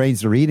the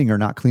grains they're eating are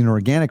not clean or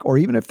organic, or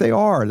even if they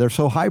are, they're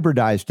so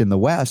hybridized in the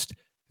West,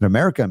 in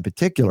America in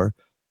particular,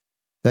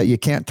 that you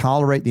can't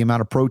tolerate the amount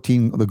of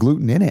protein, the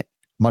gluten in it,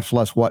 much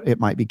less what it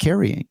might be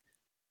carrying.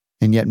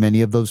 And yet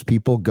many of those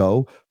people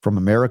go from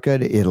America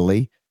to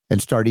Italy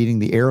and start eating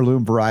the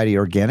heirloom variety,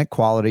 organic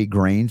quality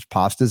grains,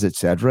 pastas,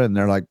 etc. And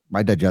they're like,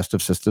 my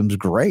digestive system's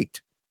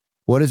great.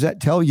 What does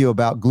that tell you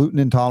about gluten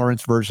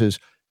intolerance versus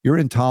you're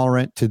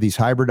intolerant to these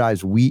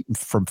hybridized wheat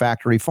from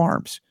factory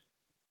farms?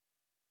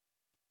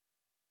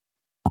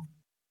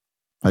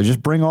 I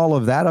just bring all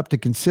of that up to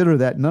consider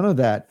that none of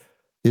that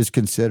is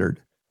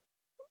considered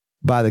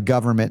by the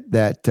government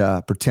that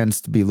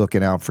pretends to be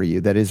looking out for you.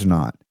 That is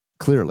not,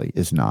 clearly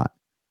is not.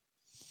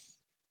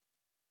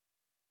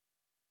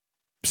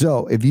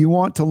 So if you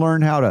want to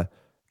learn how to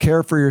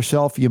care for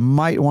yourself, you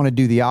might want to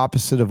do the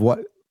opposite of what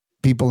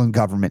people in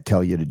government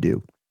tell you to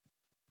do.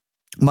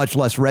 Much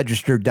less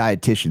registered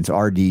dietitians,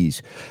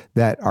 RDs,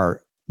 that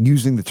are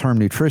using the term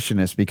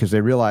nutritionist because they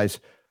realize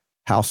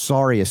how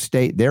sorry a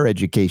state their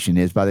education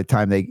is by the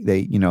time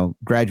they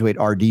graduate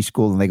RD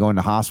school and they go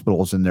into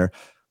hospitals and they're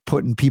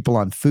putting people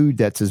on food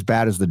that's as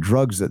bad as the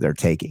drugs that they're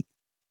taking.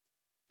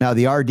 Now,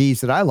 the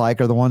RDs that I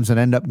like are the ones that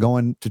end up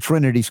going to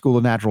Trinity School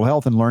of Natural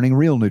Health and learning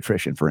real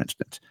nutrition, for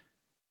instance.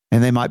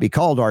 And they might be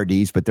called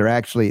RDs, but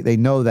they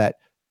know that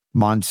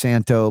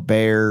Monsanto,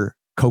 Bayer,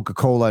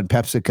 Coca-Cola, and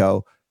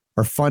PepsiCo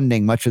are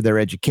funding much of their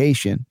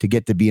education to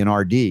get to be an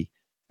RD.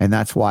 And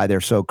that's why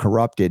they're so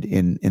corrupted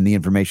in the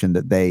information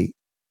that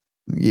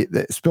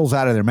spills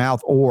out of their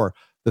mouth or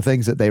the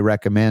things that they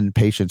recommend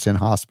patients in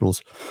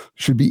hospitals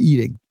should be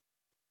eating.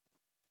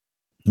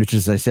 Which,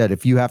 as I said,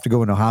 if you have to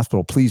go into a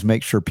hospital, please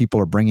make sure people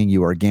are bringing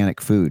you organic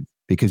food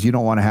because you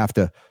don't want to have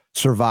to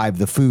survive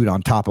the food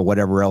on top of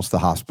whatever else the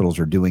hospitals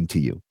are doing to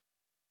you.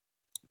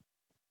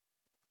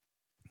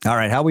 All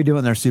right, how we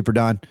doing there, Super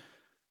Don?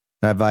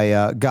 Have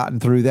I gotten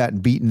through that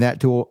and beaten that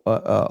to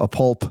a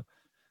pulp?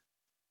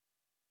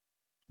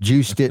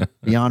 Juiced it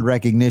beyond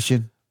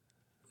recognition?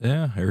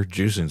 Yeah, I heard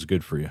juicing's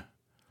good for you.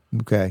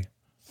 Okay.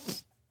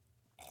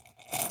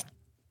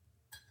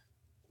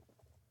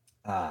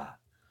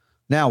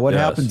 Now, what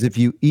happens if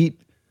you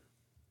eat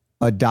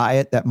a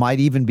diet that might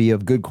even be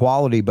of good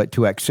quality, but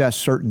to excess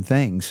certain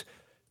things,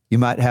 you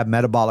might have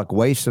metabolic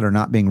wastes that are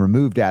not being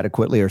removed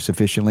adequately or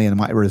sufficiently, and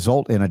it might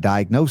result in a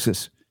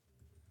diagnosis.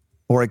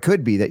 Or it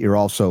could be that you're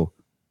also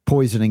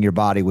poisoning your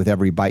body with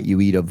every bite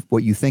you eat of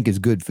what you think is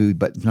good food,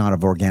 but not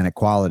of organic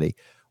quality.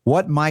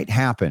 What might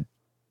happen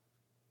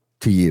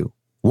to you?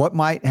 What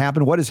might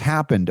happen? What has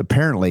happened,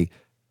 apparently,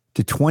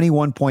 to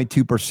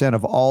 21.2%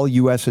 of all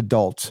U.S.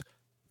 adults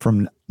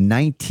from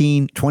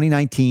 2019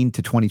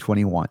 to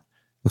 2021.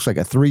 Looks like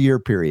a 3-year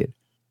period.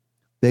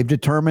 They've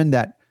determined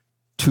that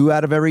 2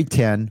 out of every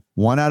 10,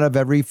 1 out of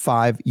every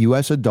 5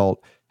 U.S.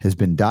 adult has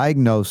been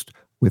diagnosed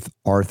with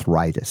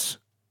arthritis.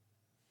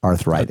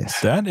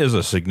 That is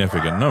a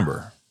significant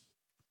number.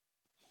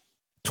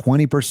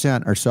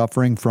 20% are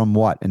suffering from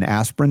what? An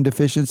aspirin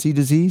deficiency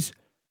disease?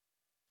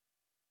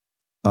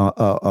 A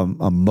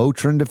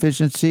Motrin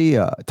deficiency?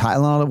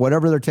 Tylenol,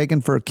 whatever they're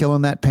taking for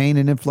killing that pain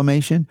and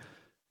inflammation?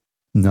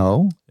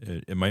 No.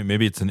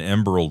 Maybe it's an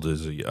embryal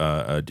deficiency.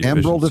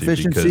 Embryal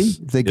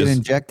deficiency? They get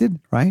injected,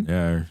 right?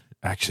 Yeah.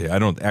 Actually, I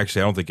don't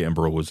think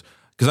embryal was,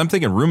 because I'm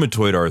thinking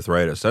rheumatoid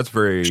arthritis. That's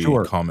very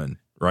common,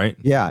 right?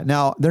 Yeah.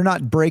 Now, they're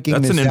not breaking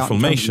That's this an out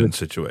inflammation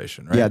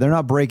situation, right? Yeah, they're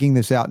not breaking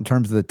this out in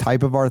terms of the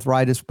type of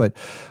arthritis, but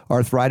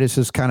arthritis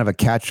is kind of a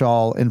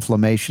catch-all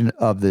inflammation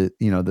of the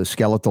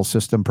skeletal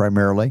system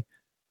primarily.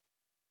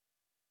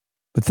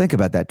 But think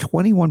about that.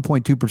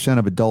 21.2%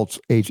 of adults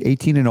age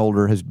 18 and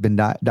older has been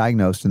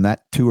diagnosed in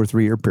that 2 or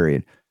 3 year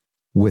period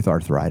with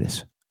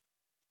arthritis.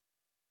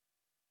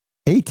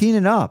 18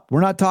 and up.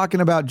 We're not talking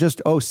about just,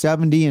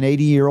 70 and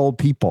 80-year-old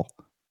people.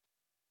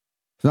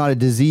 It's not a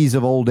disease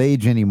of old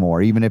age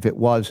anymore, even if it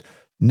was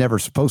never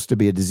supposed to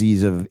be a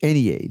disease of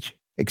any age,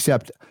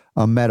 except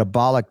a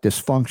metabolic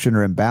dysfunction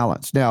or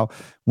imbalance. Now,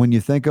 when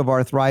you think of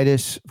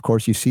arthritis, of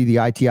course, you see the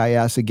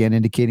ITIS, again,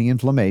 indicating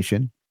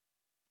inflammation.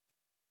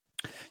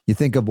 You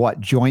think of what?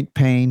 Joint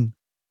pain,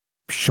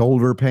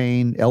 shoulder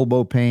pain,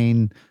 elbow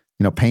pain,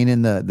 pain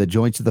in the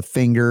joints of the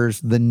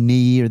fingers, the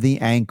knee or the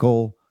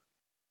ankle,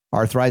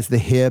 arthritis, the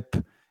hip,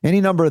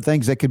 any number of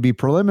things that could be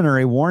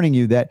preliminary, warning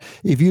you that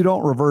if you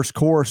don't reverse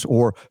course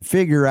or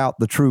figure out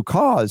the true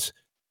cause,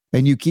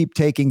 and you keep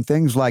taking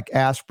things like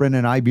aspirin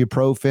and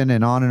ibuprofen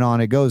and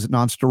on it goes,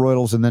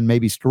 non-steroidals and then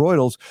maybe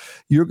steroidals,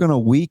 you're going to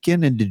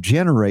weaken and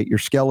degenerate your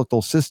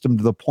skeletal system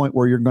to the point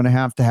where you're going to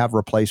have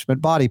replacement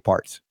body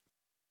parts.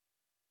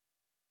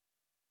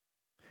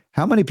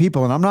 How many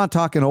people, and I'm not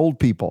talking old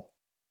people,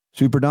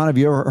 Super Don, have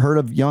you ever heard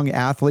of young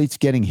athletes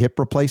getting hip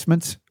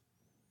replacements?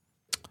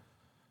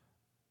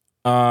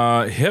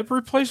 Hip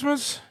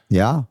replacements?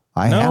 Yeah,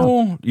 I have.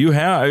 No, you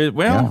have.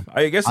 Well, yeah.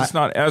 I guess it's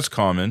not as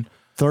common.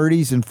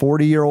 30s and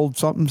 40-year-old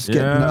something's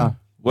getting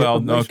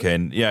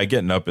okay. Yeah,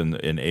 getting up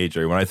in age.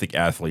 When I think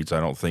athletes, I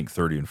don't think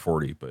 30 and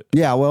 40, but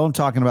yeah, well, I'm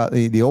talking about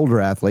the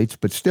older athletes,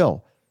 but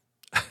still,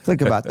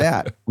 think about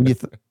that. When you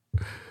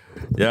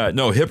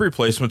hip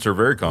replacements are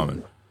very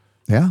common.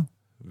 Yeah.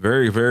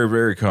 Very, very,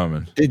 very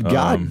common. Did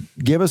God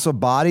give us a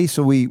body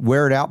so we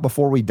wear it out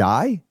before we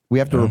die? We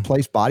have to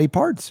replace body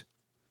parts?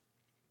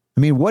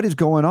 I mean, what is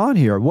going on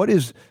here? What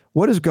has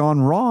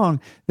gone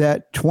wrong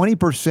that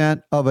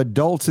 20% of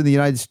adults in the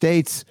United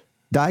States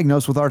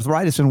diagnosed with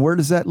arthritis, and where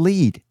does that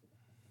lead?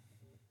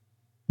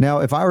 Now,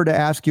 if I were to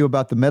ask you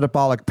about the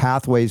metabolic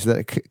pathways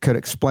that could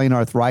explain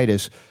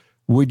arthritis,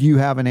 would you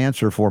have an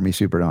answer for me,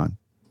 Super Don?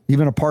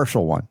 Even a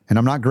partial one. And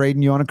I'm not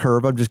grading you on a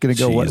curve. I'm just going to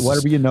go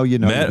whatever you know.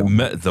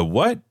 The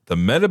what? The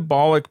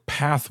metabolic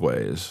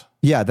pathways.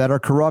 Yeah, that are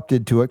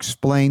corrupted to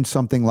explain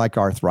something like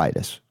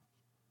arthritis.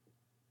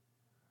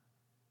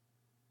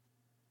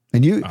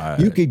 And you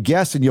could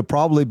guess, and you'll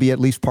probably be at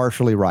least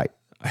partially right.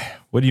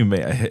 What do you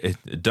mean?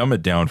 Dumb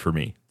it down for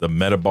me. The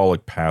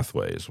metabolic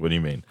pathways. What do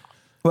you mean?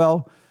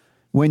 Well,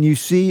 when you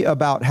see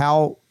about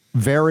how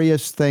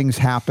various things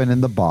happen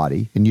in the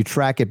body and you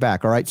track it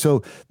back. All right.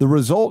 So the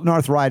result in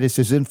arthritis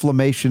is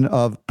inflammation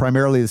of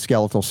primarily the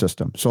skeletal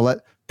system. So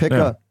pick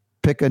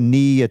a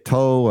knee, a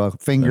toe, a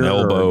finger, an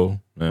elbow,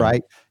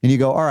 right? And you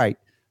go, all right,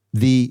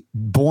 the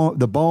bone,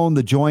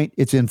 the joint,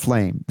 it's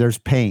inflamed. There's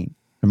pain.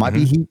 There might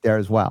be heat there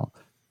as well.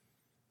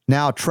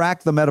 Now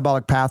track the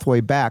metabolic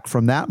pathway back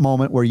from that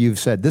moment where you've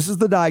said, this is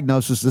the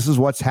diagnosis. This is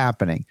what's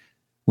happening.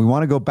 We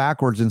want to go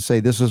backwards and say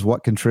this is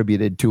what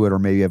contributed to it or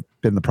maybe have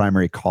been the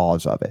primary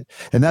cause of it.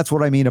 And that's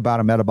what I mean about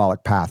a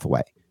metabolic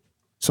pathway.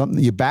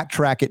 Something you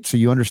backtrack it so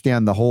you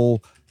understand the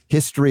whole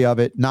history of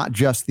it, not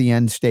just the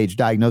end stage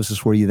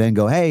diagnosis where you then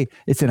go, hey,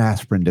 it's an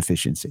aspirin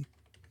deficiency.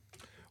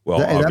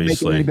 Well,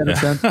 obviously. That make any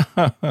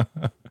better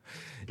sense?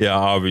 Yeah,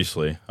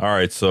 obviously. All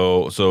right.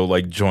 So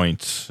like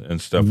joints and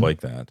stuff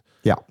like that.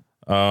 Yeah.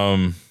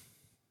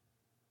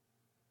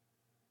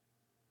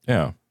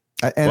 Yeah.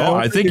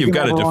 I think you've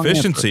got a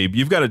deficiency.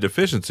 You've got a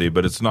deficiency,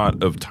 but it's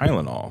not of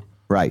Tylenol.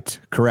 Right.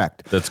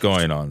 Correct. That's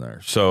going on there.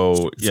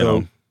 So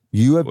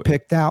you have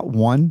picked out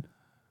one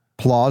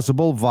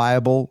plausible,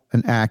 viable,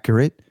 and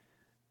accurate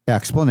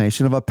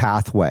explanation of a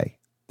pathway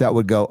that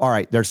would go, all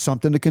right, there's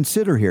something to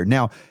consider here.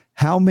 Now,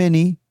 how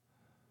many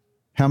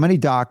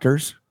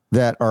doctors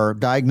that are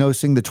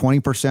diagnosing the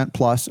 20%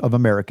 plus of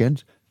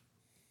Americans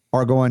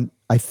are going,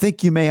 I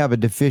think you may have a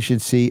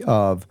deficiency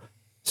of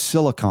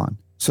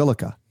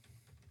silica,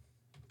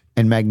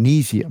 and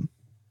magnesium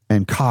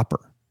and copper.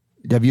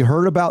 Have you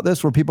heard about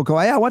this where people go,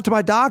 hey, I went to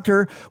my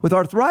doctor with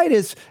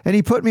arthritis and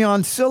he put me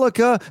on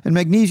silica and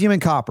magnesium and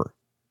copper?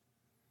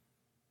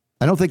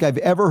 I don't think I've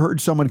ever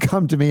heard someone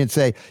come to me and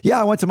say,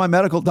 yeah, I went to my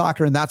medical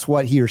doctor and that's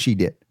what he or she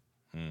did.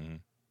 Mm-hmm.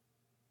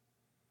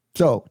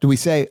 So do we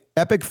say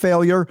epic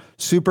failure?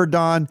 Super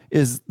Don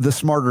is the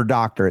smarter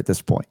doctor at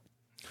this point.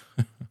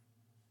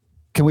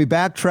 Can we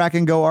backtrack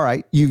and go, all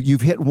right,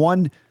 you've hit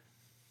one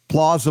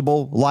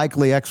plausible,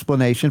 likely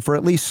explanation for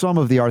at least some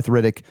of the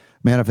arthritic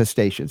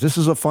manifestations. This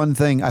is a fun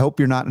thing. I hope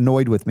you're not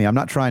annoyed with me. I'm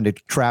not trying to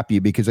trap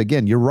you because,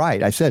 again, you're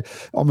right. I said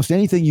almost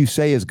anything you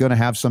say is going to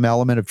have some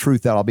element of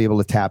truth that I'll be able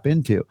to tap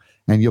into,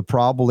 and you'll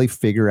probably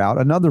figure out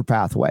another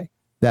pathway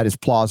that is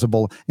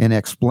plausible in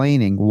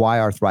explaining why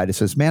arthritis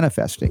is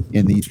manifesting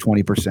in these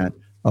 20%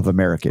 of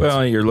Americans.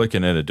 Well, you're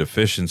looking at a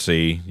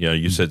deficiency. You know,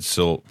 you said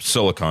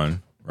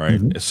silicon, right?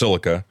 Mm-hmm.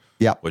 Silica,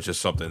 which is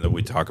something that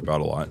we talk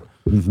about a lot.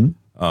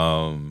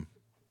 Mm-hmm.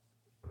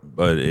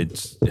 But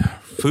it's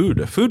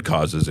food. Food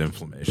causes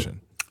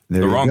inflammation.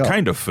 The wrong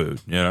kind of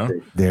food, you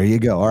know. There you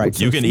go. All right,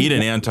 you can eat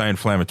an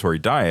anti-inflammatory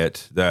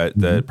diet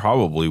that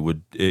probably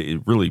would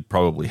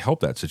really help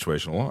that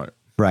situation a lot.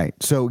 Right.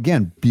 So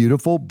again,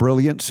 beautiful,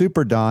 brilliant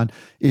Super Don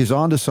is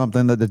onto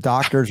something that the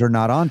doctors are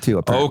not onto.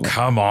 Apparently. Oh,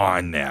 come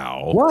on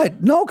now.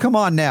 What? No, come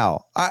on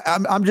now.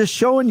 I'm just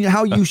showing you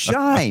how you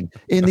shine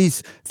in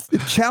these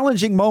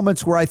challenging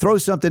moments where I throw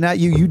something at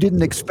you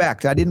didn't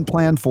expect, I didn't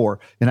plan for,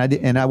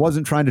 and I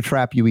wasn't trying to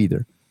trap you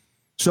either.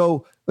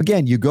 So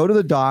again, you go to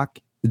the doc.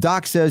 The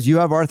doc says you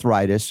have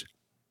arthritis.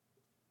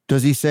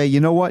 Does he say, you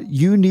know what?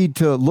 You need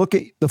to look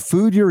at the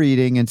food you're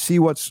eating and see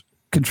what's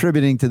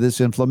contributing to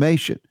this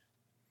inflammation?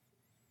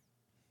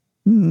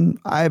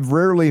 I've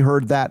rarely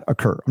heard that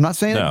occur. I'm not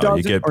saying it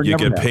doesn't. You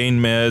get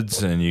pain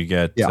meds and you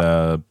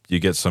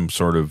get some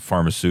sort of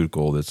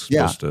pharmaceutical that's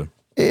supposed to.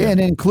 And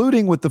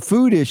including with the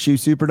food issue,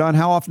 Super Don,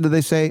 how often do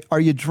they say, are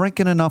you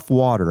drinking enough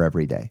water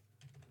every day?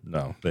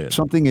 No.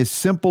 Something as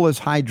simple as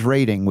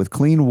hydrating with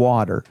clean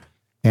water.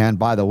 And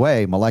by the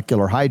way,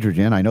 molecular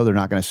hydrogen, I know they're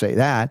not going to say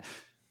that,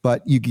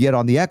 but you can get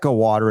on the Echo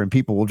water and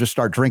people will just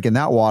start drinking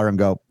that water and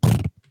go,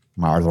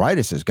 my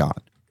arthritis is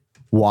gone.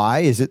 Why?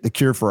 Is it the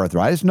cure for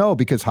arthritis? No,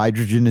 because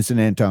hydrogen is an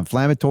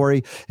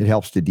anti-inflammatory. It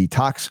helps to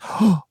detox.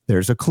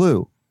 There's a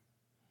clue.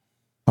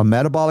 A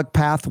metabolic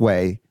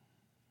pathway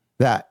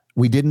that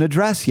we didn't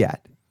address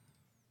yet.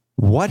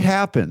 What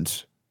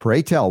happens,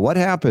 pray tell, what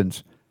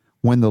happens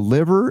when the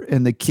liver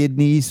and the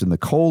kidneys and the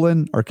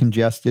colon are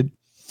congested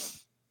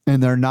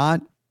and they're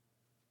not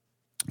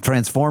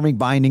transforming,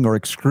 binding, or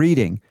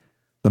excreting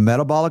the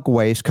metabolic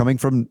waste coming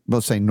from,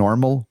 let's say,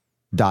 normal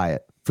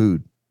diet,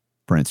 food,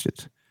 for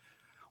instance?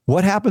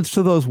 What happens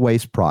to those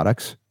waste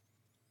products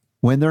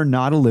when they're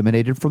not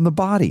eliminated from the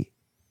body?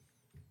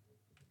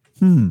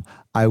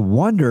 I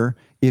wonder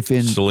if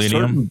in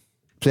selenium.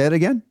 Say it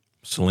again.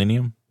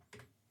 Selenium.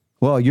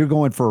 Well, you're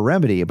going for a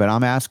remedy, but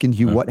I'm asking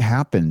you what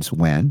happens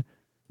when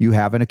you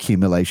have an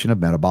accumulation of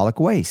metabolic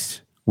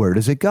waste? Where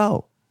does it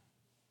go?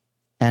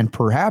 And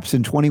perhaps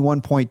in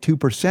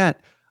 21.2%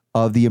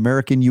 of the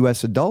American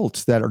U.S.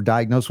 adults that are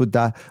diagnosed with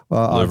liver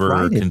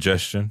arthritis,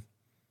 congestion.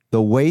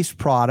 The waste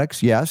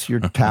products, yes, you're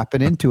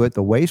tapping into it.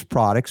 The waste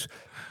products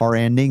are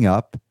ending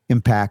up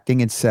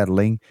impacting and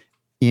settling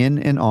in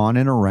and on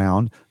and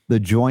around the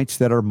joints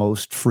that are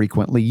most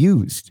frequently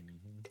used.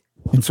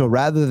 And so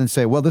rather than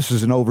say, well, this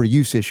is an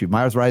overuse issue,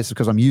 my arthritis is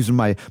because I'm using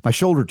my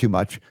shoulder too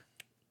much.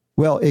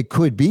 Well, it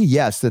could be,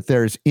 yes, that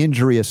there's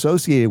injury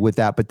associated with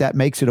that, but that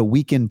makes it a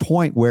weakened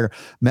point where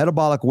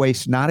metabolic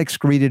waste not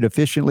excreted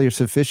efficiently or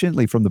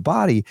sufficiently from the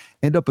body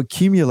end up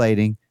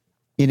accumulating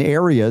in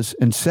areas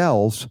and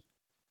cells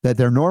that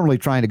they're normally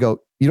trying to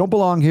go, you don't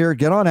belong here,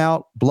 get on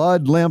out,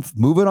 blood, lymph,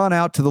 move it on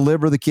out to the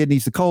liver, the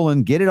kidneys, the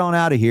colon, get it on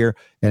out of here,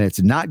 and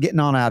it's not getting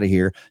on out of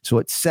here, so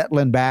it's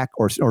settling back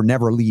or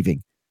never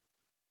leaving.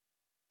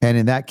 And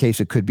in that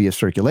case, it could be a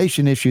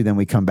circulation issue. Then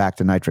we come back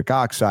to nitric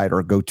oxide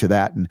or go to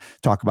that and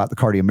talk about the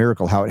cardio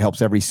miracle, how it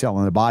helps every cell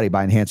in the body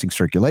by enhancing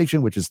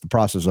circulation, which is the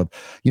process of,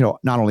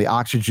 not only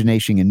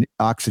oxygenating and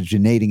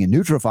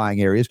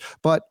nutrifying areas,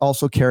 but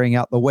also carrying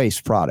out the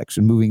waste products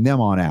and moving them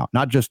on out.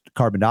 Not just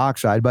carbon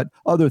dioxide, but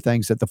other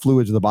things that the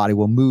fluids of the body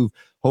will move,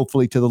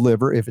 hopefully to the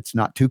liver if it's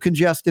not too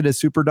congested, as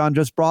Super Don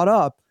just brought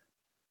up,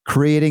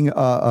 creating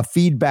a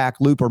feedback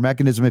loop or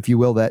mechanism, if you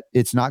will, that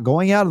it's not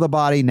going out of the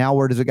body. Now,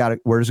 where is it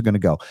going to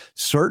go?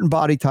 Certain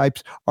body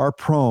types are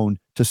prone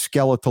to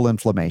skeletal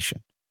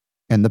inflammation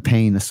and the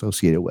pain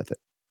associated with it.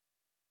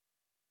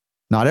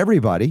 Not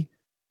everybody.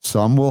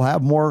 Some will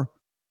have more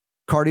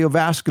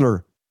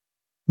cardiovascular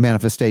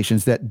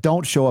manifestations that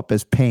don't show up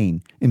as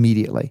pain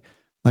immediately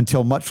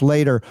until much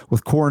later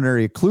with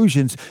coronary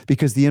occlusions,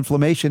 because the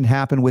inflammation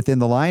happened within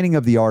the lining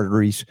of the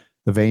arteries,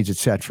 the veins,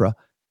 etc.,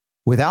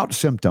 without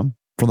symptom.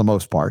 For the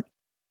most part,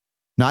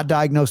 not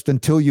diagnosed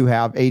until you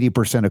have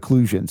 80%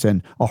 occlusions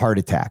and a heart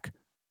attack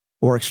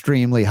or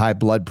extremely high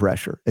blood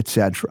pressure,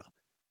 etc.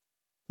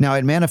 Now,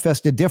 it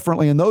manifested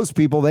differently in those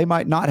people. They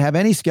might not have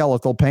any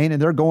skeletal pain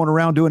and they're going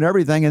around doing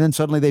everything, and then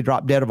suddenly they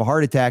drop dead of a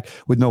heart attack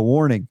with no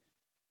warning.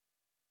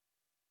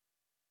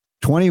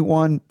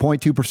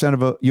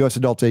 21.2% of U.S.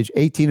 adults age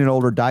 18 and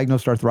older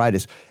diagnosed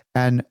arthritis,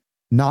 and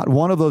not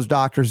one of those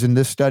doctors in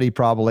this study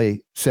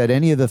probably said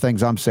any of the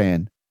things I'm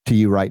saying to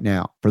you right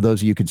now, for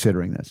those of you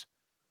considering this.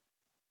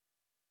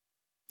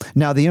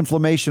 Now, the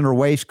inflammation or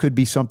waste could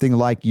be something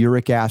like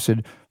uric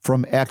acid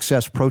from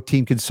excess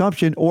protein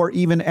consumption, or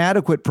even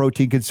adequate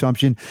protein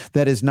consumption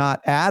that is not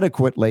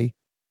adequately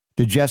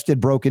digested,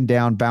 broken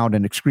down, bound,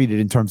 and excreted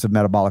in terms of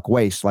metabolic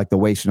waste, like the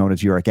waste known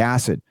as uric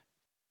acid.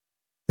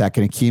 That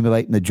can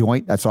accumulate in the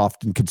joint. That's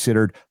often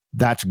considered,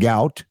 that's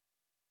gout.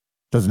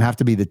 Doesn't have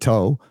to be the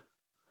toe.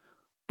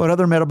 But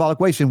other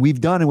metabolic waste, and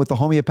we've done, and with the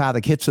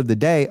homeopathic hits of the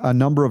day, a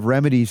number of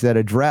remedies that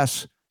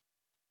address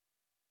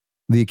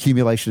the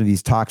accumulation of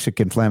these toxic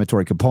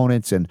inflammatory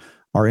components and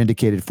are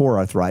indicated for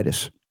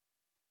arthritis.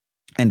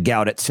 and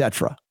gout,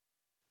 etc.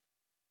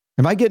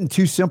 Am I getting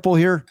too simple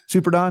here,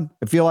 Super Don?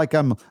 I feel like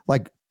I'm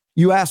like,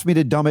 you asked me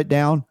to dumb it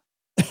down.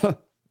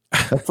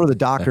 That's for the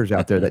doctors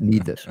out there that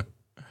need this.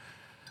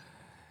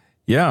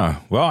 Yeah.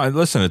 Well,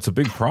 listen, it's a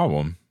big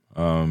problem.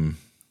 When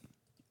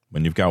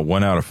you've got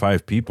 1 out of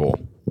 5 people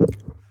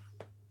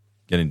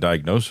getting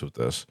diagnosed with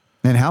this.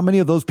 And how many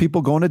of those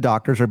people going to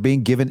doctors are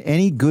being given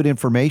any good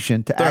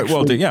information to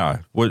actually...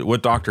 Well,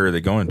 what doctor are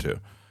they going to?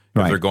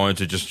 If they're going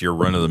to just your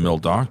run-of-the-mill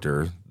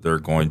doctor, they're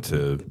going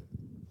to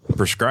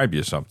prescribe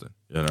you something.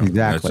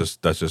 Exactly.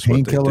 That's just what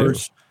they do.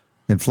 Painkillers,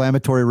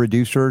 inflammatory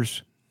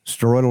reducers,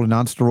 steroidal and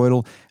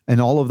non-steroidal,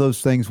 and all of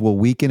those things will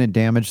weaken and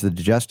damage the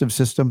digestive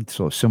system.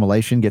 So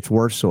assimilation gets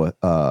worse. So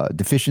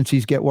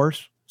deficiencies get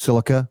worse.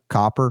 Silica,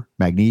 copper,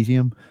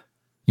 magnesium.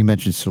 You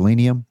mentioned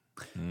selenium.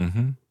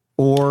 Mm-hmm.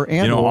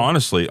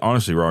 Honestly,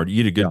 Robert,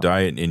 you eat a good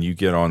diet and you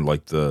get on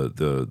like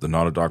the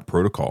not a doc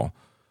protocol.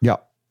 Yeah.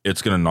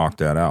 It's going to knock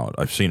that out.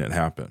 I've seen it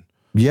happen.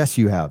 Yes,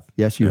 you have.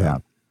 Yeah.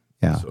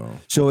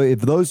 So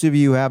if those of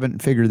you who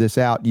haven't figured this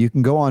out, you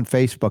can go on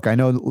Facebook. I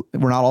know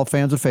we're not all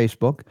fans of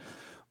Facebook,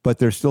 but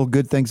there's still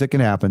good things that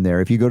can happen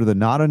there. If you go to the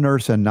Not a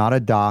Nurse and Not a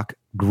Doc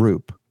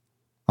group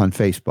on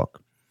Facebook,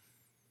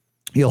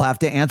 you'll have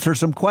to answer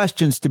some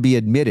questions to be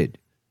admitted.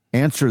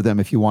 Answer them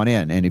if you want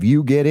in. And if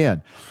you get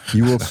in,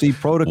 you will see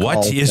protocols.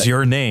 What is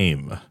your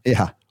name?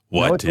 Yeah.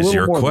 What is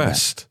your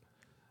quest?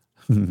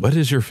 What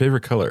is your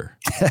favorite color?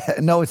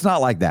 No, it's not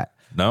like that.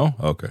 No?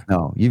 Okay.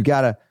 No, you've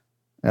got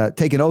to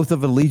take an oath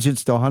of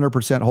allegiance to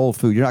 100% whole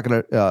food. You're not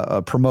going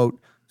to promote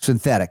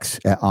synthetics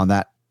on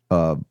that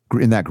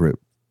in that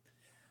group.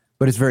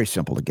 But it's very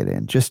simple to get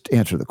in. Just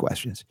answer the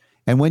questions.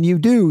 And when you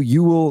do,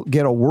 you will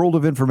get a world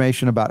of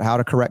information about how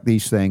to correct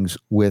these things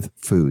with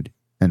food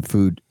and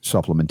food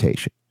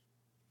supplementation.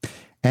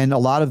 And a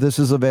lot of this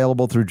is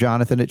available through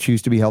Jonathan at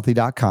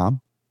choosetobehealthy.com.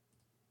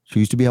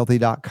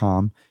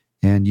 Choosetobehealthy.com.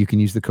 And you can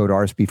use the code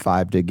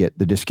RSB5 to get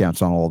the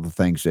discounts on all the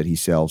things that he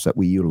sells that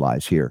we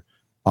utilize here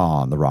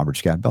on the Robert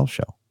Scott Bell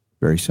Show.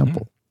 Very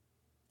simple.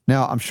 Mm-hmm.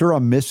 Now, I'm sure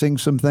I'm missing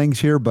some things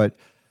here, but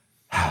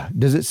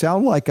does it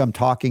sound like I'm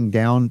talking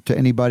down to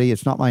anybody?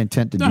 It's not my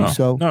intent to do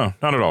so. No,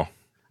 not at all.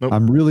 Nope.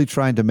 I'm really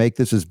trying to make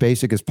this as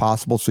basic as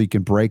possible so you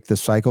can break the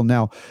cycle.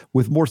 Now,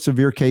 with more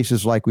severe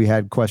cases like we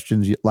had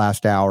questions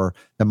last hour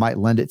that might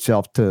lend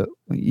itself to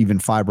even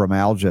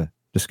fibromyalgia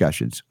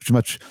discussions, which is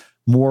much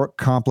more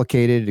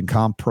complicated and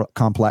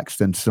complex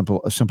than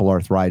simple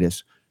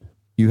arthritis.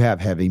 You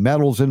have heavy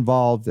metals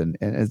involved, and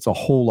it's a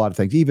whole lot of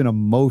things, even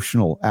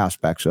emotional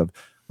aspects of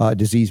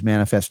disease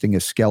manifesting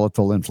as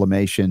skeletal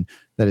inflammation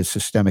that is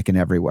systemic and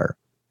everywhere.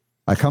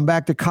 I come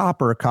back to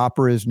copper.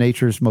 Copper is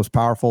nature's most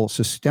powerful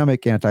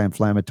systemic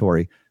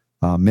anti-inflammatory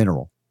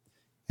mineral.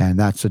 And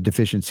that's a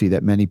deficiency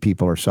that many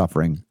people are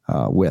suffering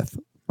with,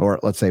 or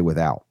let's say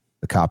without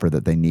the copper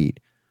that they need.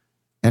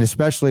 And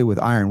especially with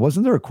iron.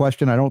 Wasn't there a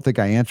question I don't think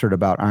I answered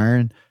about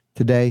iron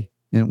today?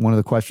 And one of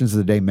the questions of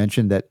the day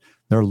mentioned that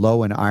they're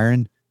low in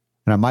iron.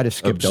 And I might have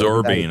skipped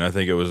absorbing. over that. I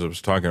think it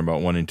was talking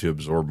about wanting to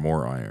absorb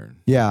more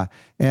iron. Yeah.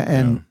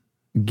 And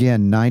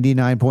again,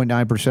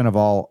 99.9% of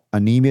all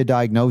anemia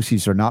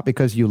diagnoses are not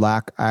because you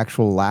lack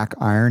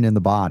iron in the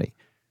body,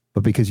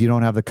 but because you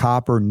don't have the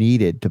copper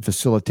needed to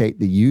facilitate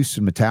the use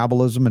and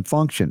metabolism and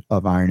function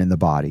of iron in the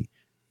body.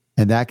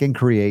 And that can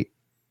create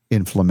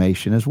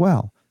inflammation as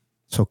well.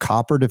 So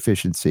copper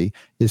deficiency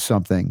is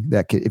something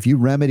that if you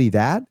remedy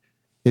that,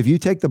 if you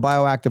take the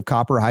bioactive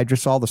copper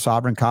hydrosol, the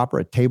sovereign copper,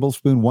 a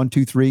tablespoon, 1,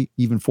 2, 3,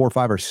 even 4,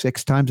 5, or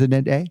 6 times in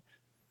a day,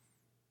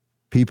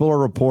 people are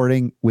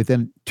reporting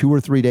within 2 or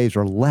 3 days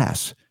or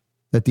less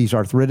that these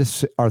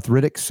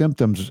arthritic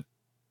symptoms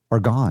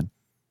are gone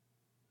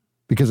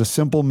because a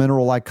simple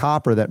mineral like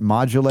copper that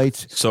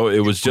modulates. So it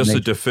was just a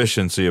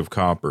deficiency of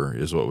copper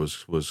is what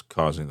was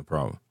causing the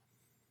problem.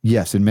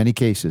 Yes, in many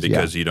cases.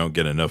 Because you don't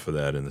get enough of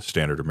that in the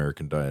standard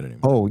American diet anymore.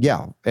 Oh,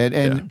 yeah.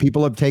 And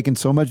people have taken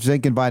so much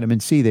zinc and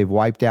vitamin C, they've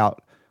wiped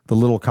out the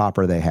little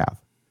copper they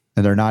have.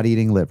 And they're not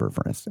eating liver,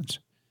 for instance.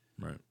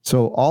 Right.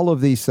 So all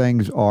of these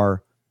things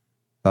are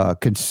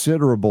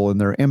considerable in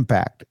their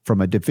impact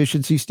from a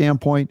deficiency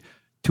standpoint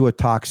to a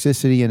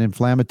toxicity and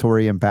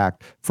inflammatory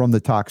impact from the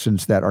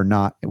toxins that are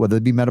not, whether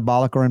it be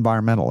metabolic or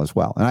environmental as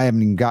well. And I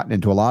haven't even gotten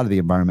into a lot of the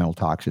environmental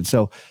toxins.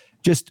 So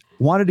just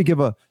wanted to give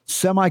a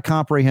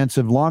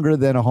semi-comprehensive, longer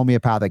than a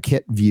homeopathic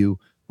hit view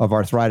of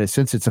arthritis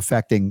since it's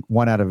affecting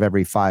 1 out of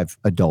every 5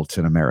 adults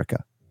in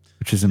America,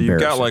 which is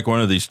embarrassing. You've got like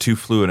one of these 2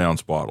 fluid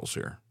ounce bottles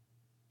here.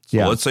 So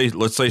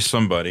let's say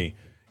somebody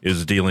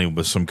is dealing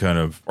with some kind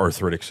of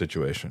arthritic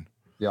situation.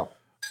 Yeah.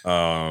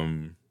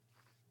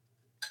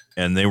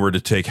 And they were to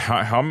take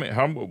how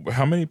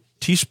many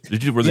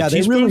teaspoons? Were they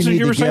teaspoons? They really need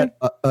you were to saying?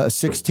 get a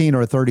 16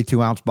 or a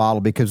 32 ounce bottle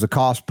because the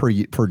cost per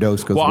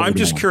dose goes. Well, I'm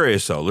just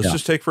curious though. Let's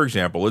just take, for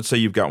example, let's say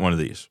you've got one of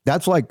these.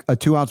 That's like a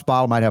 2 ounce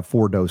bottle might have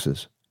 4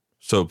 doses.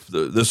 So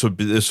this would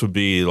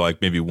be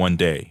like maybe one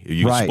day.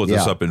 You can split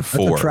this up in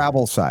 4. That's a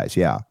travel size,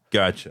 yeah.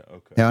 Gotcha.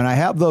 Okay. And I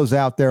have those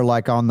out there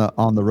like on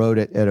the road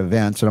at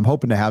events, and I'm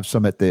hoping to have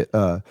some at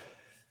the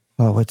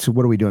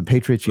what are we doing?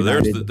 Patriots so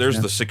United.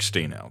 There's the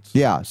 16 ounce.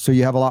 Yeah, so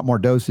you have a lot more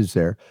doses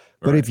there.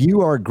 But if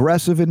you are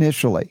aggressive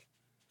initially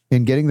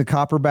in getting the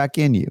copper back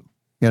in you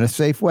in a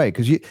safe way,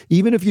 because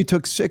even if you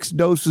took 6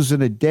 doses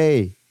in a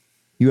day,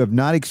 you have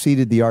not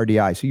exceeded the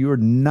RDI. So you are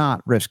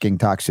not risking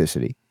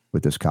toxicity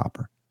with this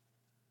copper.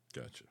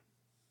 Gotcha.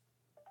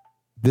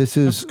 This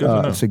is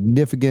a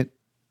significant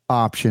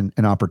option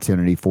and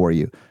opportunity for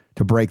you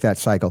to break that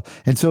cycle.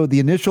 And so the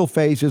initial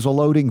phase is a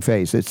loading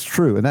phase. It's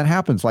true. And that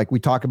happens. Like we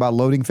talk about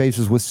loading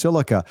phases with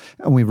silica,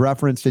 and we've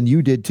referenced, and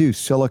you did too,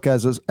 silica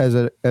as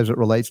it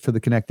relates to the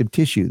connective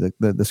tissue,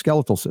 the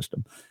skeletal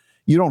system.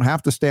 You don't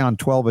have to stay on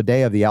 12 a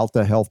day of the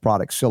Alta Health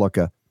Product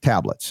silica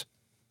tablets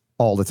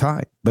all the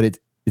time, but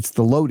it's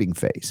the loading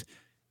phase.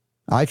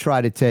 I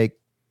try to take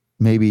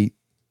maybe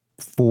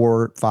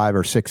 4, 5,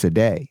 or 6 a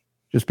day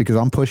just because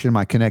I'm pushing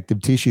my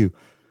connective tissue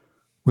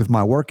with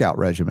my workout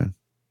regimen.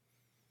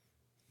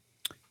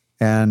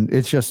 And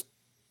it's just,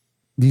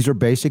 these are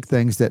basic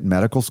things that in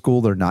medical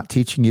school, they're not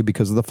teaching you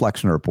because of the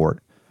Flexner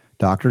report.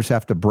 Doctors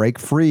have to break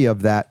free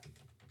of that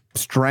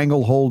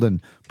stranglehold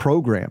and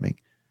programming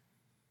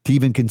to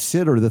even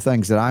consider the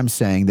things that I'm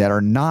saying that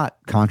are not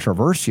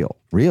controversial.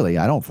 Really,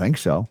 I don't think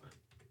so.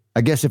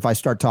 I guess if I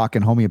start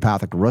talking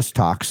homeopathic rust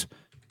tox,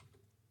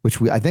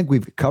 which I think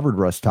we've covered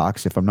rust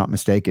tox, if I'm not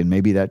mistaken,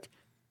 maybe that's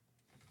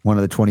one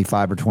of the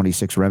 25 or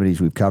 26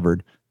 remedies we've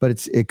covered,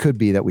 but it could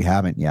be that we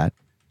haven't yet.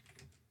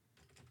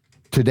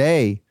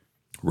 Today,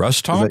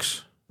 rust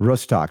tox?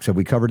 Rust tox. Have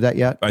we covered that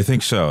yet? I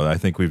think so. I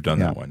think we've done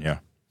that one. Yeah.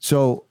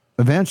 So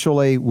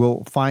eventually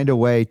we'll find a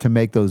way to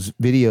make those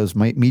videos,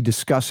 me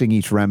discussing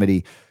each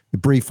remedy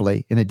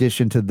briefly, in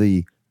addition to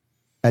the,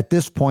 at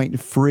this point,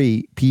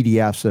 free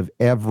PDFs of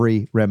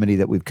every remedy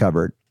that we've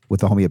covered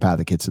with the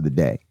homeopathic hits of the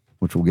day,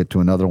 which we'll get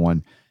to another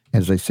one.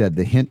 As I said,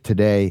 the hint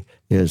today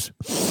is,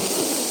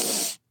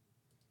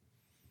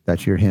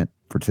 that's your hint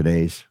for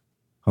today's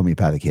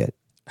homeopathic hit.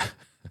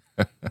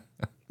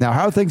 Now,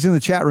 how are things in the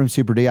chat room,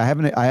 Super D? I've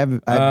been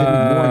ignoring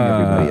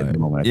everybody at the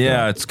moment.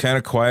 Yeah, it's kind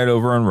of quiet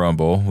over on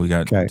Rumble. We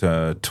got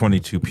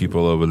 22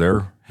 people over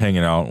there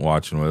hanging out and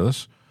watching with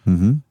us.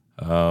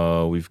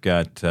 Mm-hmm. We've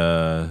got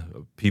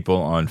people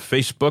on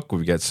Facebook.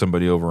 We've got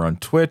somebody over on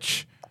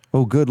Twitch.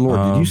 Oh, good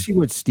Lord. Did you see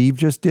what Steve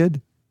just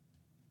did?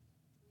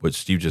 What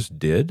Steve just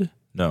did?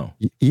 No.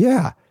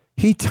 Yeah.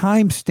 He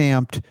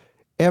time-stamped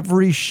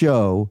every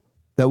show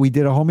that we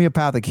did a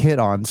homeopathic hit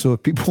on. So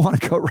if people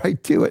want to go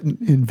right to it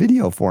in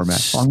video format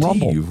Steve, on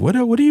Rumble.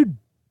 What do you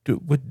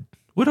do?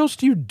 What else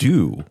do you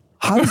do?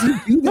 How does he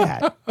do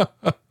that?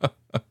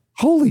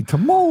 Holy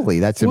tamale.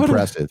 That's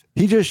impressive.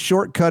 He just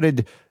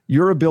shortcutted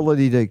your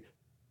ability to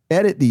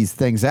edit these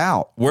things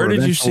out. Where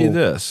did you see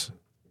this?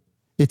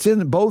 It's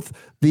in both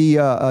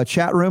the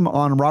chat room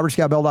on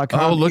robertscottbell.com.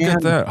 Oh, look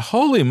at that.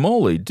 Holy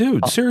moly,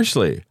 dude.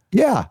 Seriously.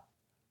 Yeah.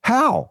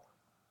 How?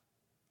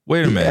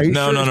 Wait a minute.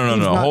 No.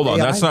 Hold on.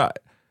 That's not.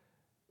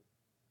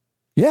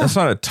 Yeah. That's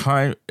not a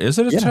time. Is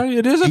it a time?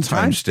 It is a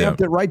time stamp.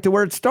 It right to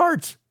where it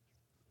starts.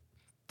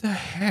 The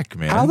heck,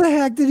 man. How the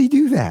heck did he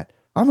do that?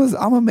 I'm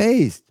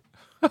amazed.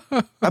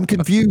 I'm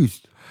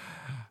confused.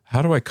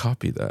 How do I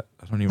copy that?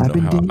 I don't even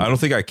know how. I don't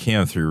think I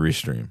can through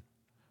Restream.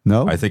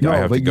 No, I think I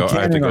have to go.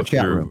 I have to go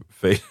through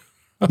Facebook.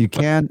 You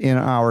can in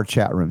our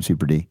chat room,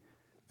 Super D.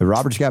 The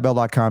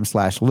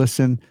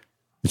robertscottbell.com/listen.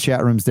 The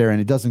chat room's there,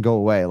 and it doesn't go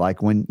away.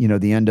 Like when,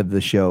 the end of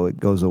the show, it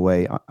goes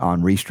away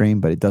on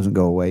Restream, but it doesn't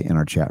go away in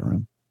our chat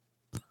room.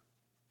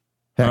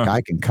 Heck,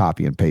 I can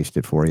copy and paste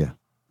it for you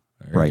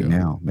right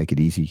now. Make it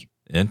easy.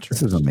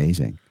 This is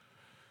amazing.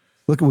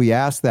 Look, we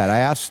asked that. I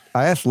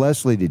asked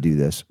Leslie to do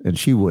this, and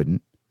she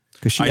wouldn't.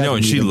 I know,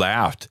 and she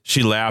laughed.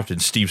 She laughed,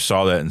 and Steve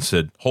saw that and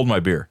said, "Hold my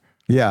beer."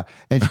 Yeah,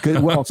 and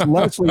so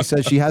Leslie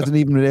says she hasn't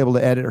even been able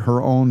to edit her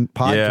own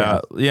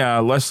podcast. Yeah.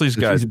 Leslie's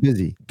she's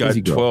busy.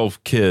 Got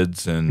 12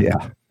 kids, and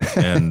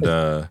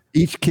and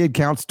each kid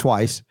counts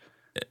twice.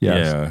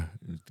 Yes.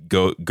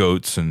 Yeah,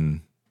 goats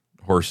and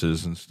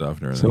horses and stuff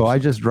and everything. So I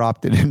just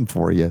dropped it in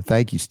for you.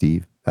 Thank you,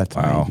 Steve. That's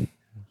amazing.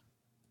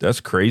 That's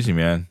crazy,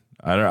 man.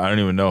 I don't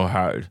even know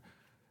how.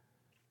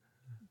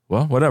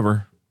 Well,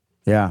 whatever.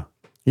 Yeah,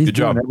 he's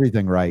doing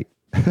everything right.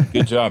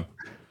 Good job.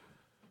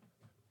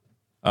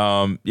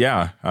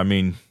 Yeah, I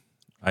mean,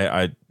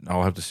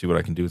 I'll have to see what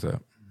I can do with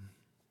that.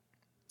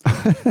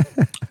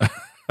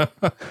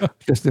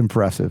 Just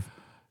impressive.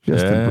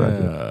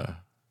 Impressive.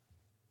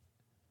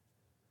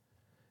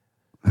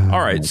 All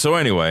right. So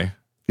anyway,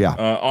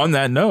 on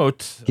that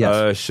note,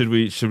 should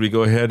we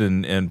go ahead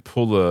and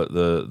pull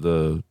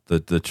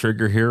the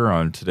trigger here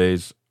on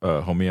today's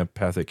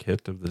homeopathic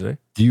hit of the day?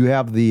 Do you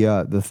have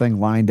the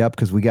thing lined up?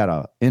 Because we got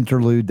a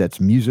interlude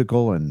that's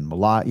musical and a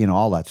lot,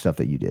 all that stuff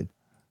that you did.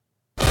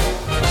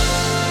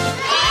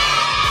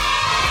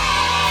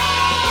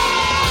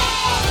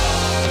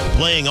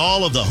 Playing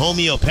all of the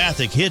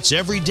homeopathic hits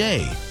every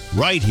day,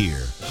 right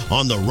here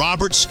on the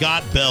Robert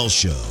Scott Bell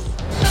Show.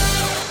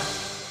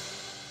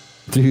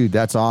 Dude,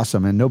 that's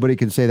awesome. And nobody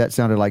can say that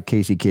sounded like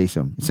Casey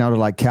Kasem. It sounded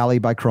like Cali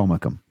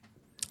Bichromicum.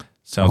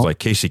 Sounds like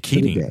Casey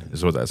Keating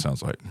is what that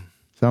sounds like.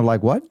 Sound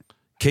like what?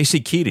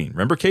 Casey Keating.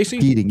 Remember Casey?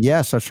 Keating.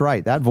 Yes, that's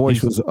right. That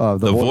voice was the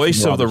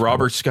voice of the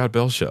Robert Scott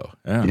Bell Show.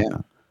 Yeah.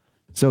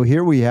 So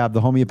here we have the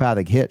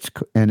homeopathic hits,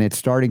 and it's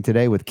starting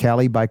today with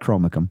Kali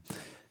Bichromicum.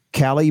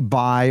 Kali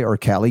Bi, or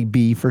Kali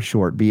B for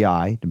short,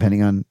 BI,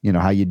 depending on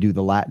how you do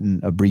the Latin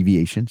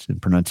abbreviations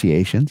and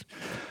pronunciations.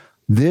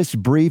 This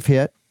brief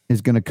hit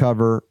is going to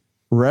cover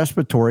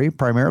respiratory,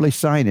 primarily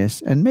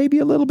sinus, and maybe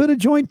a little bit of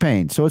joint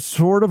pain. So it's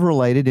sort of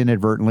related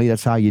inadvertently.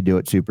 That's how you do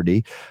it, Super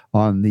D,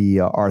 on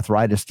the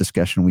arthritis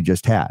discussion we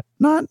just had.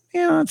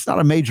 It's not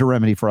a major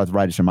remedy for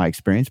arthritis in my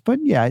experience, but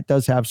yeah, it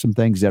does have some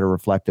things that are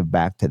reflective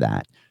back to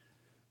that.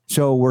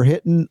 So we're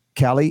hitting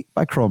Kali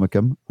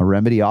Bichromicum, a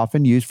remedy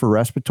often used for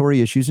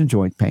respiratory issues and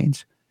joint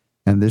pains.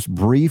 And this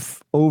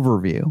brief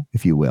overview,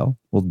 if you will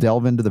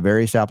delve into the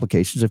various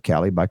applications of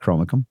Kali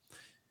Bichromicum,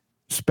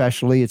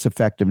 especially its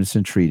effectiveness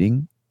in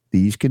treating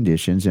these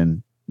conditions,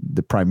 and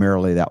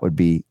primarily that would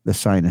be the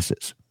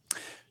sinuses.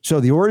 So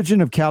the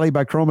origin of Kali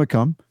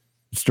Bichromicum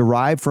is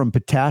derived from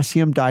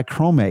potassium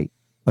dichromate,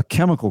 a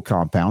chemical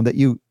compound that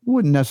you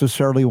wouldn't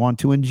necessarily want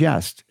to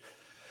ingest,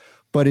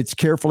 but it's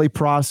carefully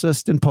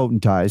processed and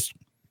potentized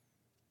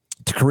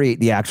to create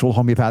the actual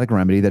homeopathic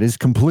remedy that is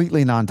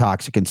completely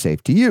non-toxic and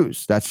safe to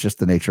use. That's just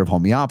the nature of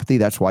homeopathy.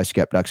 That's why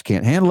skeptics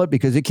can't handle it,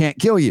 because it can't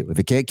kill you. If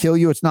it can't kill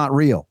you, it's not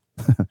real.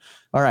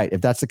 All right.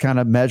 If that's the kind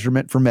of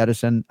measurement for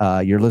medicine,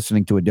 you're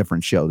listening to a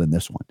different show than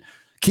this one.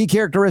 Key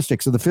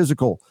characteristics of the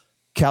physical.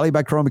 Kali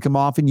Bichromicum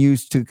often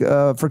used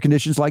for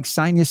conditions like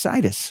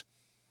sinusitis,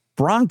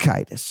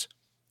 bronchitis,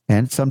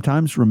 and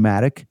sometimes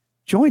rheumatic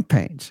joint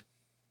pains.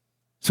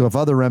 So if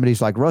other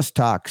remedies like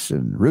Rustox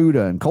and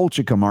Ruta and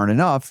Colchicum aren't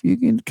enough, you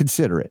can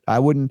consider it.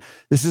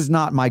 This is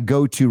not my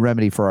go-to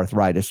remedy for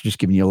arthritis, just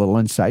giving you a little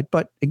insight.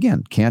 But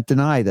again, can't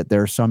deny that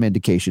there are some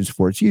indications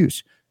for its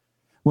use.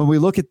 When we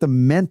look at the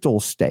mental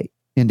state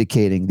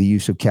indicating the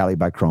use of Kali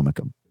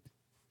Bichromicum,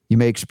 you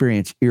may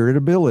experience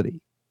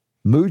irritability,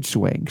 mood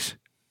swings,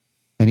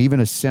 and even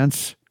a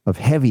sense of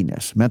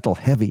heaviness, mental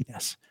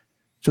heaviness.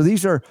 So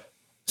these are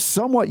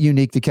somewhat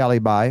unique to Kali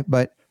Bi,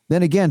 but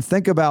then again,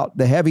 think about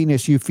the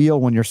heaviness you feel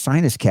when your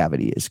sinus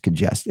cavity is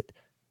congested.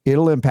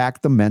 It'll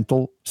impact the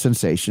mental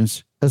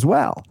sensations as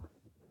well.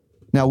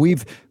 Now,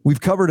 we've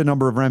covered a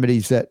number of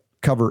remedies that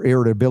cover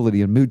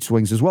irritability and mood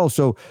swings as well.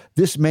 So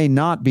this may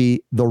not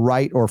be the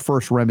right or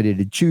first remedy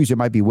to choose. It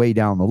might be way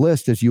down the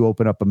list as you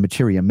open up a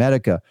Materia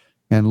Medica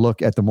and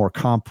look at the more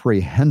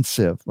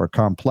comprehensive or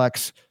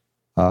complex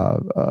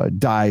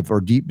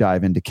deep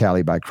dive into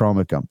Kali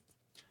Bichromicum.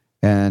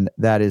 And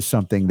that is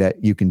something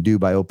that you can do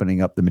by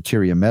opening up the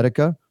Materia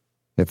Medica.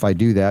 If I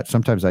do that,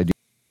 sometimes I do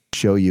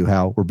show you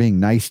how we're being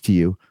nice to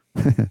you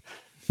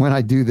when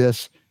I do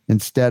this,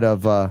 instead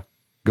of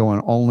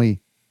going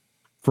only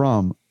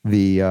from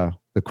the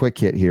quick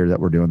hit here that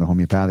we're doing, the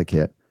homeopathic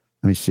hit.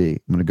 Let me see.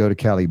 I'm going to go to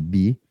Kali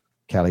B,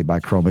 Kali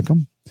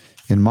Bichromicum.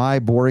 In my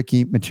Boric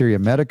Materia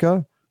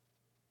Medica,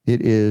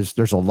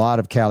 there's a lot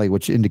of Kali,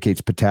 which indicates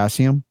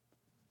potassium.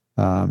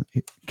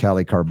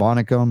 Kali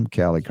Carbonicum,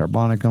 Kali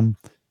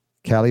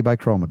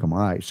Bichromicum. All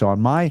right. So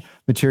on my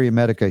Materia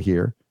Medica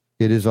here,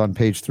 it is on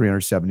page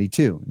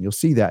 372. And you'll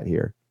see that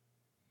here,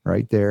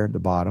 right there at the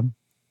bottom,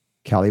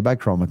 Kali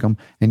Bichromicum.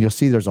 And you'll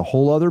see there's a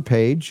whole other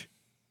page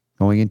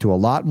going into a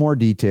lot more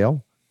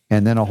detail,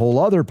 and then a whole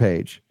other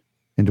page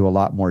into a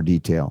lot more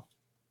detail.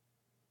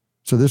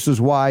 So this is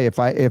why if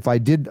I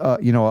did,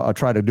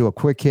 try to do a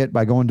quick hit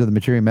by going to the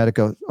Materia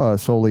Medica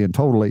solely and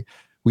totally,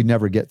 we'd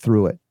never get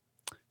through it.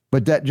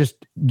 But that just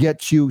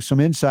gets you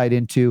some insight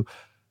into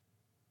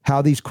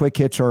how these quick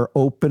hits are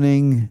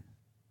opening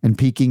and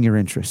piquing your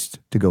interest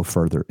to go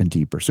further and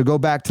deeper. So go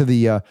back to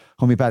the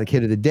homeopathic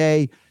hit of the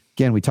day.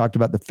 Again, we talked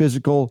about the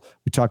physical,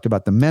 we talked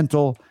about the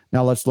mental.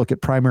 Now let's look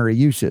at primary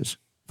uses.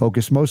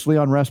 Focus mostly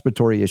on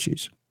respiratory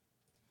issues.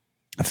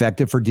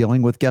 Effective for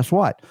dealing with, guess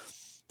what?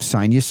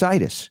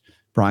 Sinusitis,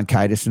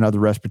 bronchitis, and other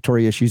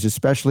respiratory issues,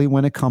 especially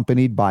when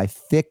accompanied by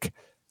thick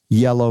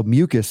yellow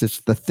mucus. It's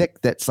the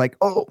thick that's like,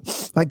 oh,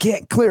 I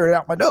can't clear it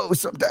out my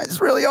nose. Sometimes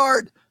it's really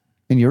hard.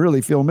 And you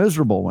really feel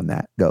miserable when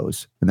that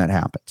goes and that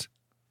happens.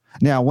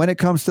 Now, when it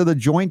comes to the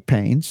joint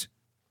pains,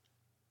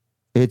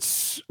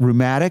 it's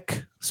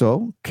rheumatic,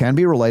 so can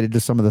be related to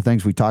some of the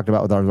things we talked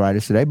about with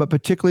arthritis today, but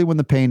particularly when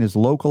the pain is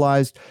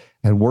localized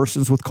and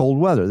worsens with cold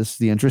weather. This is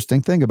the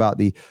interesting thing about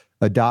the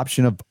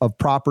adoption of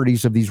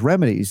properties of these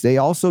remedies. They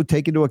also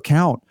take into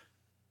account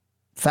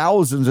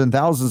thousands and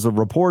thousands of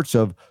reports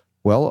of,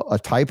 well, a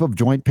type of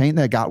joint pain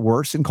that got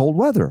worse in cold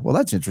weather. Well,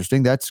 that's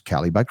interesting. That's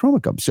Kali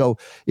Bichromicum. So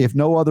if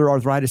no other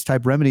arthritis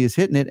type remedy is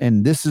hitting it,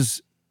 and this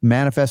is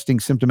manifesting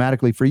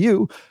symptomatically for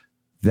you,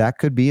 that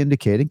could be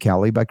indicating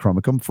Kali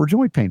Bichromicum for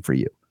joint pain for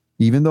you.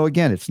 Even though,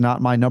 again, it's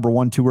not my number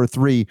 1, 2, or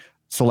 3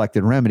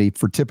 selected remedy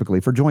typically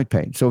for joint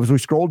pain. So as we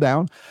scroll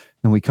down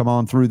and we come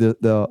on through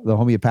the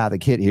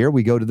homeopathic hit here,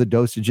 we go to the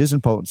dosages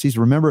and potencies.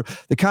 Remember,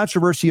 the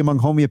controversy among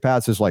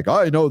homeopaths is like,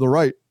 I know the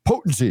right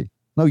potency.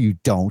 No, you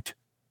don't.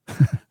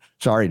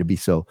 Sorry to be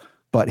so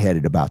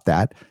butt-headed about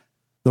that.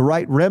 The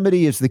right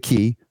remedy is the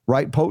key.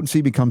 Right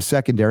potency becomes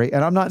secondary.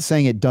 And I'm not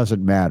saying it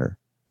doesn't matter.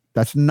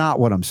 That's not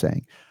what I'm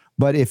saying.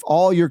 But if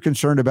all you're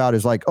concerned about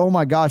is like, oh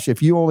my gosh,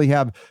 if you only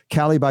have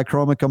Kali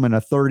Bichromicum and a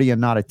 30 and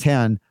not a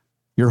 10,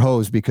 you're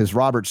hosed because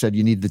Robert said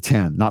you need the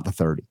 10, not the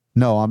 30.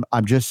 No,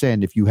 I'm just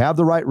saying if you have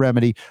the right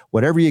remedy,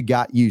 whatever you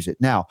got, use it.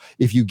 Now,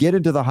 if you get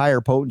into the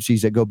higher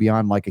potencies that go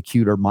beyond like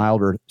acute or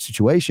milder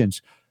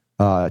situations,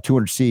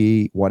 200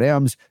 CE,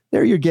 1Ms,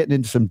 there you're getting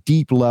into some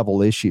deep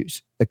level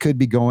issues that could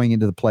be going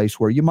into the place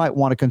where you might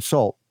want to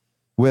consult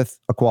with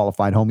a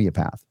qualified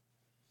homeopath.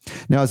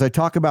 Now, as I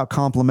talk about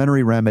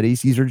complementary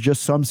remedies, these are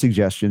just some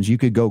suggestions. You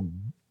could go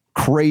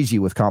crazy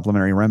with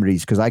complementary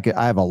remedies because I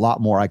have a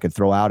lot more I could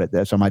throw out at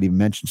this. I might even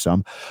mention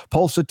some.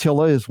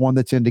 Pulsatilla is one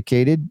that's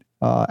indicated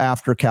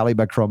after Kali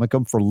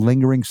Bichromicum for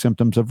lingering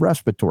symptoms of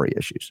respiratory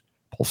issues.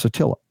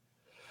 Pulsatilla.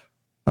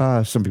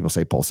 Some people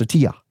say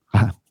pulsatilla.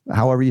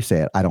 However you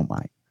say it, I don't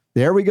mind.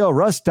 There we go.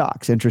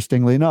 Rustox,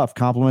 interestingly enough,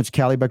 complements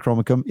Kali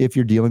Bichromicum if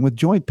you're dealing with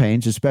joint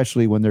pains,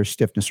 especially when there's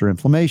stiffness or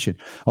inflammation.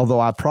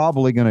 Although I'm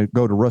probably going to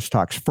go to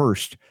Rustox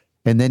first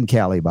and then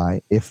Kali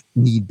Bi if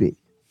need be.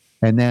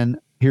 And then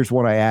here's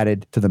what I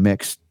added to the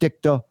mix.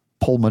 Sticta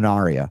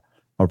pulmonaria,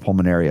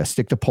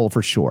 Sticta pul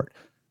for short.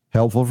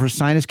 Helpful for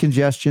sinus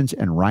congestions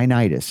and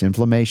rhinitis,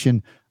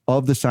 inflammation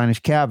of the sinus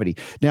cavity.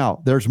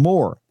 Now, there's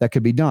more that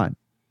could be done.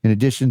 In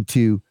addition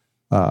to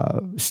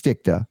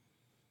Sticta,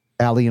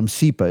 Allium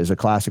cepa is a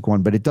classic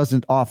one, but it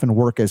doesn't often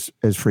work as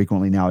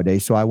frequently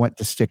nowadays. So I went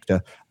to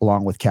Sticta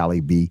along with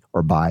Kali B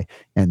or Bi,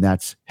 and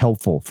that's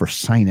helpful for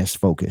sinus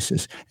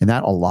focuses. And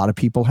that a lot of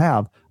people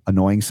have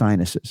annoying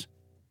sinuses.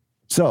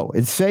 So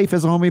it's safe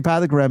as a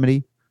homeopathic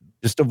remedy.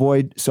 Just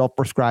avoid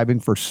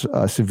self-prescribing for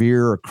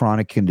severe or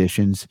chronic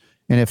conditions.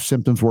 And if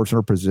symptoms worsen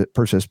or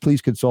persist,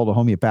 please consult a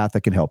homeopath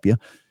that can help you.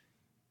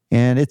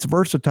 And it's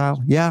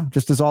versatile. Yeah,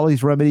 just as all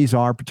these remedies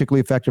are,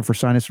 particularly effective for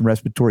sinus and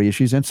respiratory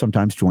issues and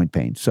sometimes joint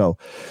pain. So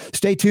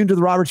stay tuned to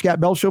the Robert Scott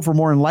Bell Show for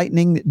more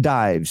enlightening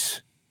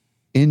dives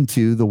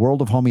into the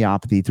world of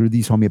homeopathy through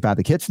these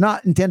homeopathic hits,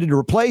 not intended to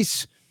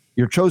replace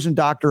your chosen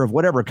doctor of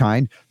whatever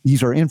kind.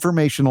 These are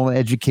informational and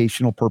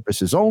educational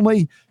purposes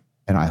only,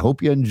 and I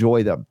hope you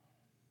enjoy them.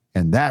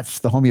 And that's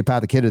the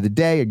homeopathic hit of the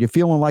day. Are you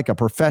feeling like a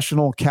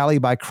professional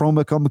Kali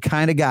Bichromicum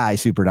kind of guy,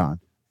 Super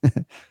Don?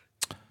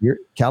 You're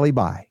Kali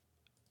Bi.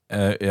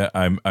 Yeah,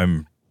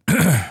 I'm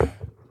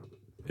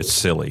it's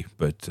silly,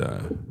 but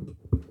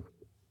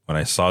when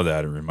I saw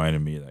that, it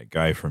reminded me of that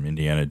guy from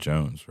Indiana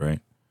Jones, right?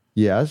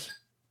 Yes.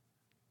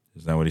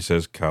 Isn't that what he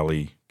says?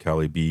 Kali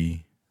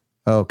B.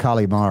 Oh,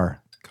 Kalimar.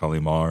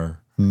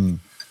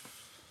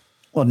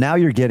 Well, now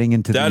you're getting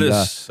into the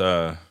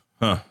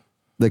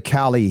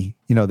Kali,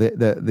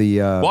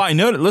 Well, I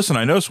know. Listen,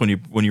 I noticed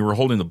when you were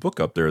holding the book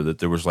up there that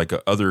there was like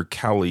other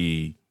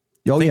Kali.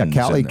 Oh yeah,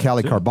 Kali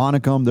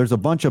carbonicum. There's a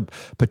bunch of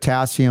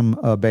potassium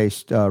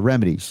based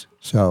remedies.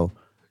 So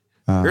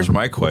here's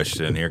my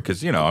question here,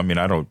 because I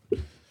don't.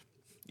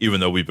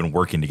 Even though we've been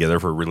working together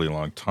for a really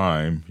long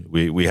time,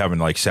 we haven't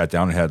like sat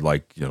down and had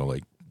like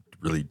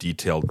really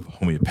detailed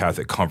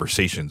homeopathic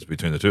conversations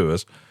between the two of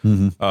us.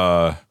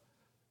 Mm-hmm.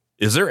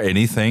 Is there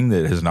anything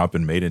that has not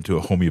been made into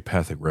a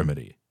homeopathic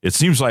remedy? It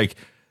seems like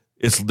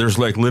there's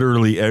like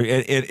literally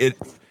and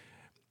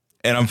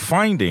I'm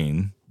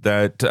finding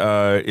that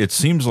it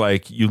seems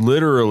like you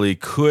literally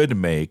could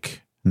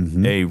make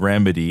a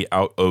remedy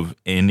out of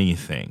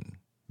anything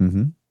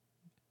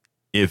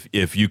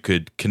if you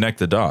could connect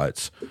the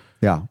dots,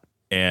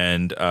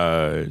 and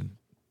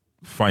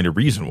find a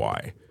reason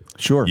why.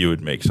 Sure, you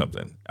would make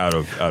something out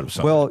of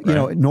something. Well,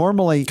 right?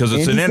 Normally because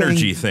it's an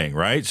energy thing,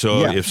 right?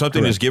 So if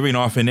something is giving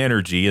off an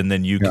energy, and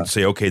then you can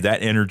say, okay,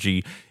 that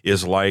energy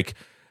is like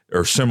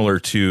or similar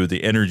to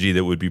the energy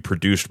that would be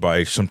produced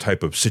by some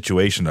type of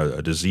situation,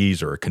 a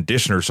disease or a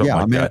condition or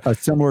something that. A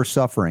similar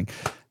suffering.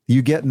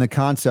 You get in the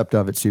concept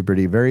of it, Super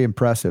D. Very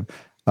impressive.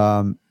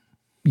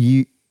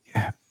 You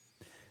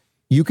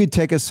could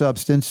take a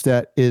substance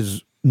that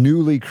is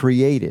newly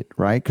created,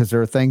 right? Because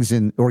there are things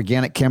in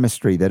organic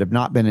chemistry that have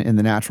not been in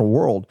the natural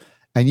world,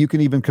 and you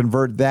can even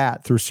convert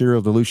that through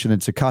serial dilution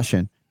and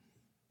succussion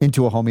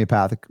into a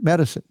homeopathic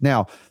medicine.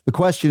 Now, the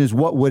question is,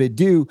 what would it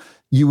do?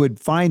 You would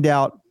find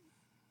out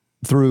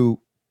through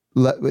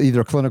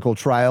either clinical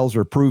trials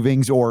or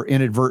provings or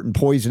inadvertent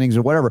poisonings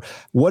or whatever.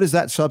 What does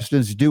that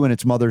substance do in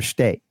its mother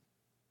state,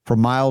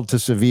 from mild to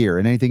severe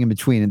and anything in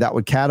between? And that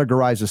would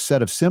categorize a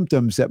set of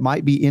symptoms that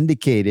might be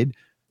indicated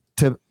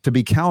to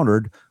be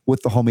countered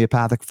with the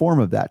homeopathic form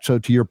of that. So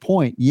to your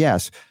point,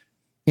 yes,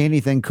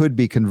 anything could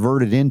be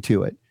converted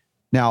into it.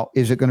 Now,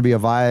 is it going to be a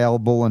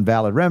viable and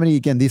valid remedy?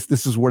 Again,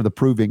 this is where the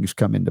provings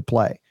come into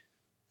play.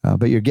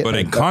 But you're getting. But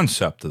in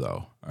concept,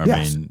 though, I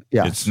mean,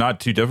 it's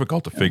not too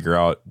difficult to figure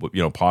out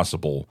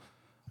possible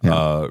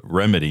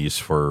remedies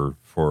for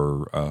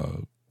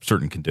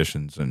certain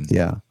conditions and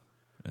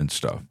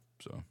stuff.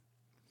 So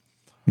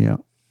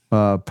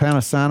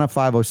Panasana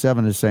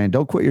 507 is saying,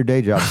 "Don't quit your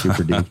day job,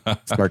 Super D.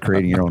 Start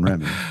creating your own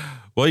remedy."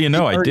 Well,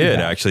 I did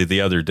actually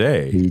the other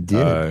day. He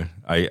did.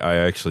 I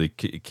actually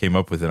came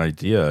up with an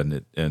idea,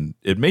 and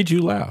it made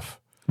you laugh.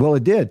 Well,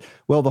 it did.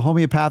 Well, the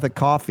homeopathic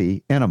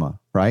coffee enema,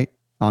 right?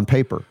 On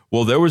paper.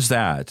 Well, there was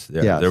that.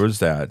 Yeah, yes. There was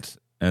that.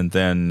 and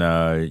then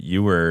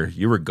you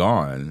were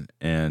gone,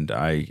 and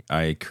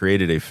I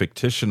created a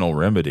fictional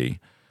remedy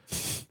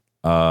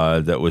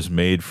that was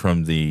made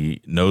from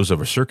the nose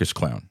of a circus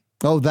clown.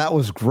 Oh, that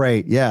was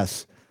great.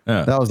 Yes.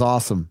 Yeah. That was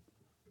awesome.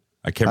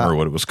 I can't remember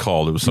what it was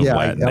called. It was some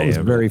Latin name. That was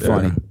very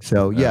funny.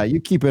 So, you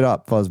keep it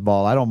up,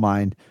 Fuzzball. I don't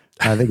mind.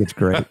 I think it's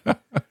great.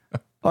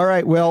 All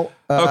right. Well,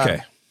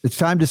 okay. It's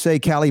time to say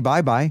Callie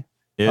bye-bye.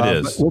 It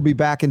is. We'll be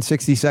back in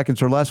 60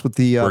 seconds or less with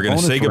the We're going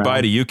to say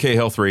goodbye to UK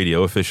Health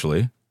Radio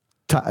officially.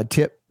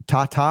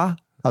 Ta-ta?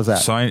 How's that?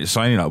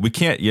 Signing off. We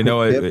can't,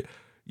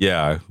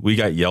 we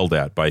got yelled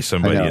at by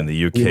somebody in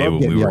the UK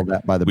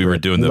when we were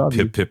doing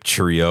the pip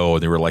cheerio,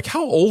 and they were like,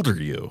 how old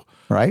are you?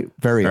 Right?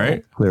 Very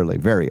old. Clearly,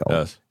 very old.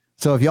 Yes.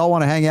 So if y'all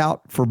want to hang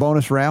out for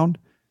bonus round,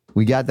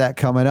 we got that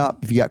coming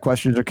up. If you got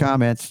questions or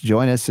comments,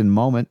 join us in a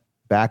moment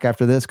back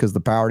after this, because the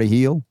power to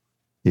heal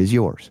is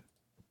yours.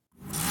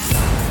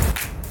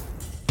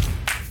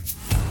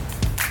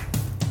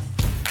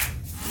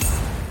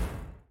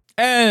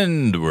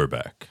 And we're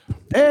back.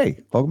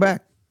 Hey, welcome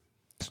back.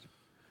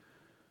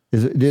 Are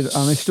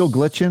they still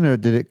glitching, or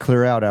did it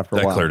clear out after a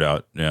while? That cleared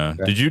out. Yeah.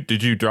 Okay.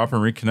 Did you drop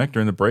and reconnect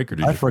during the break, or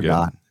did you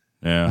forgot?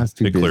 Yeah,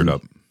 it cleared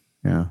up.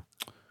 Yeah.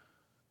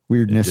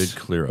 Weirdness. It did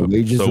clear up.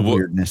 Wages of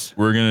weirdness.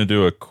 We're going to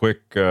do a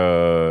quick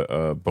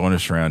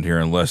bonus round here,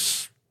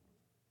 unless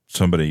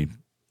somebody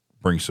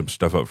brings some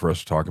stuff up for us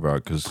to talk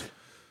about, because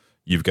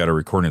you've got a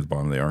recording at the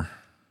bottom of the hour.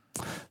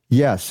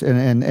 Yes,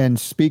 and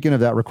speaking of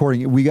that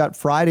recording, we got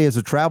Friday as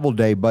a travel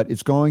day, but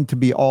it's going to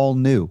be all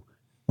new.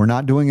 We're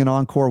not doing an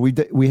encore.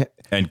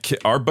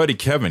 Our buddy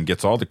Kevin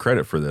gets all the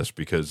credit for this,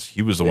 because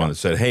he was the one that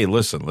said, "Hey,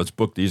 listen, let's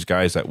book these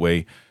guys. That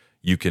way,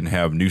 you can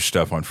have new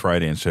stuff on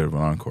Friday instead of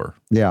an encore."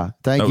 Yeah,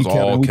 thank you,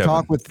 Kevin. We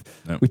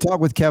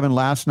talked with Kevin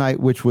last night,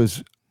 which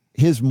was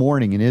his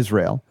morning in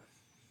Israel,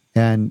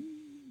 and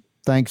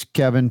thanks,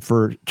 Kevin,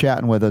 for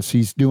chatting with us.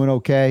 He's doing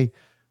okay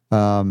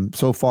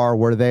so far.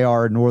 Where they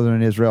are in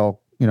northern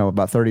Israel,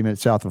 about 30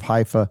 minutes south of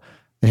Haifa,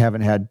 they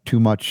haven't had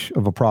too much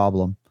of a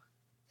problem.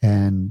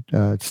 And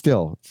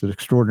still, it's an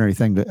extraordinary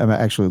thing to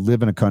actually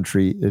live in a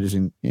country that is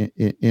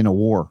in a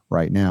war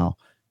right now,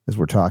 as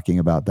we're talking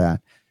about that.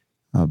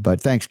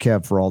 But thanks,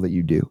 Kev, for all that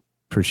you do.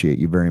 Appreciate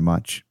you very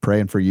much.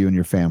 Praying for you and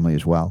your family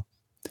as well.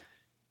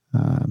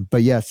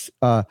 But yes,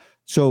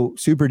 so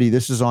Super D,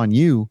 this is on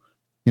you.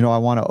 I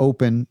want to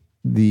open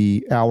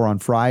the hour on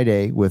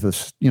Friday with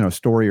a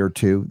story or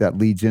two that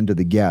leads into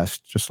the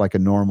guest, just like a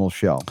normal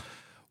show.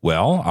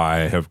 Well,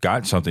 I have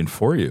got something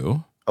for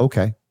you.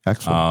 Okay.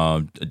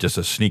 Excellent. Just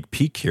a sneak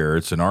peek here.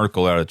 It's an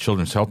article out of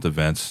Children's Health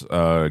Events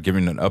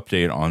giving an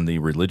update on the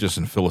religious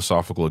and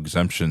philosophical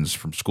exemptions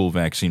from school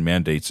vaccine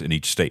mandates in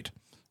each state.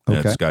 And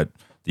it's got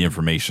the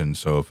information.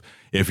 So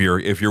if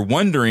you're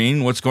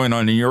wondering what's going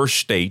on in your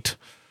state,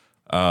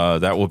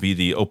 that will be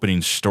the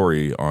opening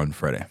story on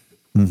Friday.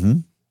 Mm-hmm.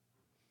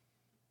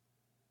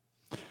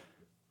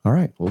 All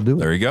right, we'll do it.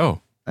 There you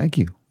go. Thank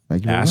you.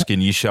 Ask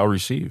and ye shall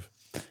receive.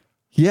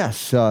 Yes.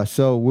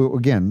 So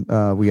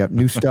we got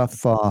new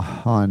stuff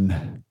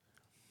on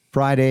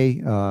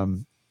Friday.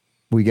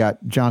 We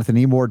got Jonathan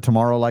Emord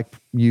tomorrow, like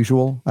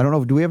usual. I don't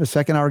know. Do we have a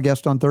second hour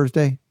guest on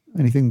Thursday?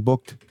 Anything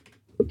booked?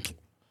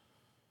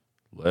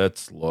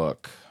 Let's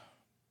look.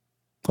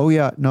 Oh,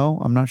 yeah. No,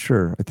 I'm not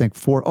sure. I think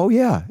 4. Oh,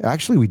 yeah.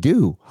 Actually, we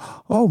do.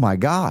 Oh, my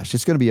gosh.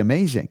 It's going to be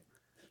amazing.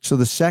 So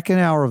the second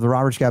hour of the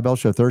Robert Scott Bell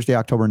Show, Thursday,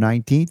 October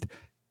 19th,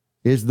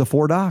 is the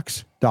 4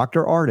 docs.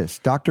 Dr. Artis,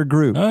 Dr.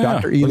 Group,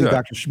 Dr. Ely,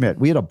 Dr. Schmidt.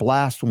 We had a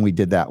blast when we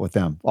did that with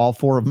them, all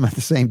 4 of them at the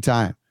same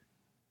time.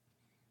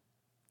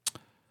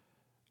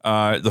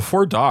 The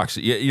 4 docs,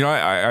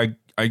 I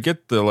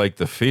get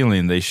the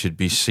feeling they should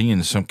be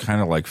seeing some kind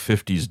of like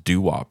 50s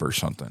doo-wop or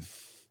something.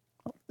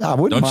 I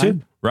wouldn't mind.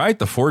 You? Right?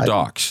 The 4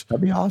 docs.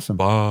 That'd be awesome.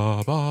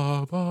 Ba,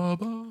 ba, ba,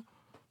 ba.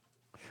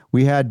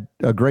 We had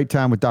a great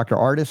time with Dr.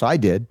 Artis. I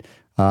did.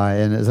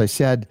 And as I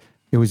said,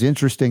 it was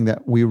interesting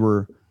that we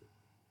were,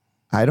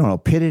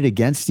 pitted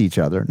against each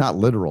other, not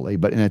literally,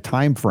 but in a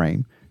time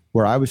frame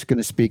where I was going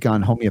to speak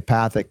on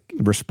homeopathic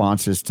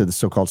responses to the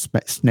so-called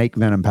snake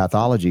venom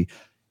pathology.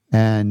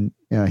 And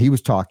he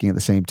was talking at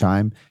the same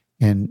time.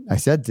 And I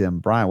said to him,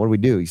 Brian, what do we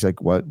do? He's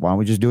like, why don't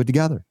we just do it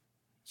together?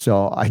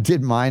 So I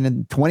did mine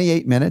in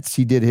 28 minutes.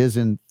 He did his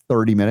in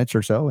 30 minutes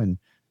or so. And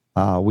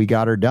we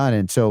got her done.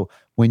 And so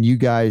when you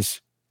guys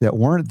that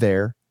weren't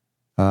there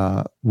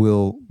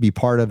will be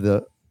part of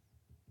the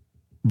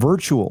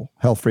virtual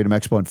Health Freedom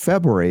Expo in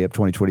February of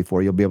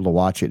 2024, you'll be able to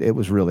watch it. It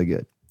was really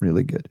good,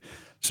 really good.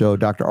 So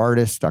Dr.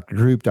 Artis, Dr.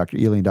 Group, Dr.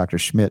 Ely, and Dr.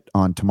 Schmidt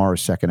on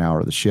tomorrow's second hour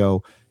of the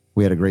show.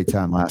 We had a great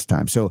time last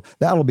time. So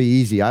that'll be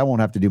easy. I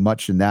won't have to do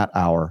much in that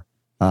hour.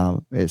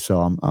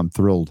 So I'm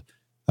thrilled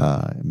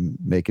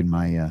making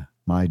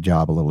my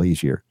job a little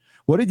easier.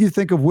 What did you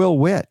think of Will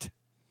Witt?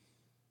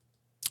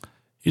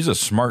 He's a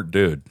smart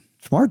dude.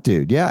 Smart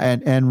dude, yeah.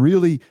 And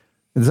really,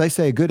 as I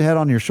say, a good head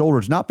on your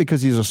shoulders, not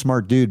because he's a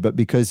smart dude, but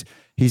because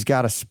he's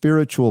got a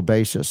spiritual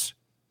basis,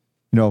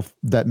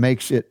 that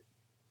makes it,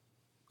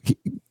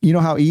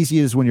 how easy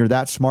it is when you're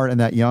that smart and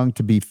that young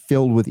to be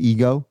filled with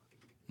ego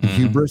and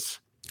hubris.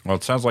 Well,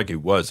 it sounds like he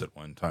was at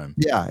one time.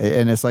 Yeah,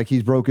 and it's like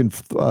he's broken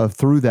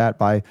through that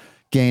by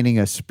gaining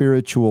a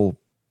spiritual,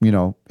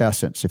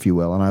 essence, if you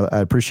will. And I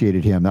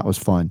appreciated him. That was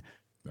fun.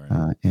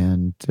 Right.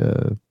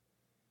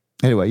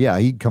 Anyway, yeah,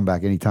 he'd come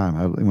back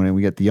anytime. When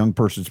we get the young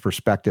person's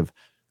perspective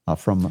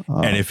from.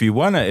 And if you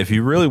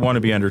really want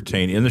to be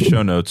entertained, in the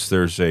show notes,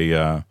 there's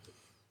at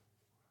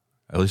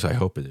least I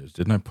hope it is.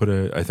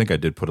 I think I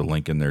did put a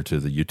link in there to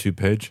the YouTube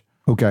page.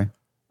 Okay.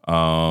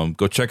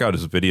 Go check out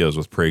his videos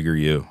with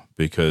PragerU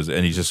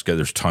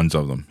there's tons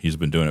of them. He's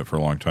been doing it for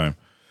a long time.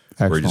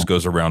 Excellent. Where he just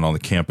goes around on the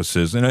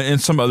campuses and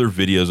some other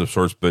videos of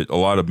sorts, but a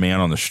lot of man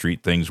on the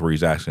street things where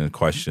he's asking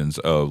questions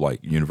of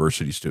like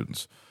university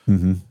students.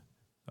 Mm-hmm.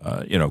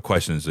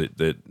 Questions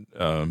that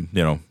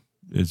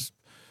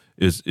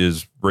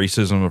is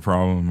racism a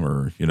problem,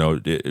 or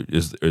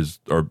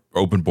are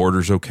open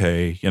borders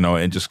okay?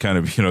 And just kind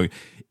of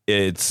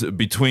it's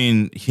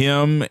between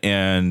him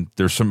and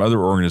there's some other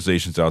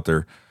organizations out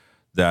there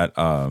that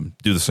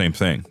do the same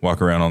thing,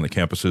 walk around on the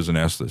campuses and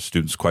ask the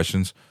students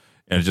questions,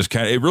 and it just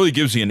it really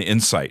gives you an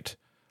insight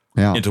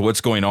into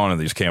what's going on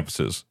these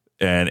campuses,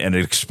 and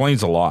it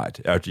explains a lot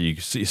after you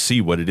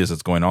see what it is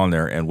that's going on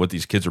there and what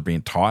these kids are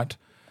being taught.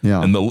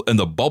 Yeah. And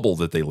the bubble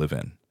that they live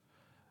in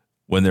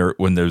when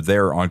they're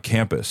there on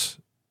campus.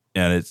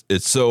 And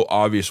it's so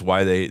obvious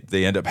why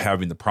they end up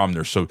having the problem.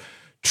 They're so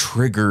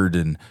triggered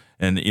and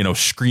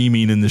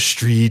screaming in the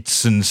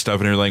streets and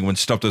stuff and everything when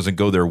stuff doesn't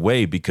go their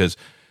way, because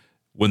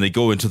when they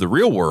go into the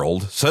real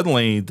world,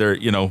 suddenly they're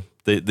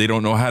they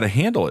don't know how to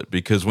handle it,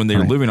 because when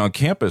they're living on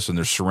campus and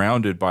they're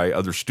surrounded by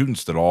other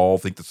students that all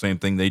think the same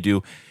thing they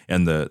do,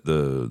 and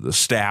the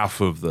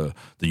staff of the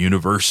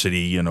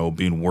university,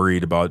 being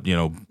worried about,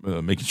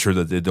 making sure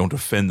that they don't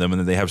offend them, and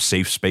then they have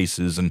safe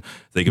spaces and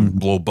they can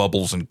blow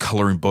bubbles and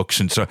coloring books.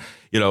 And so,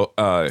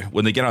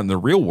 when they get out in the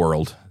real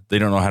world, they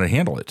don't know how to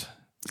handle it.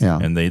 Yeah.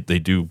 And they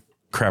do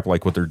crap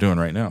like what they're doing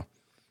right now.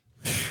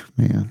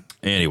 Man.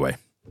 Anyway.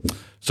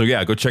 So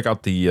yeah, go check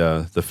out the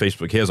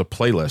Facebook. He has a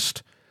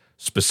playlist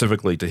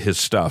specifically to his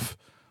stuff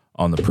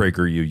on the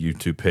PragerU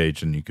YouTube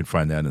page, and you can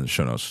find that in the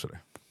show notes today.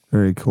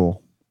 Very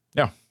cool.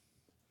 Yeah.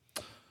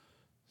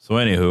 So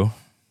anywho,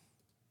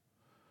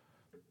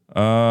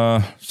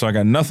 so I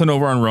got nothing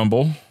over on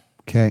Rumble.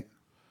 Okay.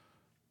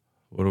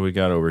 What do we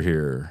got over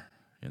here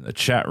in the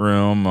chat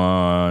room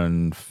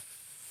on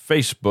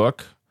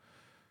Facebook?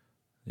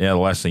 Yeah, the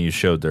last thing you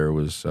showed there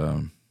was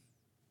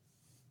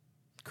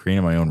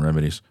creating my own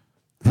remedies.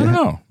 I don't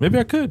know. Maybe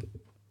I could.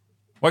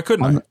 Why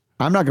couldn't I?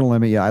 I'm not going to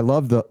limit you. I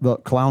love the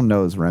clown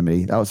nose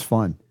remedy. That was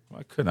fun.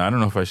 Why couldn't I? I don't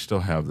know if I still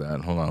have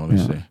that. Hold on. Let me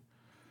see.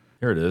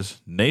 Here it is.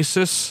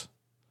 Nasus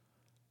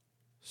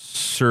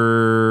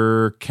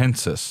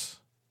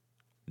circensis.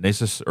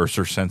 Nasus or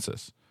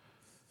circensis.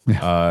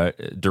 Yeah.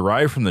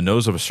 Derived from the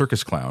nose of a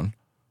circus clown.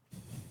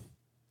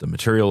 The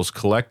material is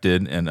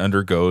collected and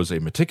undergoes a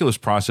meticulous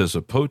process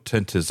of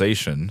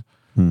potentization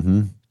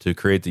to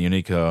create the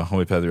unique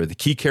homeopathic. The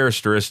key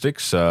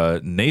characteristics,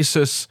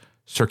 Nasus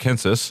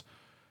circensis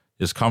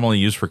is commonly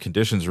used for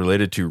conditions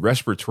related to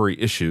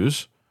respiratory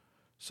issues,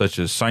 such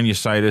as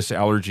sinusitis,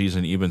 allergies,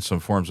 and even some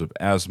forms of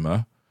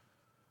asthma.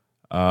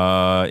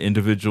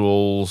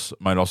 Individuals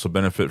might also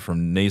benefit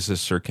from Nasus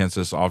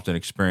circensis, often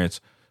experience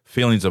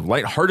feelings of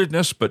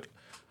lightheartedness, but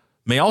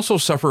may also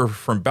suffer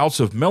from bouts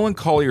of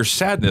melancholy or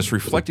sadness,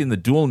 reflecting the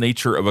dual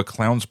nature of a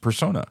clown's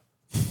persona.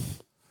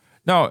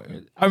 Now,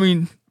 I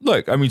mean,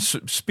 look,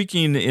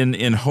 speaking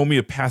in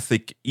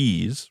homeopathic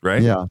ease,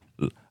 right? Yeah.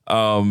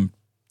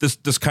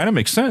 This kind of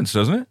makes sense,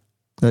 doesn't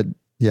it?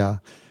 Yeah.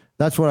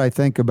 That's what I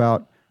think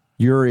about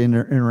your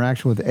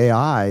interaction with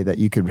AI, that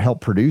you could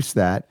help produce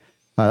that.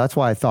 That's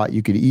why I thought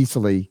you could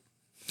easily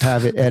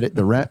have it edit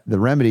the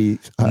remedy.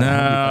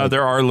 No,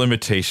 there are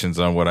limitations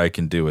on what I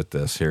can do with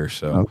this here.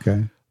 So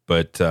okay.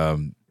 But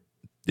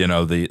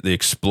the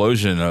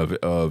explosion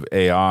of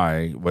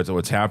AI,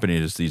 what's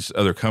happening is these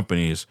other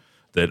companies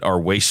that are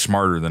way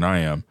smarter than I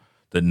am,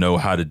 that know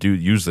how to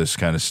use this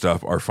kind of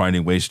stuff, are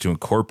finding ways to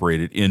incorporate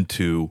it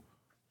into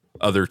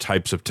other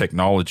types of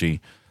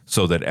technology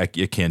so that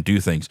it can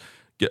do things.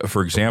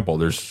 For example,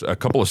 there's a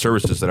couple of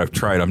services that I've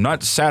tried. I'm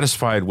not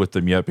satisfied with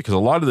them yet because a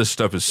lot of this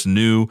stuff is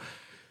new.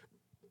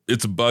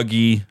 It's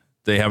buggy.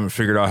 They haven't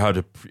figured out how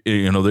to,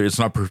 it's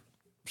not,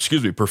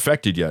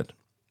 perfected yet.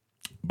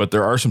 But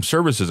there are some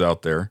services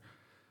out there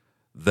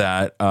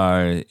that,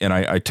 and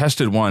I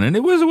tested one, and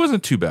it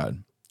wasn't too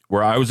bad,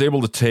 where I was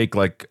able to take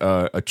like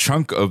a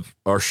chunk of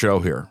our show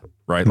here,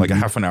 right, like a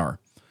half an hour,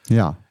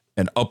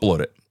 and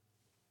upload it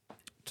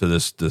to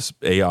this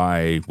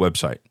AI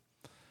website,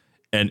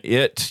 and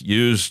it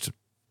used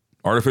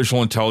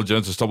artificial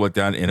intelligence and stuff like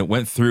that, and it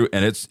went through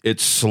and it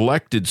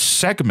selected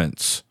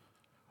segments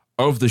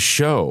of the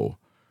show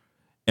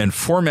and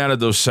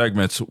formatted those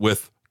segments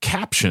with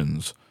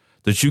captions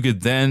that you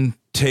could then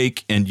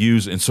take and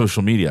use in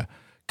social media.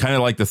 Kind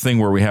of like the thing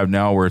where we have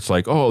now where it's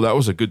like, oh, that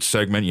was a good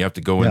segment. You have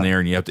to go in there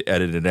and you have to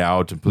edit it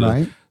out and put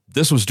it.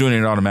 This was doing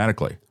it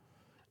automatically.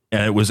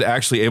 And it was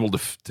actually able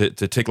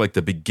to take like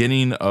the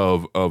beginning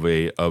of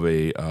a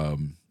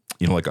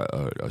like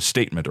a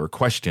statement or a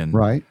question,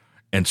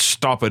 and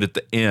stop it at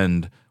the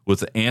end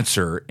with the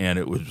answer, and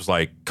it was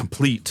like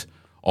complete.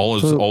 All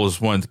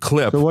is one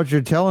clip. So what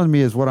you're telling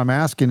me is what I'm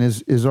asking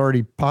is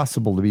already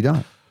possible to be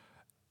done.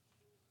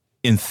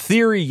 In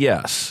theory,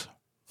 yes.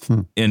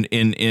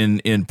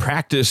 In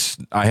practice,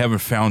 I haven't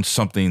found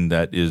something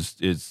that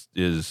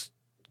is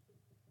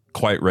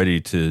quite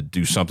ready to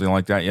do something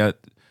like that yet.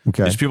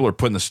 Okay. These people are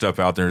putting the stuff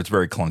out there. It's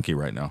very clunky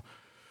right now.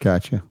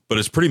 Gotcha. But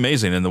it's pretty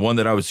amazing. And the one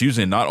that I was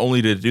using, not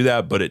only did it do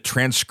that, but it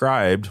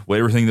transcribed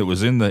everything that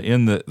was in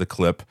the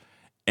clip,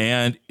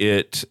 and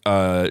it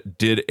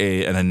did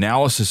an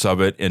analysis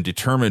of it and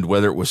determined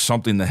whether it was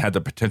something that had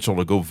the potential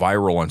to go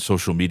viral on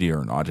social media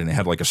or not. And it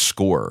had like a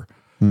score.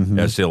 Mm-hmm.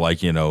 As to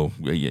like, you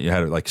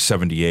had like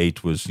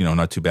 78 was,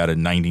 not too bad.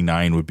 And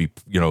 99 would be,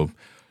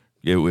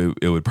 it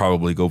would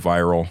probably go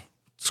viral.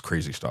 It's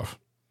crazy stuff.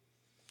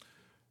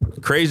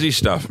 Crazy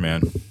stuff,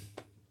 man.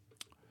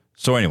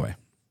 So anyway,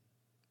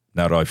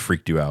 now that I've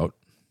freaked you out.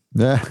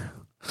 Yeah.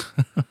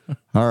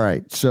 All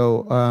right.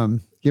 So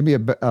give me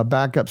a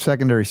backup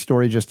secondary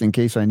story just in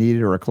case I need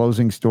it, or a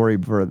closing story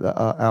for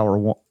the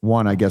hour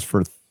one, I guess,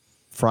 for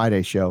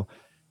Friday show.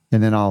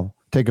 And then I'll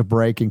take a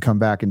break and come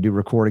back and do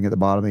recording at the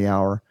bottom of the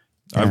hour.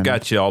 I've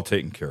got you all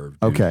taken care of,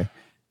 dude. Okay.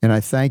 And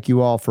I thank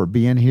you all for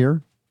being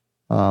here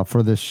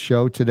for this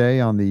show today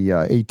on the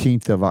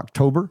 18th of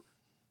October.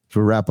 So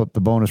we'll wrap up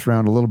the bonus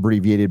round, a little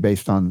abbreviated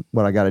based on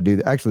what I got to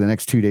do. Actually, the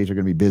next 2 days are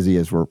going to be busy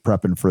as we're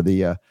prepping for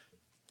the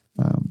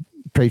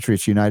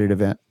Patriots United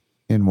event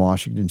in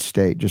Washington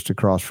State, just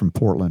across from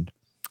Portland,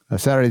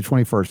 Saturday the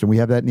 21st. And we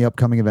have that in the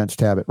upcoming events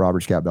tab at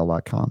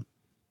robertscottbell.com.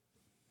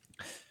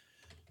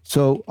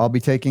 So I'll be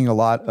taking a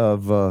lot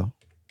of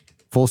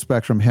full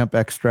spectrum hemp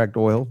extract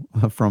oil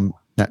from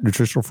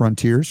Nutritional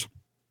Frontiers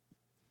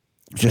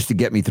just to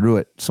get me through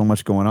it. So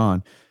much going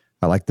on.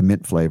 I like the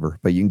mint flavor,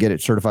 but you can get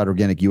it certified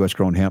organic U.S.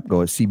 grown hemp.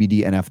 Go at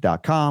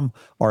cbdnf.com.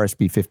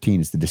 RSB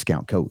 15 is the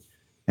discount code.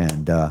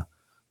 And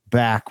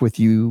back with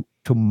you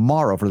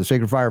tomorrow for the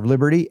Sacred Fire of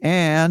Liberty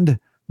and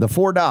the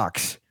 4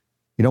 Docs.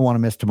 You don't want to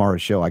miss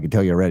tomorrow's show. I can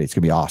tell you already. It's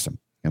going to be awesome.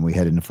 And we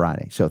head into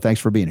Friday. So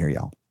thanks for being here,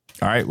 y'all.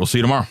 All right. We'll see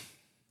you tomorrow.